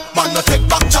 bad man, no take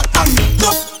back chat and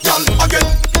love, y'all again.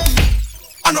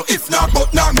 I know if not, but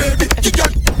not maybe. You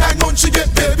get 9 months, she get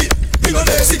baby. Me no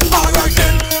lazy, alright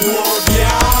then. Oh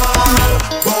yeah,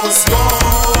 boss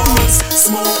guns,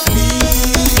 smoke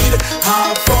weed,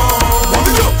 have fun. What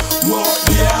we do? Oh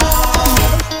yeah,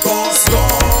 boss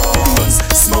guns,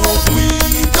 smoke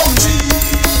weed, don't cheat.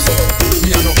 Me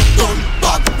a no gun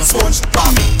bag, no sponge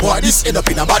bag. Boy, this end up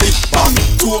in a body bag.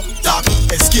 2 dog,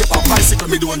 escape a bicycle,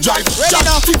 me don't drive. Ready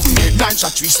now. 15, 9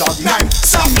 shot, 3 star, 9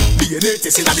 stop. DNA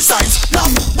testing at the signs. Now,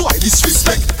 boy,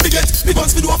 disrespect. Me get me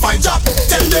guns, me do a fine job.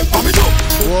 Tell them how me do.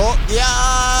 Oh,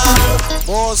 yeah.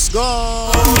 Boss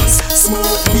guns.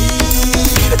 Smoke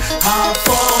weed, have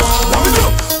fun. What we do?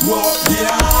 What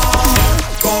yeah,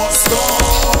 boss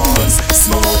guns.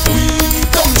 Smoke weed,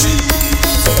 don't cheat.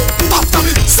 After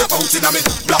me, step out in a me.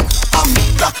 Black, I'm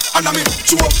black, and a me.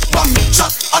 Chew up, bang,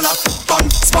 shot, a lot, bang,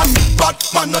 span, bad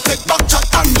man, no take back chat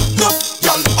and love,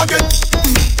 y'all again.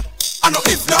 I know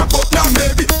if not, but now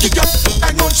maybe. Kick up,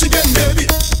 I know she get baby.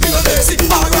 Me no lazy,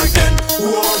 alright then.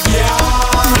 Oh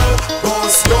yeah,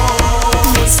 boss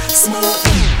guns, smoke.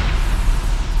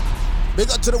 Big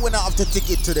up to the winner of the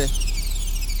ticket today.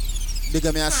 Big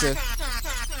up me, I say.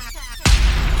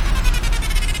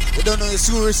 You don't know if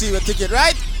you receive a ticket,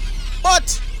 right?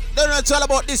 But Don't know it's all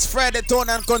about this Friday Town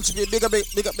and Country. Big up to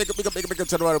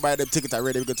the world. Buy them tickets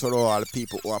already. We go to all the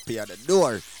people who are pay at the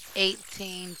door.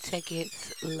 18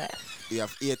 tickets left. You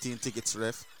have 18 tickets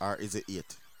left, or is it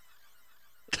 8?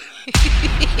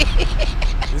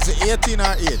 Is it 18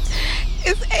 or 8?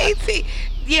 It's 18.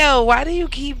 Yo, why do you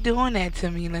keep doing that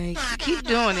to me? Like, you keep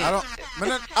doing it. I'm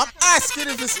asking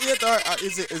if it's 8 or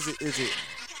is it?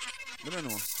 I don't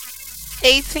know.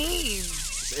 18.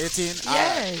 It's 18?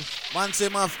 Yes. Man say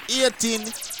have 18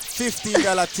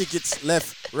 $15 tickets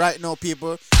left right now,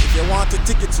 people. If you want the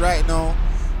tickets right now,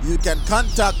 you can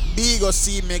contact Bigo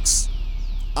C-Mix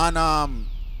on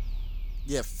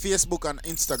Facebook and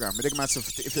Instagram. I think myself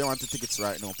if you want the tickets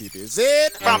right now, people. Is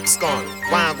it? Pops gone.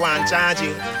 Go and charge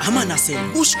you. I'm gonna say,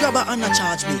 bush grabber and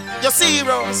charge me. You see,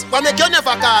 Rose, why make you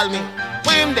never call me?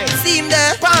 Where him there? See him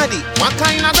there? Party. What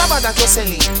kind of grabber that you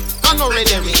selling? I know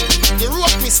ready ring. The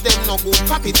rope miss them no good.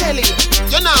 Papi tell you.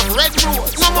 You not have red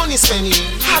rose, no money spending.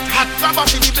 Hot grabber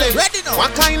for the blame. Ready now.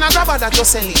 What kind of grabber that you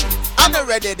selling? I know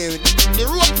ready dude. The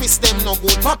rope miss them no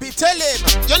good. Papi tell him.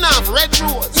 You not have red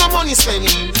rose, no money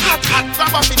spending. Hot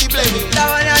grabber for the blame. That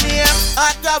one your name.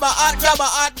 Hot grabber.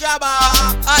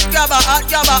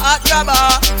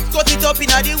 Cut it up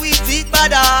inna the wheat feet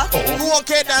badder. Walk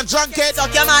it and drunk it.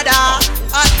 Suck your mother.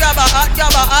 Hot grabber.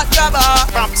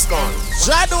 Pops gone.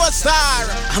 Shadow Star.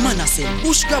 I'm gonna say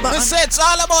bush grabber. They say it's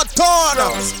all about tone.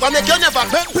 But make you never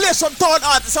play some tone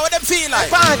artists. How them feel like?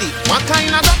 Party. What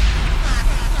kind of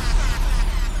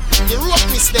the rope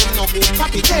miss them no good.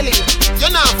 Papi tell you. You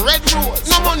not have red rose,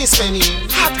 no money spending.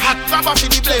 Hot grabber for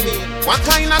the blaming. What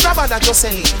kind of grabber that you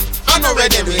selling? I know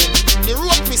ready ring. The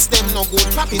rope miss them no good.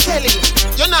 Papi tell you.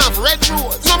 You not have red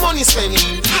rose, no money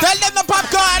spending. Tell them the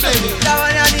popcorn. That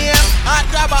one your name. Hot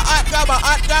grabber.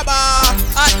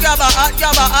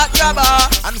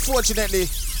 Unfortunately,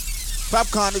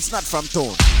 popcorn is not from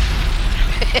tone.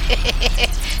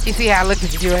 You see how I looked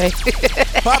at you, right?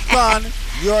 Popcorn,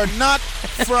 you're not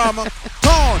from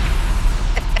tone.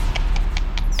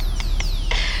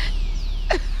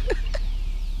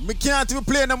 Me can't even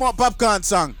play no more popcorn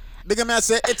song. Because me I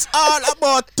say it's all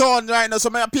about tone right now. So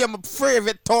me I play my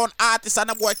favorite tone artist and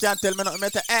the boy can't tell me nothing. Me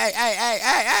say, hey.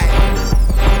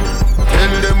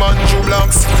 Tell them on two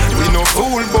blocks, we no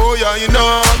fool boy, you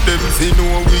know. Them fi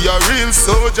know we a real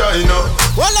soldier, you know.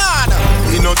 Hold on.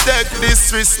 We no take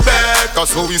disrespect,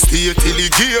 cause so we stay till the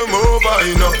game over,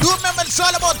 you know. Do remember it's all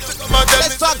about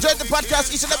Let's Talk Dread the podcast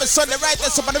each and every Sunday, right?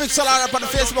 That's up on the Mix Solar up on the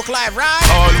Facebook Live, right?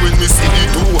 All when me see the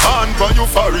two hand for you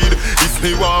forehead. If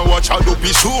me want watch a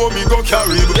dopey show, me go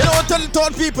carry it. You know what tell the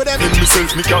town people them?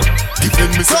 Defend myself, me can.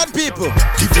 Defend myself. Town people.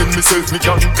 Defend myself, me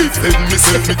can. Defend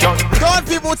myself, me can. Town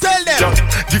people, tell them.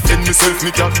 Defend myself,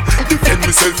 me can. Defend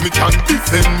myself, me can.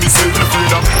 Defend myself, no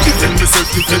afraid of. Defend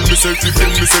myself,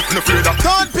 no afraid of.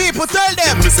 Town people, tell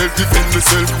them. Defend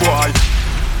myself, boy.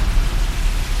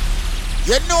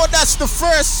 You know that's the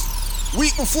first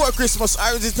week before Christmas,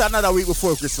 or is it another week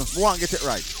before Christmas? We won't get it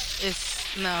right.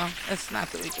 It's not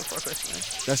the week before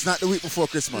Christmas. That's not the week before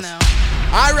Christmas. No.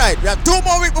 All right, we have 2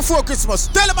 more weeks before Christmas.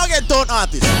 Tell them again, Town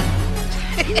artist.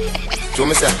 So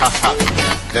me say,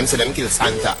 them say them kill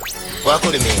Santa. What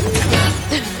could it mean?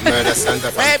 Murder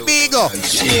Santa from Hey, Bigo.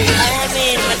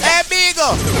 Hey,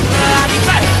 Bigo.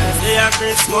 Say a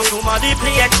Christmas somebody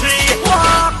play a tree.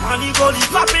 Walk on the gully,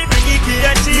 papi bring it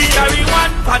to me carry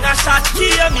one pan a shot,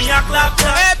 hear me a clap.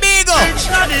 Hey, Bigo. Reach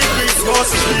na the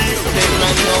Christmas tree. Them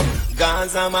man know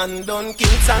Gaza man done kill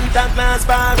Santa Claus.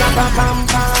 And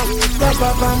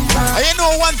you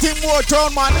know one thing more,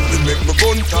 Town man. They make my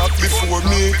gun talk before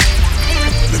me.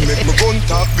 They make my gun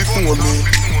talk before me.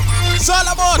 It's all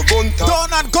about Town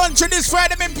and Country this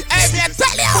Friday. Hey, me I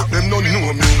tell you. Them don't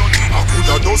know me. I could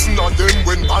have dozen of them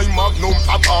when I magnum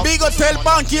papa. Big tell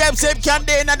Banky himself can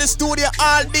day in the studio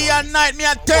all day and night. Me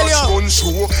I tell you.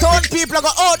 Town people go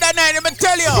out that night. Me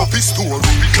tell you.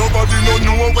 Nobody no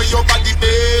know where your body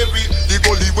bury. The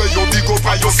gully where you big up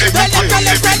by your cemetery. Me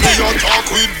a talk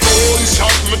with bone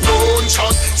shot, me don't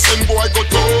shot. Send boy go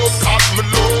dope, cut me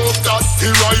love that.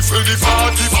 The rifle, the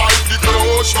 45, the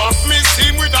close shot. Me see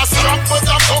him with a strap, but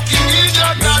a fucking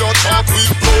idiot. Me a talk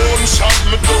with bone shot,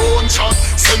 me don't shot.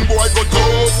 Send boy go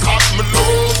dope, cut me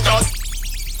love that.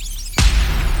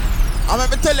 I'm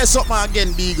going to tell you something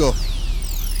again, Bigo.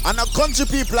 And the country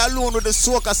people alone with the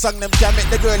soca song, them can make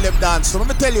the girl them dance. So let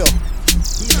me tell you.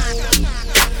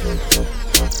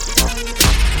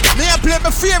 Me I play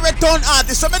my favorite Town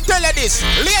artist. So let me tell you this.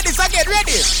 Ladies, I get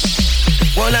ready.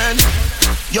 One hand,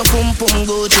 your pum pum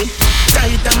Gucci,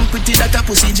 tight and pretty that a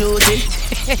pussy Jody.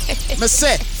 Me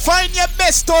say, find your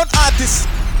best Town artist.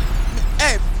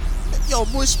 Hey, yo,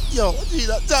 mush, yo, what is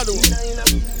that?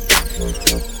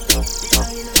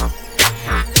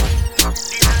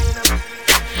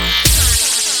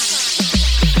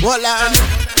 Hold on.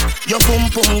 Your pum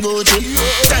pum Gucci,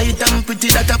 tight and pretty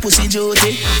that a pussy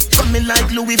Jody. Coming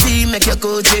like Louis V, make your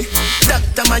Gucci.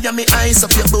 Dr. Miami, eyes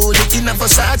up your booty. In a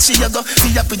Versace, you go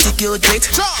feel a pretty cute it.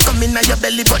 Come in your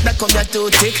belly, but that come your too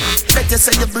thick. Better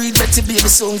say you breathe, better baby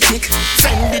soon kick.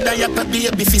 Fendi diaper,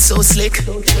 baby feel so slick.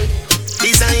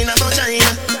 Designer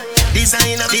vagina,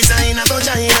 designer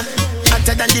vagina.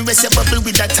 Hotter than the rest, you bubble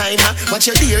with that timer. Watch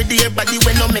your dear body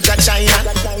when no make a China.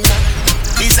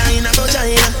 Designer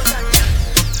vagina.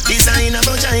 Designer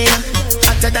vagina,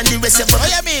 hotter than the rest of us. Oh,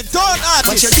 you mean, don't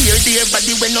artist. Watch your dear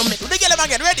body when no make. Let me get them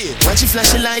again, ready? Watch your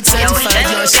flashy lights,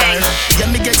 certified your style.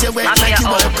 Let me get you wet like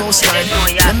you are a coastline.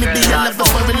 Let me be your lover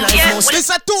for a life most. This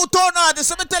a two-tone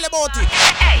artist, let me tell you about it.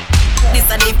 This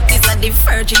a the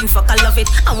virgin fuck, I love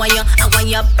it. I want you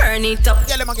burn it up.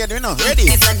 Yeah, let me get it, you know.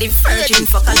 Ready? This a the virgin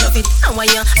fuck, I love it. I want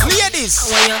you.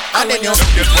 Ladies. And then you.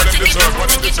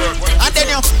 And then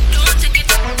you.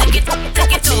 Take it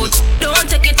out. Don't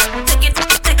take it out. Don't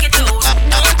take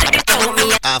it out.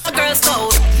 Me a girl's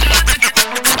code.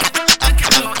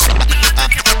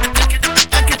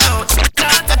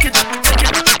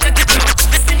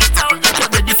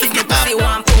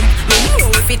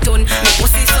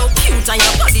 And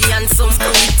your body handsome,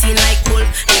 pretty like gold.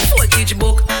 The voltage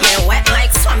book, me wet like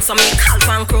swamp, so me calf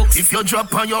and crooks. If you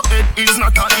drop on your head, it's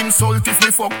not an insult. If me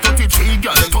fuck 33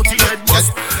 girl, 30 head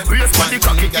bust. Raise body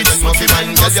cocky, it's not the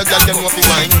man. Girl, you know fi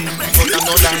wine. But I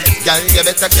know that, girl, you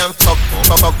better can fuck.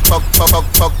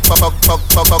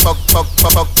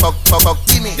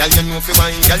 Give me, girl, you know fi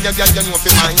wine. Girl, you know fi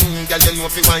wine. Girl, you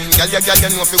know fi wine. Girl, you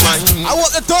know fi wine. I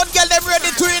want the third girl, them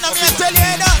ready to win. I'm gonna tell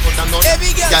you that.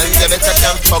 Every girl, you better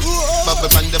can fuck.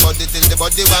 Bubble from the body till the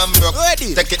body one broke.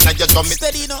 Ready. Take it now you drum it.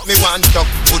 Steady now. Me want duck.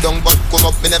 Who don't but come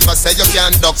up. Me never say you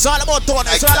can't duck. It's all about tone.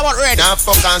 It's all about ready. Now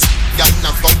fuck and girl, now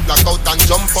fuck black out and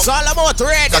jump up. It's all about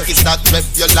ready. That is that rep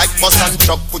you like bus and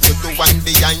chop. Put you to one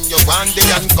behind you one the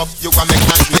handcuff. You want make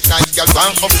nice girl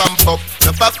one up and pop.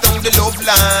 Now back down the love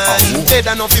line.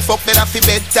 Better not fi fuck, better fi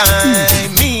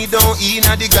bedtime. Me don't in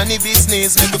a the granny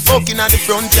business. Make the fuck in a the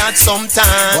front yard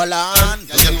sometime. Hold on.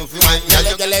 Girl, you know fi wine. Girl,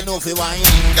 you know fi wine.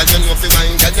 Girl, you know fi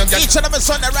wine. Each of them is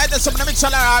Sunday, right? There's something mix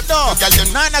all around. No.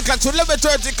 9 o'clock to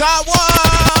 11:30. Car one.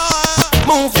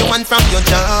 Move your hand from your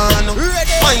jaw.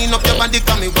 Wind up your body,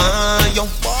 come me want you.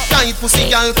 Tight pussy,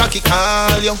 girl, cocky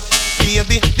call you.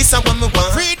 Baby, this is what me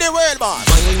want. Free the world, boss.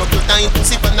 Wind up your tight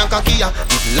pussy, pan a cocky ya.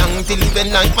 It long till it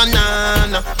bend like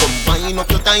banana. Come wind up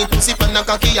your tight pussy, pan a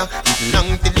cocky ya. It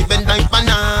long till it bend like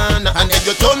banana. And then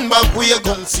you turn back where you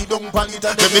go. See down pan it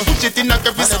and let me push it in a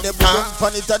every song.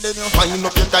 Wind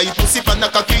up your tight pussy, pan a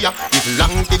cocky ya. It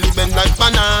long till it bend like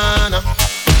banana.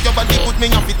 Your body put me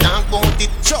up, it talk about it.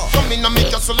 Sure. Come in and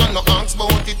make your soul and no ask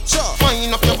about it. Sure.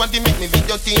 Wind up your body, make me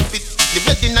video team fit. The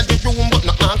bed in the room, but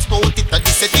no ask about it. I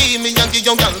just say, me and give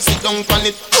your girl sit down on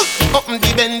it. Open the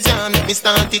Benz and make me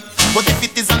start it. But if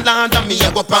it is a land, me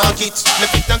I go park it. Let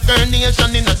it a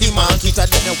carnation in the market. And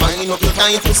then you wind up your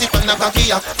tight pussy pan a cocky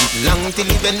ya. It long till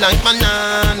it bend like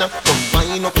banana. Come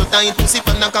wind up your tight pussy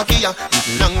pan a cocky ya.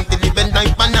 It long till it bend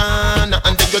like banana.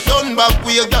 And then you turn back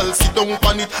with your girl sit down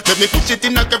on it. Let me push it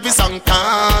in a every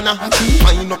Santana.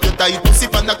 Wind up your tight pussy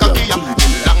pan a cocky ya.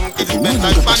 It long till it bend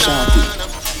like banana.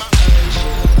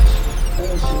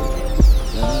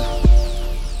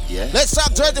 Let's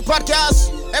talk to the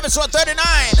podcast, episode 39,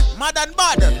 Mad and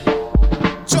Bad.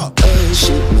 Sure. Oh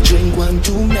shit, me drink one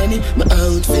too many. My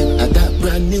outfit, I got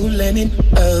brand new linen.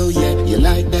 Oh yeah, you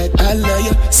like that? I love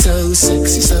you. So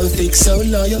sexy, so thick, so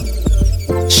loyal.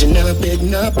 She not beg,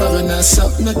 not borrow, not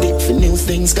suck, no dick for new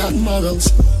things, got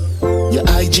morals. Your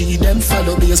IG, them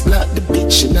follow, base block the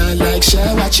bitch. She not like,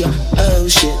 shall watch you. Oh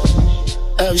shit,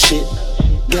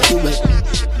 get you wet.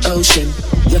 Ocean,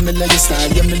 yeah me love your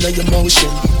style, yeah me love your motion.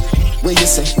 Where you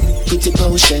say, pretty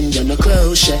potion, you're no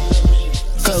crochet.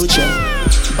 Culture,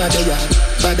 bada ya,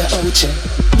 bada oche.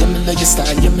 Yeah me love your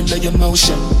style, yeah me love your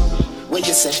motion. Where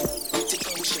you say, pretty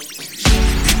potion.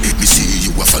 Let me see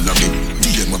you a follow me.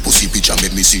 DM my pussy picture,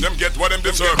 make me see. Them get what them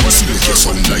deserve. See make your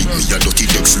son like me, a dirty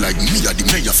legs like me, a the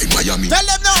mayor from Miami. Tell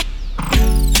them now.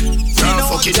 Now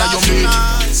fucking are your mate.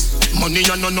 Money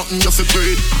and no nothing you fi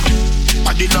breed.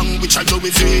 Body language I do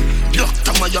with it.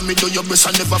 Dr. Miami do your best,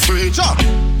 I never afraid. Sure.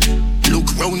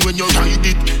 Look round when you ride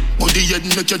it. Body head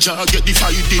make your jaw get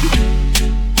divided.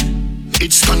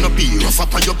 It's gonna be rough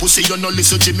up on your pussy, you no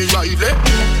listen to me Riley.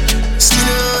 Skin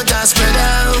out and spread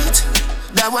out.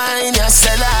 That wine you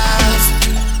sell off.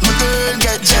 My girl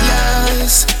get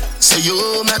jealous. So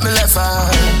you make me laugh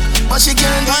out. But she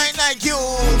can't find like you.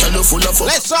 Tell you full of fuck.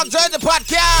 Let's talk to the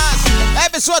podcast.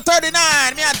 episode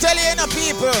 39. Me I tell you,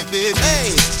 people. Hey.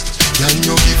 Can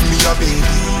you give me a baby?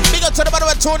 Big up to the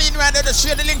bottom of tune in right there to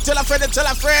share the link, tell a friend, and tell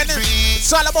a friend. It's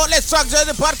all about Let's Talk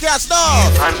Jersey podcast now.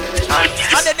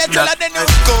 And then tell her then.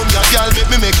 Come here, girl,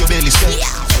 make your belly swell.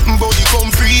 Body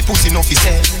come free, pussy no fi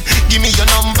sell. Give me your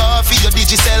number for your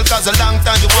digicel, cause a long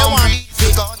time you won't breathe.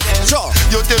 Sure.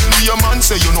 You tell me your man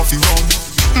say you no fi run.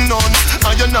 None,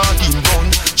 and you're not in run.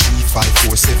 3, 5,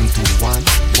 4, 7, 2, 1,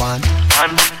 1.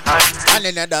 And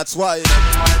then that's why.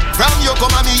 From you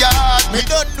come on me yard. Me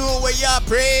don't know where you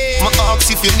pray. My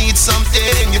ask if you need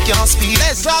something, you can't speak.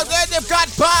 Let's talk where they've got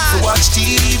pass. To watch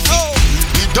TV. Oh.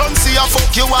 We don't see a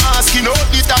fuck you asking out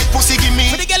the type pussy give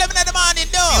me. For the girl in the morning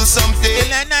though. Feel something.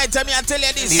 In the night time I tell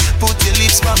you this. Put your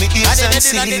lips by me ears and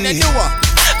see. And then they do what?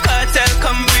 Cartel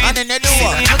come breed. And then they do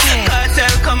what?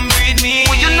 Cartel come breed me.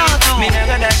 What you not do? Me not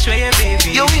gonna show you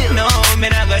baby. You will. No, me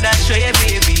not gonna show you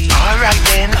baby. Alright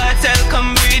then. Cartel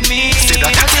come breed me. Say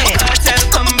that again. Cartel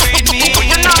come breed me. What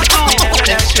you not do? Me not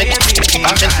gonna show you baby.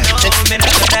 No, me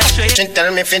not gonna show you. She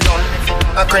tell me if you done.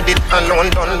 A credit alone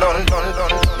done.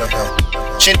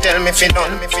 She tell me if you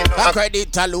done. A credit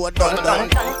alone done.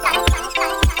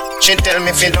 She tell me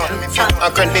if you done.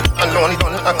 A credit alone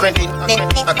done. A credit alone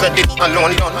done. A credit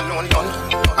alone done.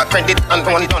 A credit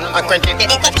alone done.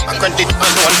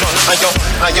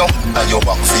 Ayo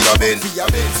back for your ben. Ayo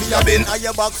back for your ben.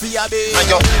 Ayo back for your ben.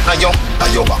 Ayo back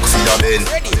for your ben.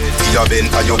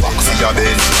 Ayo back for your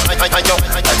ben.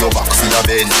 Ayo back for your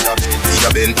ben.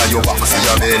 Ayo back for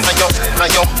your ben.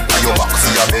 Ayo back for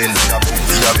your ben.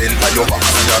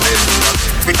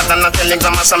 We got a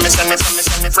telegram and some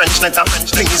French letter.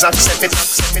 Please accept it.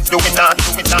 Do it hard.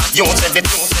 You said it.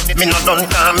 Me not done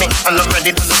call me. I'm not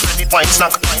ready. White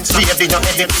slack. Baby, you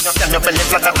edit. Can you belly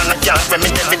flatter than a yard when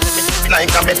me debit? Like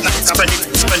a bed. Spread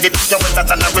it. You wet that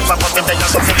and a river. But me there you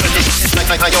something credit.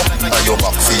 Ayo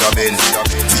back for your ben.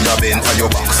 Ayo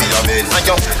back for your ben.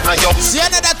 Ayo. See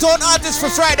another tone artist for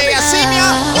Friday. You see me?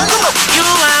 You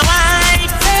are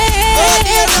white.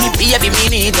 Me baby, me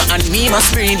need you and me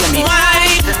must breathe you me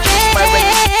White.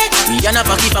 Me and a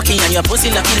pocky and your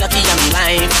pussy lucky and me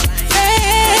wife.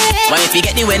 Why if you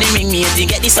get the wedding ring, me if you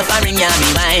get the suffering, yeah,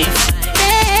 me wife.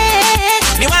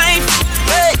 Me wife.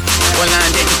 Hey. Hold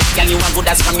on then, girl, you want good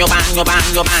as from your band.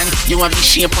 You want the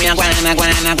shape when you gwan.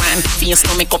 Face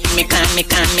to make up, me can.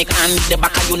 The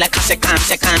back of you like a second.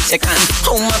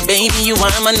 Oh my baby, you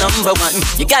are my number one.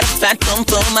 You got a fat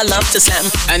pump for my love to slam.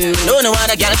 And no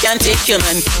other girl can take you,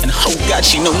 man. And oh God,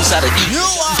 she knows how to eat. You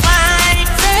are mine.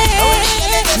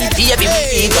 Me baby,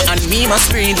 me ego and me must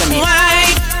breathe me.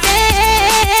 White.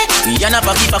 Me and a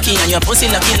pocky and your pussy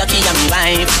lucky and me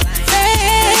wife.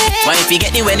 Why if you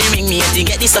get the wedding ring, me if you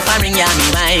get the suffering, yeah,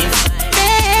 me wife.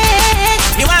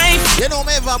 Me wife. You know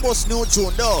me ever bust new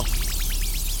tune though.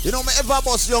 You know me ever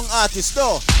bust young artist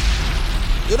though.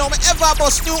 You know me ever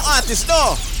bust new artist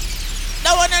though.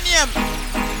 That one a name.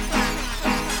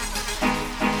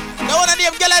 That one a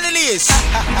name girl of the list.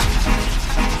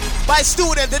 By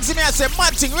student, then see me I say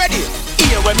man thing ready.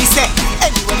 Here when me say,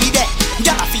 anywhere me there.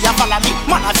 Y'all fi a follow me,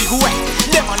 man a fi go away.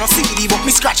 Them a no see the but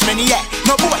me scratch many yeah.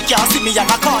 No boy can't see me and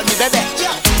a call me baby.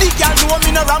 The girl know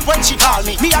me no ramp when she call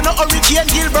me. Me a no Hurricane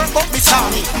Gilbert but me saw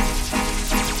me.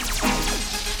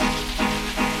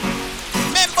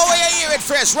 Remember where you hear it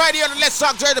fresh, right here on the Let's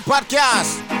Talk Jersey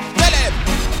podcast. Tell him.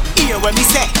 Here when me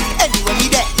say, anywhere me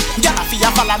there. Y'all fi a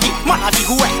follow me, man a fi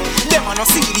go away. Them a no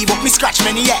see the but me scratch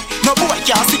many yeah. No boy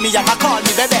can't see me and a call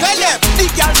me baby. Tell him. The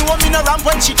girl know me no ramp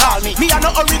when she call me. Me a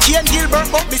no Hurricane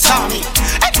Gilbert but me saw me.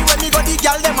 Anywhere me go the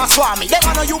girl them a swarm me. Them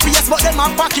a no UPS but them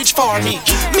a package for me.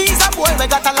 Me is a boy we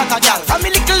got a lot of gal. And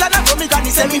me little and a go me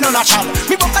granny say me no natural.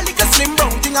 Me buck a little slim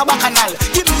brown thing a bacchanal.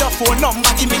 Give me your phone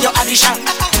number, give me your addition.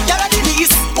 Y'all a the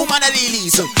least, woman a the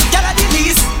least. Y'all a the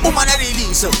least, woman a the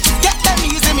least. Get them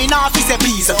easy, me now fi say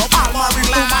please. All married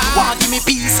woman want give me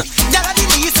peace. Y'all a the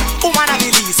least, woman a the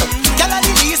least. Y'all a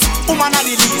the least, woman a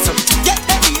the least. Get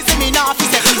them easy, me now fi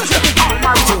say please. All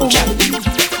married woman.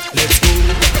 Let's go.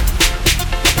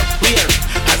 We're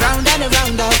around and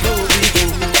around our go we go.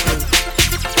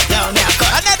 Down there,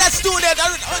 another student.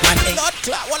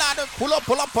 Pull up.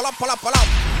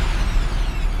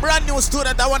 Brand new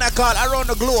student I wanna call around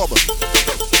the globe.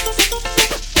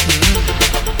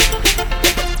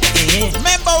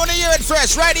 Remember when you hear it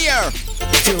fresh right here.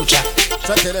 Future.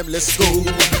 So tell them let's go.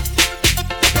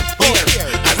 We're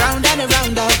around and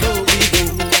around our go we go.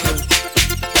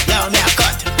 Down there,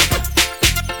 cut.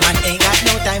 Man, ain't got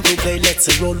no time to play, let's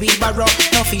roll wheelbarrow.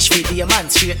 No fish for the man,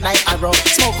 straight like arrow.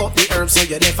 Smoke up the herbs so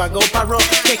you never go paro.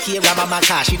 Take care of mama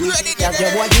cash, you yeah,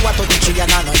 boy, you are 33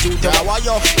 and I know you do.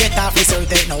 Get off the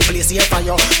certain, no place here for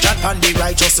you. Jump on the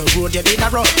righteous road, you been a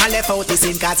row. I left out the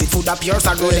sin cause it food up yours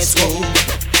and roll, let's go.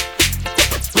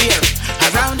 We're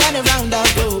around and around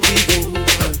and go, we go.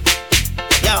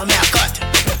 Yo, me a cut.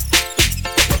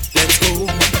 Let's go.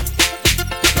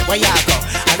 Where ya go?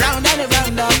 Around and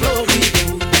around and go, we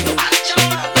go.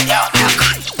 Yo, me a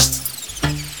cut.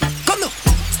 Come now.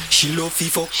 She love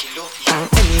FIFA.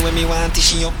 Anyway me want it,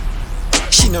 she up.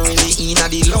 She no really inna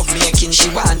the love making. She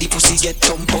want the pussy get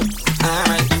thump up.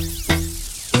 Alright.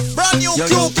 Brand new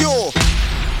QQ.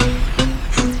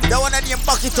 That one that you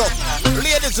back it up.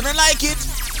 Ladies, don't like it.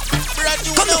 Brand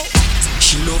new now.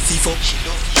 She love FIFA.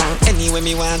 Anyway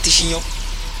me want it, she up.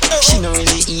 She no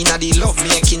really inna the love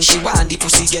making. She want the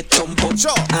pussy get thump up.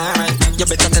 Alright, you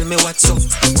better tell me what's up.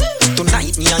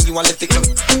 Tonight me and you a left the club.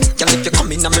 Girl, if you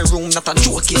come in my room, not a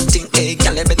joking thing. Hey,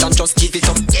 girl, you better just give it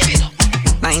up.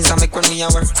 Nice and make when we a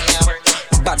work.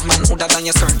 Bad man older than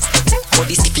your skirt.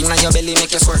 Body stiffing on your belly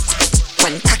make you squirt.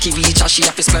 When cocky reach her, she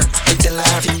have to splurt. I tell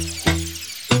her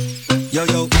yo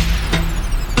yo.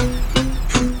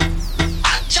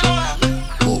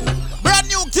 Brand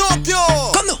new QQ.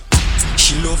 Come now.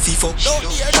 She love FIFA.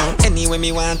 Anyway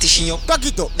me want it, she up. Back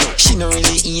it up. She no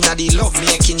really inna the love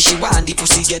making. She want the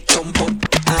pussy get thump up.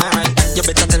 Alright, you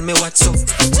better tell me what's up.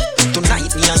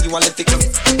 Tonight me and you a left the club.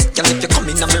 Girl, if you come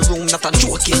in my room, not a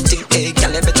joking thing. Hey,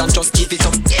 girl, you better just give it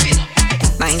up.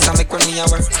 Nice and make when we a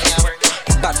work.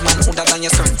 Bad man older than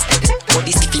your skirt.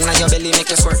 Body stiffing on your belly make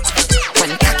you squirt.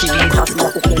 When cocky reach her,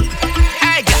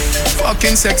 hey girl.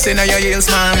 Fucking sexy now your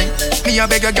heels, mommy. Me a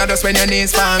beg your goddess when your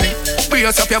knees for me.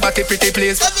 Brace up your body pretty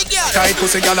please. Tight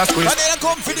pussy girl a squeeze.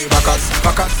 Backers.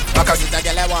 It's a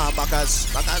girl I want backers.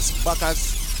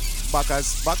 I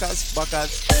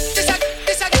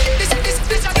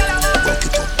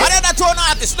did not turn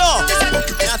artist, no.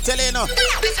 I tell you no.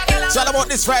 It's all about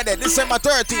this Friday, December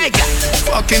 30th.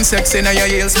 Fucking sexy now your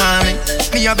heels, mommy.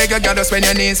 Me a beg your goddess when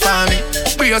your knees for me.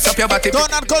 Brace up your body.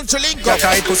 Turn on country link up.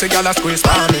 Tight pussy girl a squeeze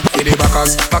for me. Give the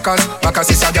backers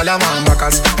is a girl a man.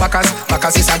 Backers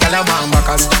is a girl a man.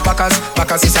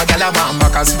 Backers is a girl a man.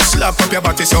 Backers slap up your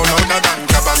body so no than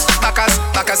grabbers.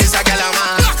 Backers is a girl a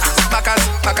man.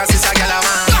 Backers is a girl a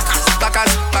man.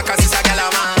 Backers is a girl a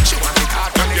man. She want the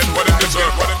card. Them get what them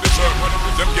deserve.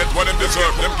 Them get what them deserve.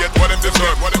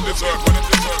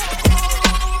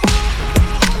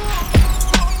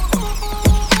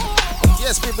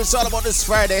 Yes, people, it's all about this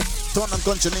Friday. Turn on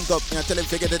country link up. I tell them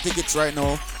to get the tickets right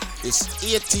now. It's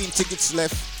 18 tickets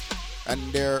left, and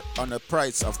they're on a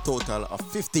price of total of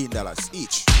 $15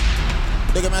 each.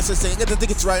 They can message saying get the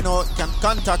tickets right now. You can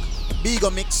contact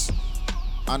Bigo Mix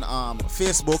on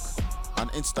Facebook and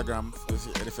Instagram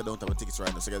if you don't have the tickets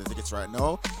right now. So get the tickets right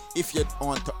now. If you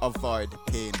want to avoid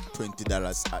paying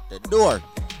 $20 at the door,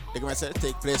 they can message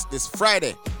take place this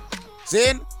Friday.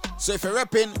 Zane. So if you're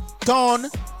repping town,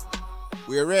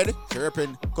 we're red. If you're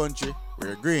repping country,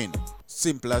 we're green.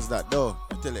 Simple as that, though.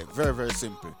 I tell you, very, very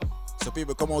simple. So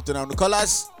people come out on the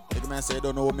colors. They can say, you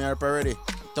don't know me up already.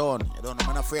 Town, you don't know,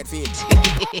 I'm afraid feet.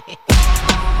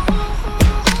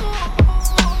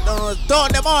 No,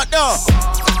 turn them out, though.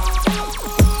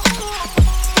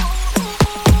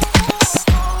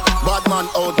 Bad man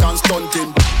out and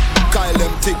stunting. Kyle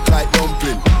them thick like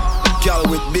dumpling. Girl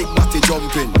with big body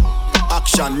jumping.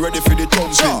 Action ready for the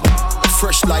thumping.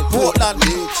 Fresh like Portland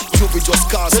Beach. You be just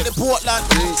cars in the Portland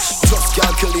Beach. Just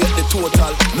calculate the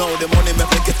total. Now the money make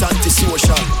me get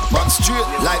antisocial. Man straight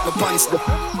like my pants.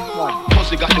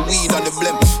 Pussy got the weed and the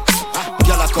blimp.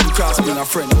 Girl I come cross being a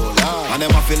friend. And them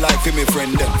I feel like for me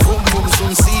friend them. Boom boom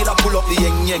soon see that pull up the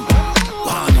yeng yeng.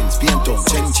 Warnings being done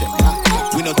cheng cheng.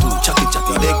 We not too chatty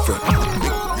big friend.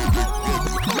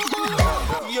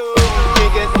 Yo,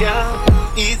 nigga down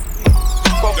easy.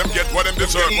 Them get what them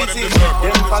deserve.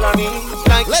 Them follow me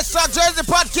like Let's Talk Jersey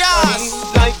podcast.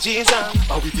 Like Jesus.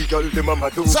 How we the girl them mama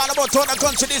do. It's all about Turn on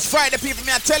Country this Friday, people.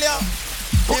 Me I tell you,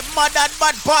 the mad and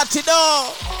bad party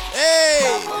though.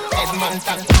 Hey.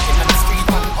 Edmonton, in the street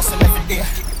man, hustle every day.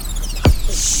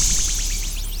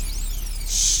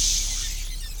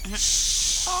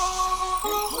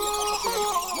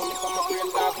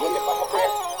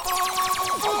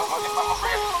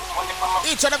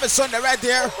 Each and every Sunday right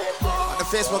there on the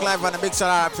Facebook Live on the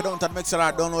Mixlr. If you don't have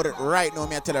Mixlr, download it right now.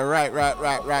 Me I tell you right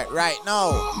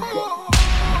now.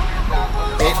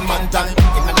 Edmonton,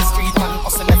 in the street man,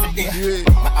 hustle every day. I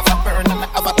have a burn and I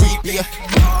have a replay.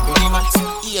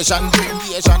 Asian,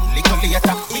 little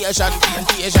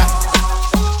later.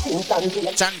 Chan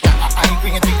chan, I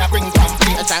bring it, I bring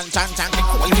champagne. Chan chan chan, the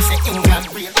cool me say England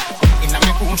real. In a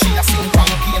me room she a sing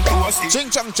champagne to us. Ching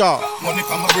chang cha. Money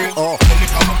from my brain, oh. Money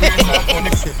from my brain,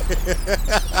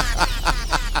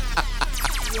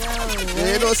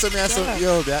 You know some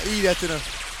yo, I eat that, you know.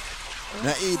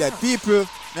 I eat that. People,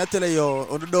 I tell you,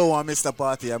 on the door want to miss the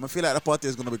party. I feel like the party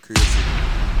is gonna be crazy.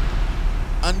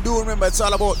 And do remember, it's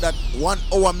all about that 1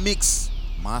 hour mix.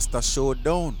 Master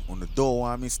Showdown. On the door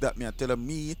want to miss that. Me, I tell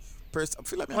me, first, I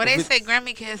feel like well, they say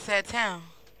Grammy Kids said town.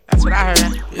 That's what I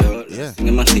heard. Yo, yeah.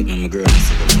 I'm my girl.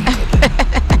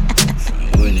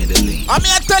 I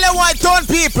mean, I tell you why, town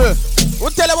people.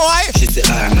 What tell you why? She say,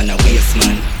 I'm a waste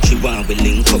man. She want we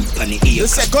link up on the ear. You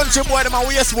say country boy, them a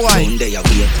waste boy. One day I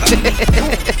wait for me.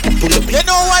 You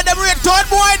know why them real town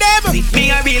boy them? Me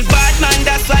a real bad man,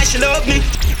 that's why she love me.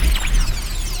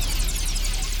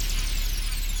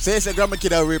 Say it's a grandma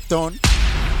kid a rip town.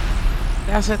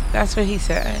 That's what he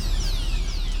said.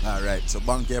 Alright, so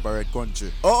Banky up a red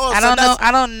country.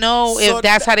 I don't know so if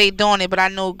that's how they doing it, but I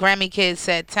know Grammy Kids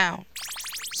said town.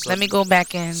 So let me go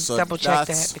back and double check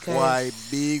that because why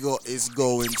Bigo is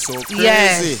going so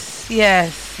crazy. Yes.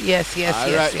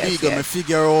 Alright, Bigo, me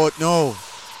figure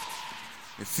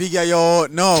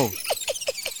out now.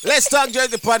 Let's talk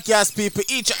Jersey podcast, people.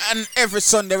 Each and every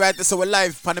Sunday, right? So we're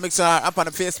live. Pandemics are up on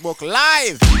the Facebook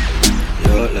live.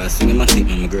 Yo, last thing I think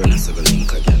my girl has to go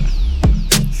link again.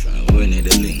 We need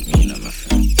a link, me, you know, my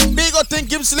friend. Bigo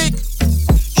think him slick.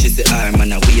 She say, I'm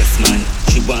a waste man.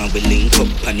 She want we link up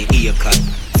on the ear cut.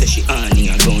 Say she on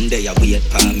here around there, wait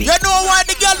for me. You know why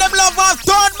the girl them love off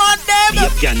town, man, them?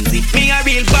 Yep, Yanzi. Me a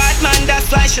real bad man,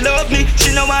 that's why she love me. She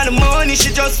no want the money,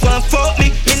 she just want fuck me.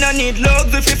 Me no need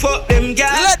love if you fuck them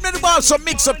girls. Let me about some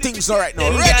mix up things right now.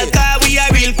 Them Ready? Girl, we a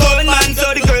real cold man, so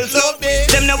the girls love me.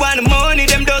 Them no want the money,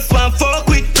 them just want fuck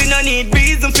with. We no need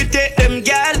reason for take them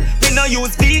girl. We no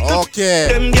use vehicle.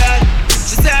 Okay. Them girl.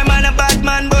 She say I'm a bad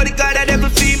man, but the God a devil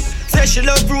feel. Say she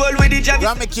love roll with the jacket.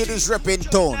 Grammy Kid is repping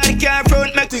tone. I can't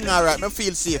front me. Thing alright, me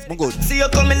feel safe, me good. See you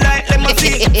coming like let me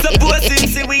see. Supposing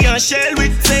see we on shell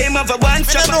with same of a one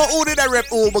shot. I don't know who did I rep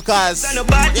who because you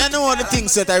know the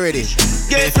things set already.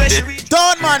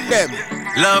 Don't man them.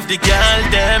 Love the girl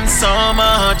them so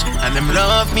much, and them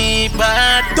love me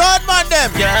bad. Don't man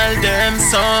them. Girl them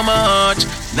so much.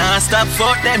 Now stop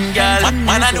for them girl.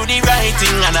 Man I do the right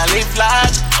thing and I live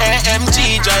large.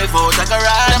 AMG drive out a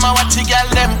garage. Them I watch the girl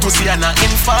them pussy and I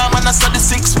inform and I saw the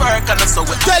 6 work and I saw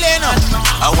it. Tell you now.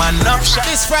 I want enough shot.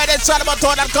 This Friday it's all about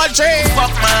town and country.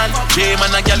 Fuck man, J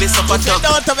man and girl is up a if you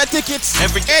dog. don't have a tickets,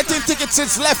 18 tickets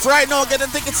is left right now. Get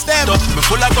the tickets them. Me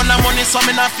full of gun and money so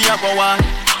me not fear go on.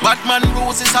 Batman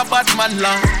rules is a Batman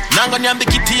law. Now go nyam the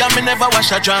kitty and me never wash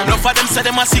a drum. Love for them say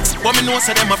them a 6, but me know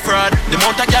say them a fraud. The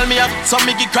amount of girl me have, some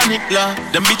me give chronic law.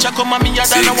 Them bitch a come and me a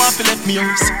dan a want to let me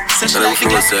use. Say she like the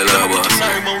glass, them put in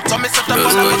her mouth. So me set up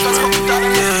on her because fuck it out.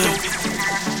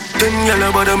 Then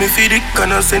y'all bother me feed it,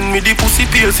 can I send me the pussy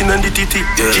pills in and the titty.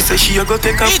 She say she a go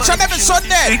take a each and every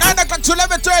Sunday, 9 o'clock to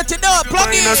 11:30 now, plug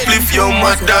in. Spliff your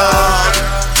mother.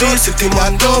 City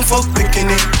man, don't fuck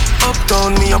bikini.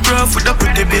 Uptown, me a bruv with a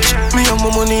pretty bitch. Me and my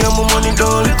money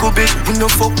down little bit. We no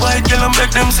fuck white girl and beg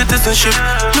them citizenship.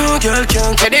 No girl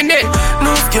can't get in it.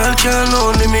 No girl can't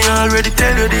lonely, me already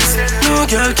tell you this. No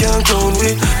girl can't clown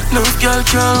with. No girl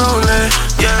can't lonely.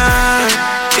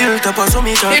 Yeah. Ill tapa so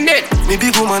me can. Me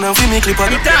big woman and fi me clip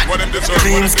on.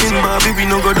 Clean skin Barbie, we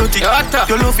no go dirty.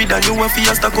 You love it and you want fi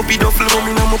a stack up it duffel. Come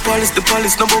in and my palace, the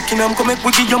palace no Buckingham. Come make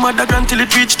we give your mother grand till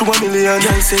it reach to 1 million.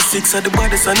 Girl say 6 at the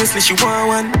baddest, honestly she want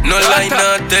one. No lie,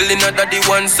 not telling her that the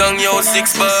one song, yo,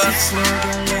 6 bars.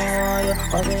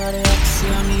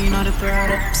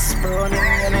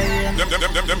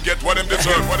 Them get what them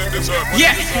deserve,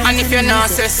 Yeah, and if you're not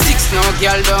say 6, no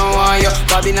girl don't want you.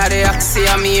 Bobby not the Axie,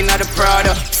 I mean not the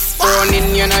Prada.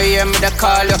 Running, you know, hear me the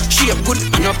call you. She a good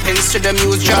and no pens to the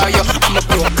muse jar you. I'm a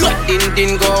pro, good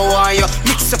din go on you.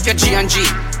 Mix up your G and G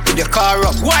with your car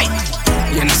up. Why?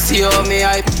 You know see how me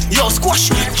hype. Yo,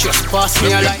 squash, just pass me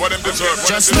a light.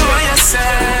 Just know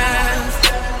yourself.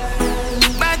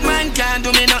 Bad man can't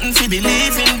do me nothing to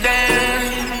believe in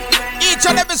them. Each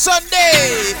and every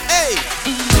Sunday, hey.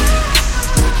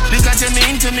 Look at you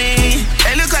mean to me.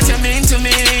 Hey, look at you mean to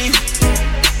me.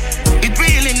 It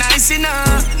really nice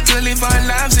enough to live our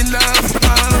lives in love.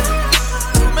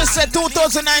 Mr.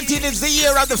 2019 is the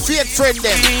year of the fake friend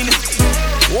them.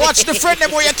 Watch the friend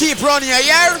them where you keep running,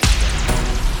 yeah?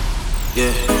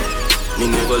 Yeah, me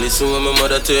never listen when my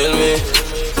mother tell me.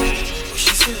 What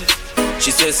she said? She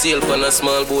says sail on a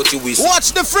small boat, you whistle.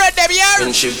 Watch the friend them here.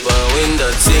 Friendship and when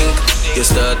that sink. You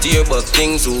start here back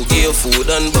things, who give food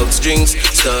and box drinks.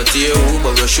 Start here who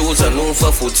bag your shoes and no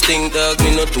for foot stink. Dog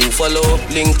me not to follow up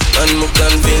link and me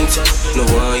convinced. No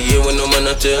one here when no man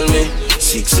a tell me.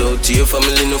 6 out here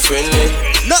family no friendly.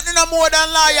 Nothing no more than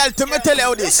loyalty, me tell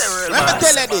you this. Let me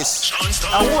tell you this.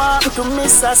 I want to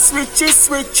miss a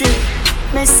switchy.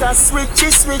 Miss a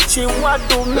switchy, what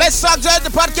do me? Let's start join the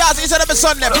podcast each and every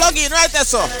Sunday. Plug in right there,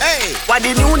 so. Hey. What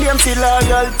the new name for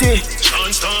loyalty?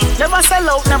 Never sell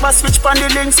out, never switch on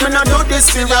the links. Me no do this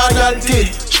for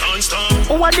royalty.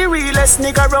 Who are the realest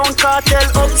nigga round cartel?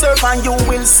 Observe and you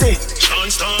will see.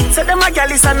 Say them a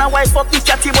gal is and a wife up the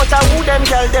chatty, but a who them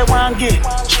gal they want give?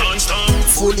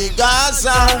 Fully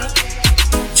Gaza.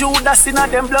 Judas in a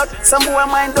them blood. Some boy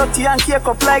mind dirty and cake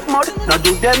up like mud. No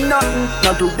do them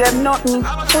nothing.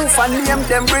 Oof and name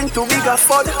them bring to bigger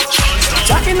fud.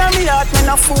 Jack in a me heart, me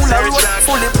no fool a road.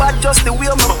 Fully bad just the way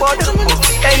me bud.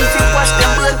 Anything wash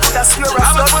them brain could a swear a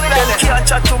flood. Them can't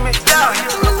chat to me.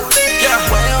 Yeah,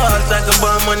 why you all talk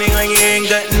about money and you ain't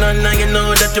got none and you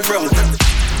know that you broke?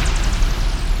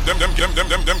 Them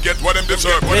get what them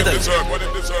deserve. What them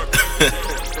deserve.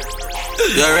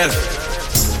 You're right.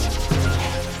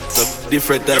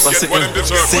 Different type of sick. 6.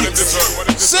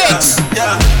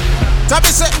 Yeah. Tell me,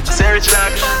 say. Rich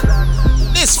Dog.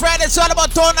 This Friday it's all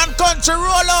about town and country. Roll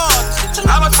out.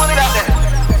 How much money that there?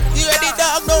 You ready,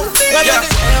 dog? No. Yeah. You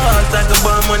talk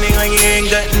about money and you ain't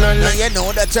got none. You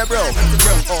know that, bro.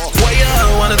 Why you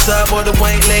wanna talk about the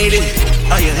white lady?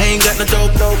 Oh, you ain't got no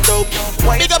dope.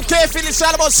 Big up K-Philly, it's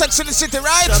all about sex in the city,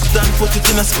 right? Top down, put it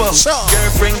in a spot. Sure.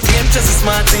 Girlfriend came just as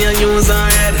smart and you use her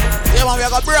head. Yeah, man, we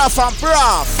got bruv and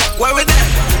bruv. Where we there?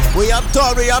 We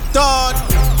uptown.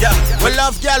 Yeah. We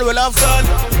love girl, we love gun.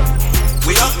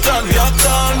 We uptown.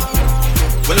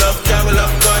 We love girl, we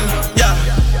love gun. Yeah.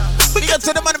 We get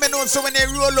to the money, man, know, so when they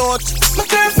roll out, my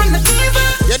girlfriend the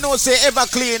diva. you know, say ever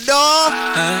clean, though.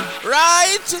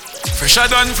 Right? Fresher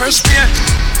than fresh paint.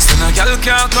 So no girl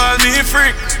can't call me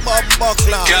freak. Bob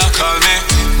Buckler. Can't call me.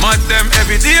 Mad them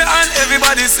every day and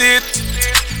everybody see it.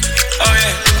 Oh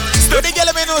yeah. The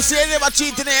girl may know say you never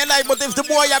cheat in your life, but if the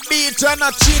boy you beat you and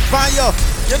not cheat for you,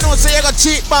 you know say you got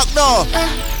cheat back now.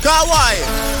 Cause why?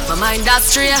 My mind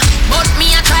that's straight, but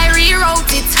me I try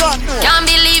reroute it. Can't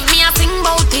believe me I think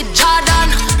about it,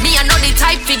 Jordan. Me I know the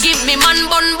type to give me man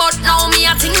bun, but now me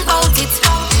I think about it.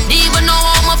 Even know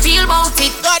how I feel about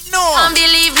it. God no. Can't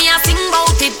believe me I think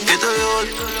about it.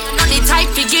 I know the type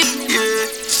to give.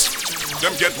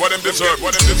 Them get what them deserve.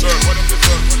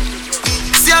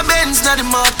 See a Benz na the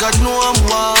market, no I'm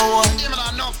wow. You know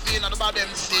enough, you know about them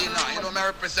scene now. You know me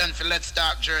represent for Let's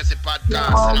Talk Jersey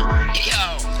podcast.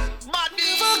 Yo,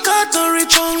 buddy. Forgot to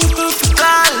reach uncle for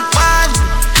call pan.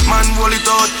 Man roll it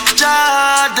out,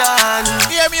 Jordan.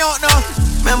 Hear me out now.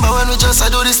 Remember when we just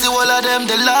do this, the whole of them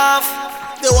they laugh.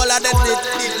 The whole of them they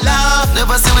laugh.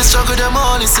 Never see we struggle, them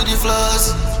only see the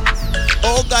flaws.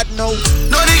 Oh God, no.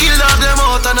 No, they kill off them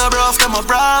out and a bruv them a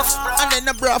bruv. And then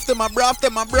a bruv them a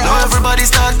bruv. Now everybody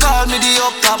start call me the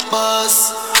up top boss.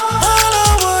 All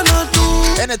I wanna do.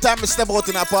 Anytime I step out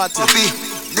in a party,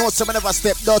 no, someone never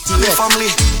step dirty yet. Family.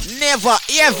 Never,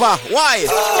 ever. Why?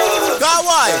 God,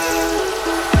 why?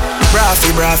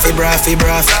 Braffy.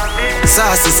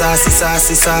 Sassy.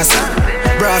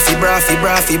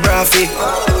 Braffy.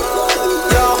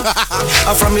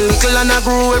 I'm from a little and I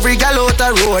grew every gal out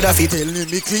the road. I tell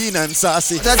me clean and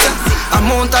sassy. That's a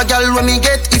amount of gal when me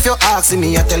get. If you ask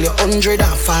me, I tell you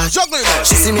 105.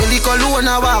 She see me lick alone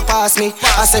and walk past me.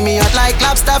 I say me out like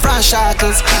lobster from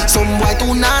shackles. Some boy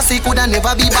too nasty coulda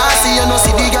never be bossy. You know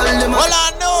see the gal them. All I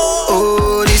know.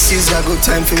 Oh, this is a good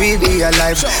time for we be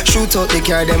alive. Shoot out the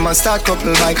car them and start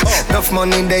couple bike. Enough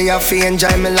money they have to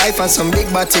enjoy my life and some big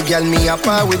body gal me a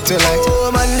par with tonight. Oh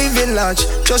man living large,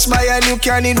 just buy a new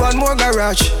car. Need one more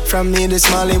garage. From me, the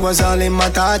small, it was all in my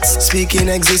thoughts. Speaking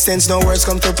existence, no words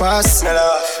come to pass.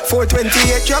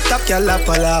 428, drop top, y'all laugh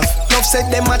a laugh. Love said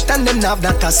them at and them have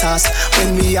that a sauce.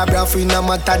 When me a braff, we no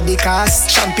matter the cost.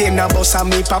 Champagne a bus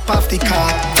and me pop off the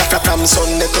car. From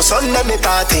Sunday to Sunday, me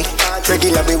party.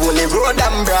 Regular, we only road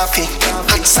and braffy.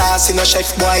 Hot sauce, no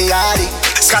chef boy, yardy.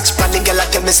 Scratch pan the girl, I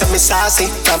tell me some me sassy.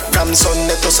 From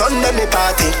Sunday to Sunday, me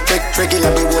party. Regular,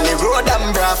 we only road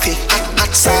and braffy.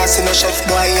 Hot sauce, no chef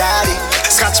boy, yardy.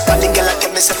 Scratch pan the girl, I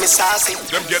tell me some me sassy.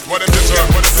 Them get what them deserve.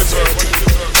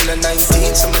 I'm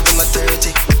 19, some of them are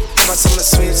 30. Some are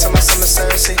sweet, some are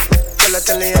Cersei. Girl, I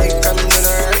tell you, I come in and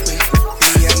hurt me.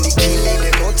 Me and the killie,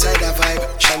 them outside the vibe.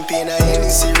 Champagne, I ain't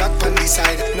see rock on the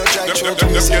side. No dry throat,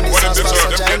 them get what them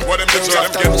deserve. Them get what them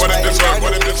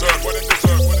deserve.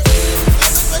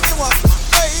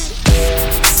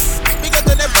 Big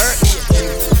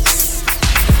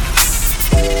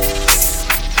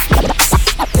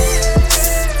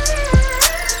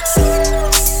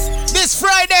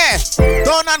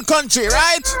and country,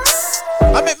 right?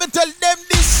 I make me tell them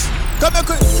this. Come here,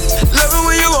 quick. Love it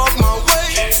when you walk my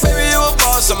way. Baby, you a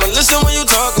boss. I'ma listen when you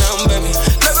talk now, baby.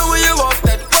 Love it when you walk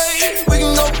that way. We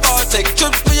can go far, take a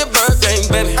trip for your birthday,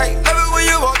 baby. Love it when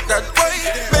you walk that way.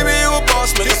 Baby, you a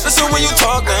boss, man. Listen when you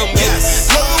talk now, baby.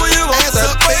 Love it when you walk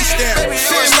that way. Baby,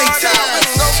 you a star now. We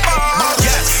can go far.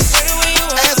 Yes.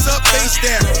 Ass up, face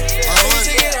down.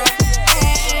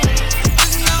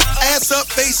 Ass up,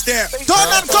 face down. Turn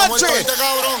and country.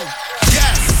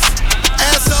 Yes.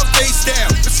 Ass up, face down.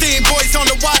 15 boys on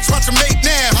the watch them make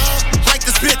now. Light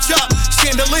this bitch up,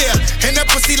 chandelier, and that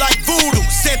pussy like voodoo,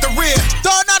 Santa Rhea.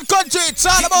 Turn and country, it's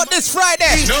all about this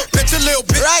Friday. No, bitch a little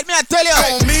bit. Right, me I tell you.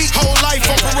 On me, whole life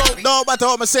on parole. No, but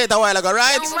I say it a while ago,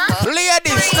 right?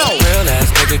 Ladies, no. Real ass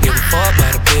nigga give a fuck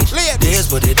about a bitch. It is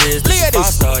what it is. This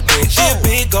is star dick. She a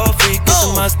big old freak, it's a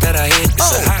must that I hit.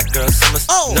 It's a hot girl summer,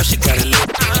 know she got it lit.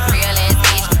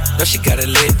 Know she got it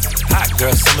lit. Hot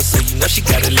girl summer, so you know she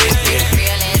got it lit. Yeah.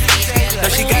 Know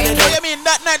she got it lit. What you mean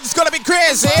that night is gonna be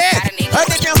crazy? And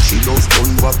then you, she knows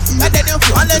going back here. and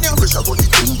then you, every girl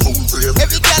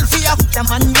for you. The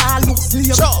man now looks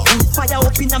slave. Fire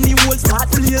up in a me whole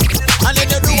start blaze. And then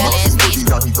you do what? Then you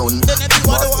do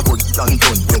what?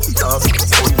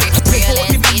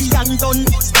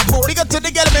 Because to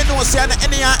the girl me know say and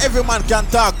any and every man can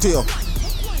talk to you.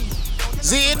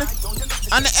 Zine?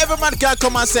 And every man can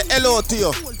come and say hello to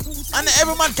you. And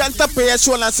every man can tap on your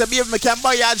shoulder and say, baby, me can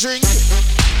buy you a drink.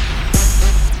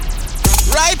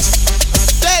 Right?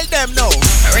 Tell them no.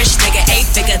 A rich nigga,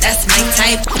 8-figure, that's my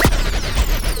type.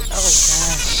 Oh,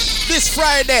 gosh. This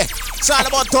Friday, it's all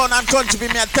about town and country,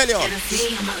 me I tell you.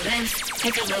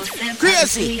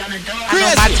 Crazy. I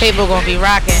know my table gonna be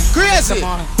rocking. Crazy. Come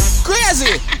on.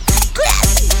 Crazy.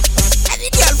 Crazy.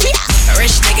 A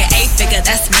rich nigga, 8-figure,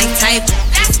 that's my type.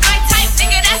 That's my type,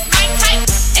 nigga, that's my type.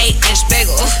 8-inch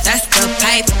bagel, that's the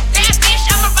pipe. That bitch,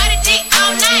 I'ma ride a dick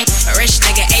all night. A rich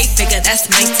nigga, 8-figure, that's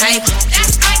my type.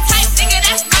 That's my type, nigga,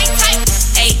 that's my type.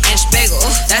 8-inch bagel,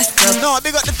 that's the. No,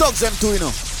 big up the thugs them too, you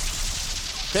know.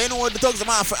 They know what the thugs them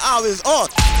are for always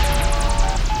hot.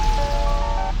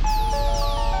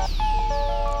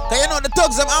 They know the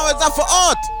thugs them always are for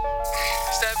hot.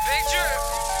 It's that big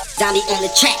drip. Donnie on the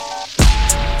track.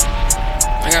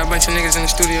 I got a bunch of niggas in the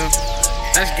studio.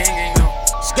 That's gang gang though.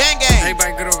 It's gang gang.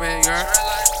 Everybody good over here, you heard?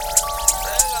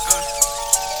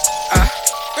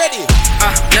 Ready?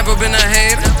 Never been a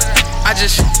hater. I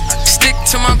just stick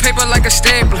to my paper like a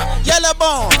stapler. Yellow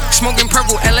bone. Smoking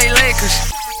purple, LA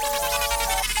Lakers.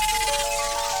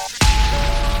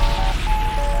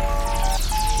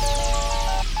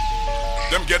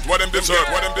 Them get what them deserve,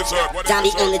 what them deserve, what them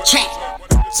Donnie on the track.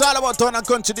 It's all about town and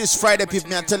country this Friday, people.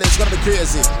 Me I tell you, it's gonna be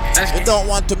crazy. You don't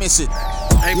want to miss it.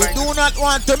 You do not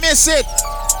want to miss it.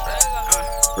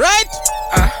 Right?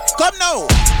 Come now.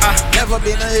 Never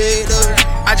been a hater.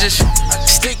 I just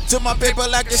stick to my paper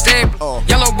like a staple.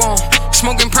 Yellow bone,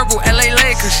 smoking purple, LA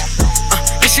Lakers.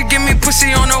 It should give me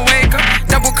pussy on the wake up.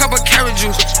 Double cup of carrot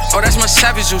juice. Oh, that's my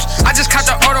savage juice. I just caught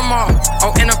the Audemars.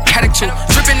 Oh, in a paddock too.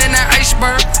 Dripping in that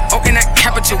iceberg. Oh, in that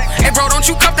capital. Hey, bro, don't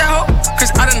you cup that hoe? Cause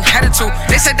I done had it too.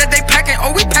 They said that they packing. Oh,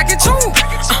 we packing too.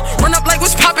 Run up like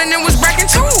what's popping and was bracking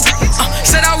too.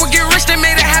 Said I would get rich, they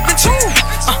made it happen too.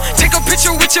 Take a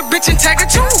picture with your bitch and tag it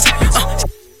too.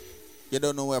 You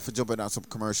don't know where for jumping on some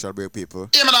commercial break, people.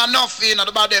 Yeah, man, enough, you know,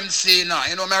 about them see, you know.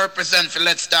 You know, I represent for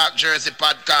Let's Talk Jersey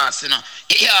podcast, you know.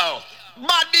 Yo,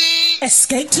 buddy!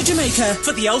 Escape to Jamaica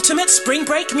for the ultimate spring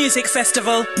break music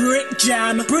festival, Brick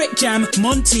Jam,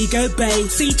 Montego Bay,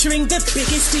 featuring the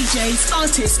biggest DJs,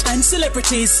 artists and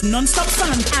celebrities, non-stop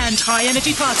fun and high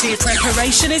energy parties.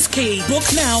 Preparation is key. Book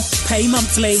now, pay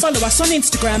monthly. Follow us on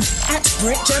Instagram at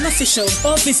BrickJamOfficial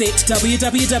or visit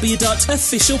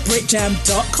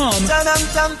www.officialbrickjam.com.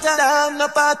 No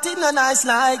party no nice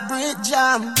like Brick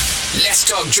Jam. Let's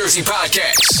Talk Jersey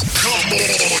podcast. Come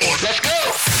on, let's go.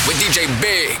 With DJ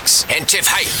Biggs and Tiff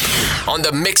Hype on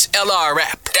the Mix LR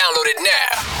app. Download it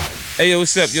now. Hey, yo,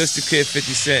 what's up? Yo, it's the Kid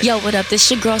 50 Cent. Yo, what up? This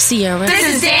your girl Sierra.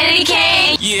 This is Danny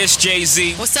Kane. Yeah, it's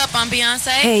Jay-Z. What's up? I'm Beyonce.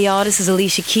 Hey, y'all, this is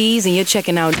Alicia Keys, and you're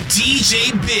checking out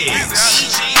DJ Biggs.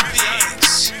 DJ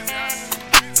Biggs.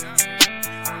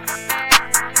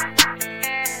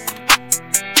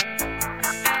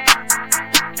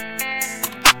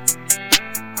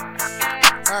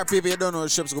 Alright, people, you don't know the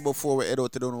ships go before we head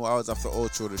out. You don't know hours after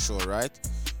outro the show, right?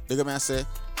 They're gonna say,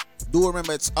 do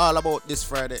remember it's all about this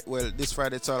Friday. Well, this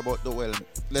Friday it's all about the I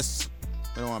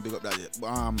don't want to big up that yet.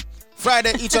 But,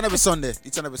 Friday, each and every Sunday.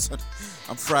 Each and every Sunday.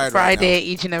 I'm fried right now. Friday,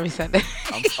 each and every Sunday.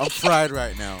 I'm fried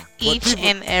right now. Each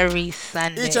and every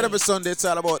Sunday. Each and every Sunday, it's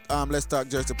all about Let's Talk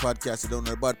Jersey podcast. You don't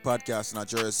know the bad podcast in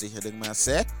Jersey. You think me I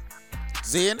say?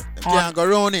 Zane, you can't go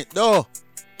around it, though.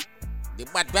 The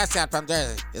bad bastard from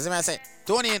Jersey. You see what I say?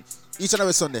 Tune in each and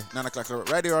every Sunday, 9 o'clock,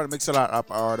 right here on the MixLR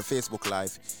app or the Facebook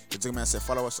Live. You see what I say?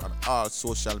 Follow us on all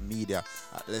social media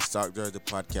at Let's Talk Jersey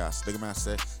Podcast. You see what I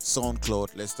say?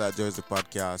 SoundCloud, Let's Talk Jersey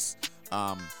Podcast.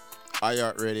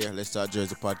 iHeartRadio, Let's Talk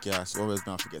Jersey Podcast. Always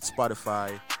don't forget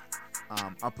Spotify,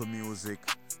 Apple Music,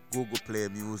 Google Play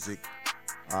Music.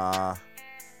 I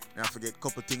forget a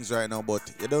couple things right now, but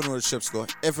you don't know where the ships go.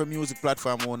 Every music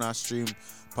platform wanna stream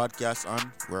podcast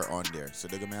on, we're on there. So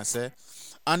they're gonna say.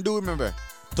 And do remember,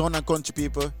 Town and Country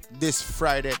people, this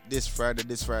Friday,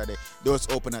 doors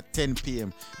open at 10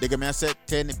 p.m. They're gonna say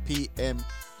 10 p.m.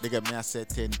 They're gonna say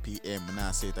 10 p.m. And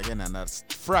I say it again, and that's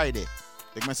Friday.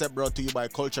 They're gonna say brought to you by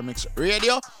Culture Mix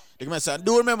Radio. They're gonna say, and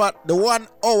do remember the 1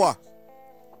 hour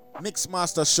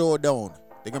Mixmaster Showdown.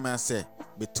 They're gonna say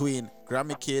between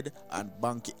Grammy Kid and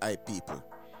Banky Eye people.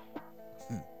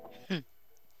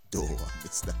 Door, I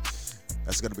missed that.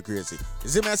 That's gonna be crazy. You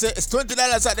see me? I say it's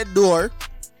 $20 at the door.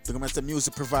 They're gonna say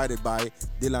music provided by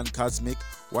Dylan Cosmic,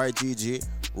 YGG,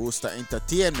 Rooster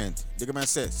Entertainment. They're gonna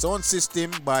say sound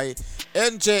system by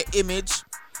NJ Image,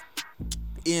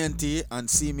 ENT, and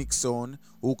C-Mix Sound.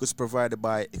 Hookahs provided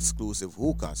by Exclusive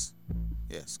Hookahs.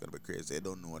 Yeah, it's gonna be crazy. I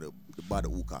don't know the bad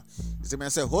hookah. You see me? I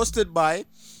say hosted by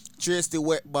Trace the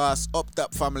Wet Boss, Up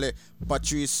Top Family,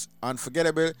 Patrice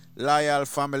Unforgettable, Loyal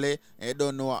Family, and you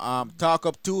don't know, Talk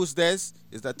Up Tuesdays.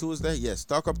 Is that Tuesday? Yes,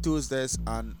 Talk Up Tuesdays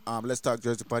and Let's Talk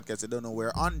Jersey Podcast. You don't know,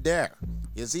 we're on there.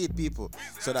 You see it, people.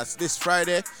 So that's this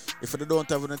Friday. If you don't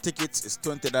have any tickets, it's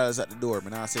 $20 at the door. I'm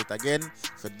going to say it again.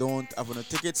 If you don't have any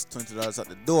tickets, $20 at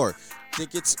the door.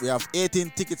 Tickets, we have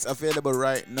 18 tickets available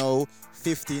right now,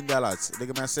 $15. They're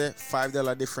going to say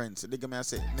 $5 difference. They're going to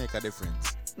say make a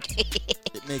difference.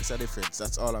 It makes a difference.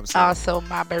 That's all I'm saying. Also,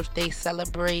 my birthday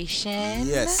celebration.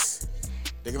 Yes.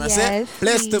 They're going to say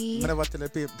place to. I never tell the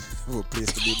people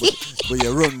place to be, but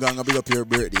you run gang and big up your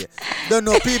birthday. Don't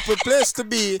know, people. Place to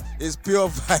be is Pure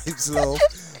Vibes Love,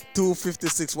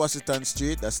 256 Washington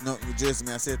Street. That's North New Jersey.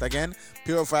 May I say it again?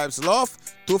 Pure Vibes Love,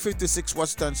 256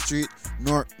 Washington Street,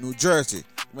 North New Jersey.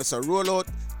 Let's roll out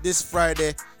this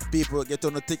Friday. People get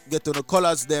on the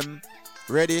colors them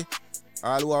ready.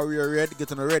 All who are wear red,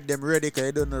 get on the red them ready, because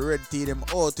you don't know red team them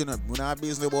out, you know. We're not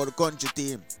business about the country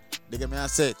team. They get me and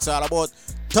say, it's all about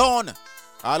town.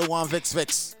 All who want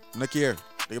vex. Look here.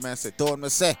 They get me and say, town me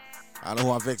say. All who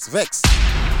want vex.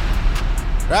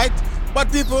 Right?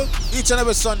 But people, each and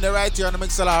every Sunday right here on the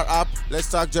MixLR app, Let's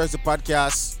Talk Jersey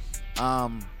Podcast.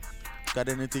 Got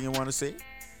anything you want to say?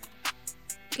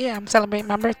 Yeah, I'm celebrating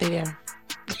my birthday there.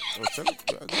 Oh,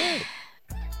 celebrate.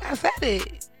 I said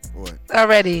it. What?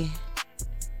 Already.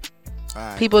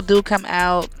 Right. People do come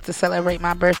out to celebrate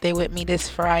my birthday with me this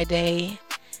Friday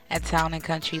at Town and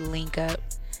Country Link Up.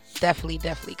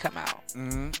 Definitely come out.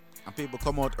 Mm-hmm. And people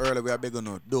come out early. We are begging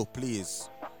you, do please.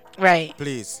 Right.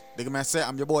 Please. They can say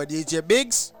I'm your boy DJ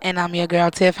Biggs. And I'm your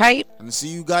girl Tiff Hype. And see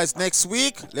you guys next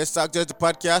week. Let's Talk Jersey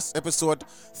Podcast, episode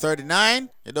 39.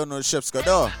 You don't know the ships go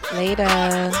though. Later.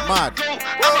 Mad.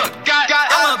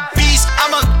 I'm a beast.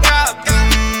 I'm a god.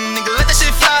 Nigga, let that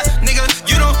shit fly. Nigga,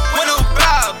 you don't want no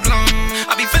problem.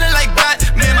 I be feeling like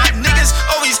Batman, my niggas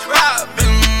always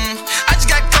robbing. I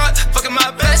just got caught fucking my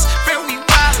best friend, we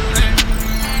wildin'.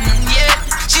 Yeah,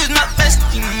 she was my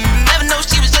bestie. Never know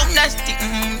she was so nasty.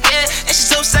 Yeah, and she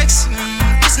so sexy.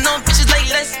 Kissing on bitches like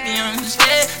lesbians.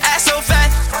 Yeah, ass so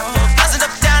fat. Buzzing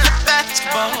up down like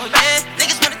basketball. Yeah,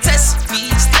 niggas wanna test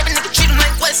me. Stab a nigga, treat him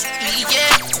like Wesley.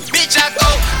 Yeah, bitch, I go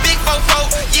big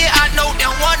fofo. Yeah, I know they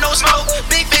don't want no smoke.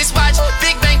 Big face watch,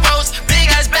 big bang bros.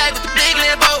 Big ass bag with the big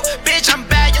Lambo. Bitch, I'm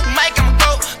bad, young Mike, I'm a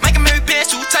go. Mike and Mary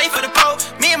pants too tight for the pole.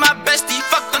 Me and my bestie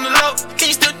fucked on the low.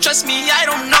 Can you still trust me? I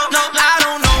don't know. No, I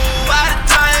don't know. Out of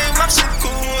time, I'm so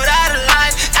cool. Out of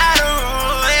line, out of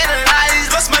roll. Analyze.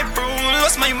 What's my bro?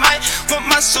 What's my mic? Want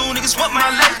my soul, niggas want my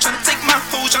life. Tryna take my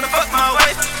food, tryna fuck my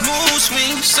wife. Mood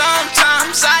swing.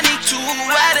 Sometimes I need two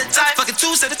at a time. Fucking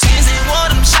two set of twins and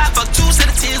one of them shot. Fuck two set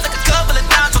of tens like a couple of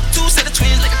dimes. Fuck two set of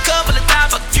twins like a couple of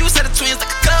dimes. Fuck a few set of twins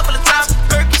like a couple of times.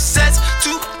 Percocets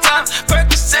 2 times.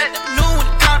 Percocet, new one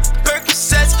come.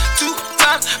 Percocets 2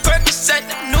 times. Percocet,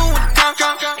 new one come.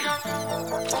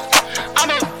 I'm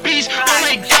a beast. Oh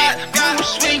my God. Mood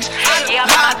swings. Yeah,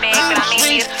 I'm big, but I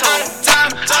need these too.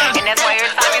 And that's why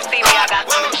every time you see me, I got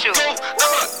some shoes.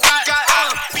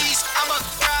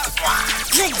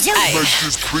 Ay,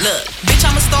 look, bitch,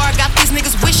 I'm a star, got these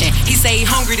niggas wishing. He say he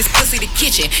hungry, this pussy the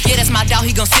kitchen. Yeah, that's my dog,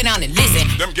 he gon' sit down and listen.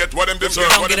 Them get what them deserve.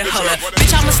 Don't get a holler.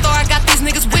 Bitch, I'm a star, got these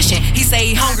niggas wishing. He say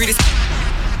he hungry, this.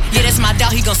 Yeah, that's my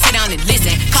doubt he gon' sit down and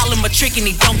listen. Call him a trick and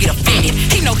he don't get offended.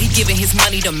 He know he giving his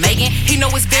money to Megan. He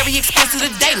know it's very expensive to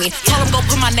date me. Told him go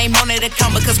put my name on that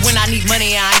account because when I need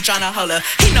money, I ain't tryna holler.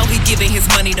 He know he giving his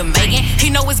money to Megan. He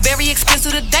know it's very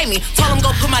expensive to date me. Told him go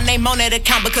put my name on that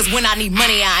account because when I need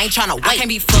money, I ain't tryna wait. I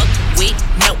can't be fucked with,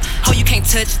 no. Oh, you can't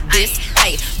touch this,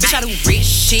 ayy. Bitch, I do rich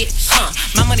shit,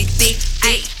 My money thick,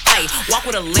 ayy. Walk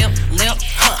with a limp,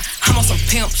 I'm on some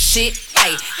pimp shit,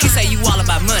 ayy. He say you all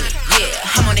about money, yeah.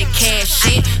 I'm on that cash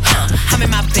shit, I'm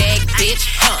in my bag, bitch,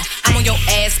 I'm on your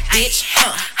ass, bitch,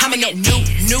 I'm in that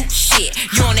new shit.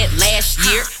 You on that last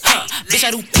year, Bitch,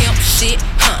 I do pimp shit,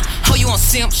 Oh, you on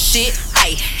simp shit,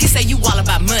 ayy. He say you all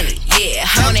about money, yeah.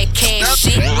 I'm on that cash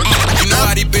shit. You know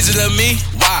how these bitches love me?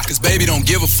 Why? Cause baby don't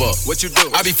give a fuck. What you do?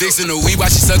 I be fixing the weed while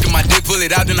she sucking my dick, pull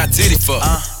it out, then I titty fuck.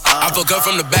 I fuck her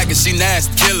from the back and she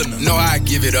nasty, killing her. Know how I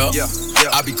give it up.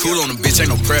 I be cool on the bitch, ain't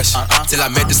no pressure. Till I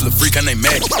met this little freak, her name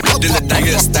Maggie. This little thing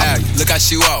is a style. Look how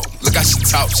she walk, look how she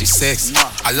talk, she sexy.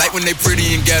 I like when they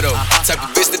pretty and ghetto. Type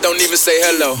of bitch that don't even say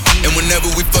hello. And whenever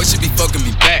we fuck, she be fucking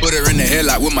me back. Put her in the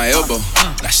headlock with my elbow.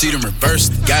 Now she done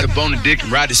reversed. Got up on the dick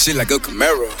and ride this shit like a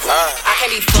Camaro. I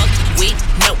can't be fucked with,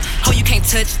 no. Oh, you can't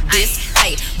touch this,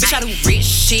 ayy. Bitch, I do rich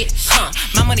shit,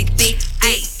 My money thick,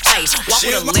 ayy. Walk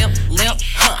with a limp,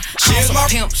 I'm on some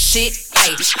pimp shit,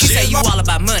 ayy. He say you all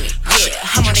about money, yeah.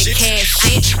 I'm on that cash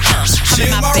shit, I'm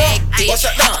in my bag, bitch,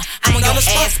 I'm on your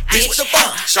ass, bitch,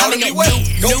 I'm in that new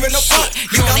shit. You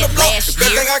on that last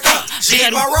year, She is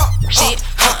my rock, shit,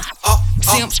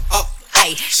 simp,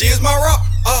 ayy. She is my rock,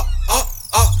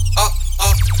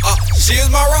 She is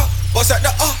my rock, bust at the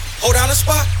hold down the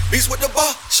spot, beats with the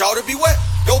bar, shout to be wet,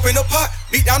 dope in the pot,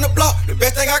 beat down the block, the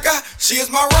best thing I got, she is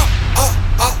my rock,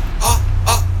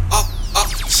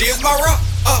 she is my rock,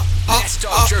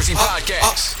 Jersey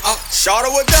Podcast. Shout her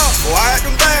with down, boy, I had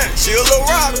them bands. She a little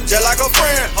rider, just like a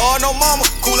friend. No mama,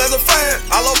 cool as a fan.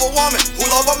 I love a woman who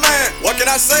love a man. What can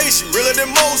I say? She realer than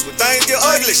most. When things get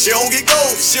ugly, she don't get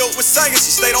gold. She up with singing,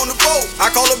 she stayed on the boat. I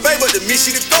call her baby, to me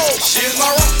she the gold. She is my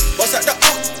rock, bust at the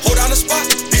hold down the spot,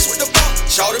 beats with the pop.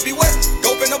 Shout to be wet,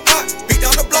 dope in the pot, beat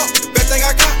down the block. The best thing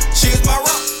I got, she is my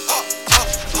rock.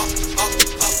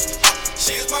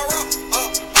 She is my rock.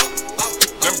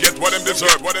 Them get what them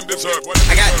deserve, what them deserve.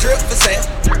 I got drip for sale.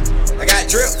 I got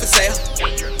drip for sale.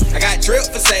 I got drip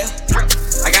for sale.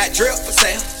 I got drip for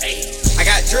sale. I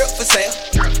got drip for sale.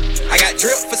 I got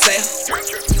drip for sale.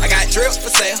 I got drip for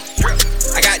sale.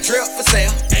 I got drip for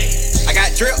sale. I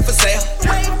got drip for sale.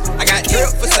 I got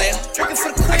drip for sale.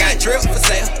 I got drip for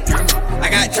sale. I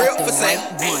got drip for sale.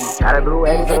 Got a blue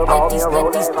egg, so call me a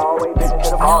roller. And always bitch,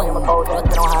 should have called him a coach.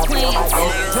 They don't have me on my phone.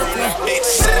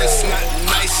 It's not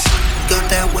nice. Got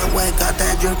that wet, got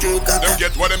that drip, got that.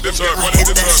 Get what them deserve, what them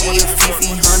deserve. She a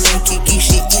Fifi, honey, Kiki,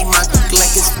 she eat my dick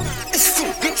like it's. It's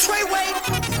fruit, big Treyway,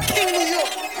 King New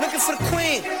York, looking for the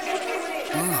queen.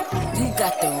 You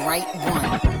got the right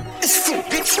one. It's fruit,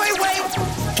 big Treyway,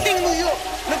 King New York,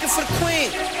 looking for the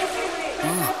queen.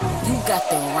 You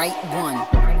got the right one.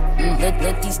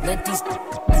 Let these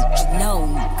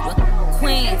know.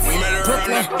 Queens,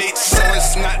 Brooklyn. So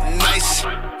it's not nice.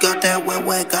 Got that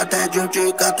wet, got that drip,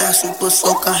 got that super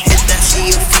soak. I hit that, she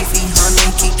a Fifi, honey,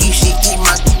 Kiki, she eat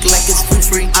my dick like it's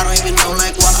free. I don't even know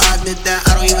like why I did that.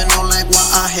 I don't even know like why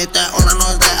I hit that. All I know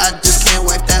is that I just can't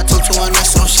wipe that. Took to her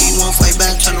next, so she won't fight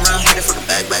back. Turn around, hit it for the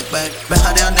back. Bet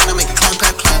her down, then I make it clap. I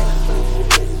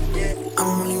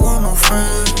don't really want no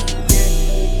friends.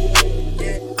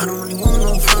 I don't really want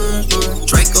no friends, but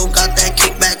Draco got that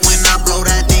kickback when I blow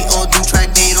that. They all do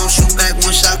track, they don't shoot back. One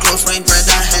shot, close range, bread,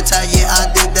 I had tie. Yeah, I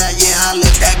did that, yeah, I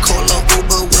let that Cola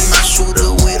Uber with my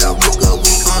shooter with a Ruger.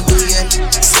 We gon' do it.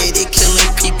 Say they killing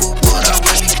people, but I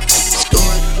really do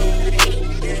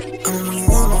it. I don't really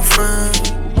want no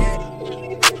friends.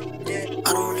 I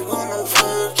don't really want no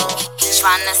friends.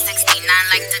 Tryna 69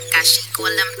 like Takashi, call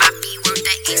him Papi, work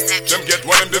the ASAP. Them get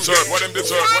what them deserve, what them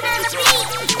deserve, what them deserve.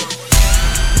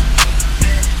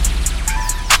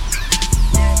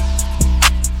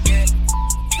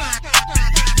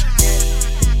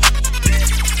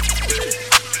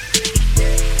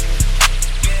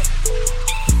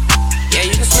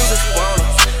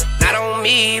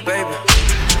 Me, baby.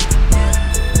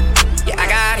 Yeah, I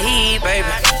got heat, baby.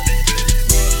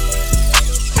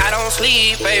 I don't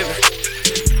sleep, baby.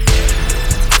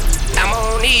 I'm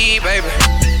on E, baby.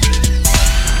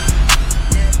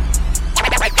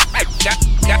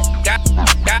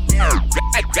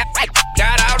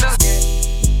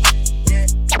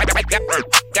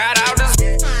 Got all this.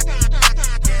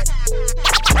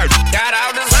 Got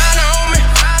all this on me.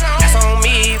 That's on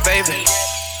me, baby.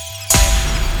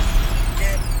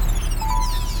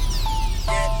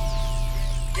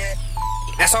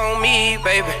 That's on me,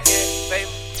 baby.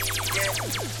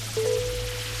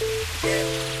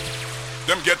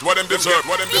 Them get what them deserve,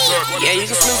 what them deserve. Yeah, you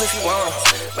can snooze if you want,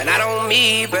 but not on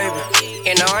me, baby.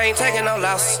 And no, I ain't taking no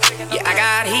losses. Yeah, I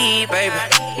got heat, baby.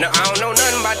 No, I don't know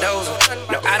nothing about those.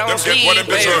 No, I don't sleep,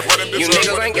 baby. You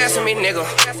niggas ain't guessing me, nigga.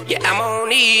 Yeah, I'm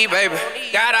on E, baby.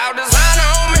 Got all designer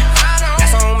on me.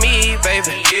 That's on me,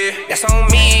 baby. Yeah, that's on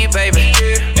me, baby.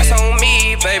 That's on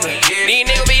me, baby. These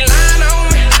niggas be lying on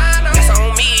me. That's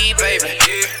on me, baby.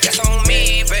 That's on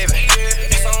me, baby.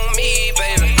 That's on me,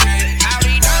 baby.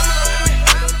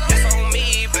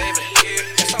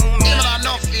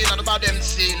 About them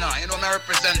see now, you know me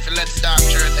represent for Let's Talk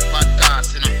Jersey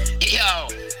podcast, you know. Yo,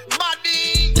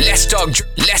 buddy. Let's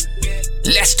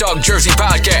Talk Jersey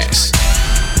podcast.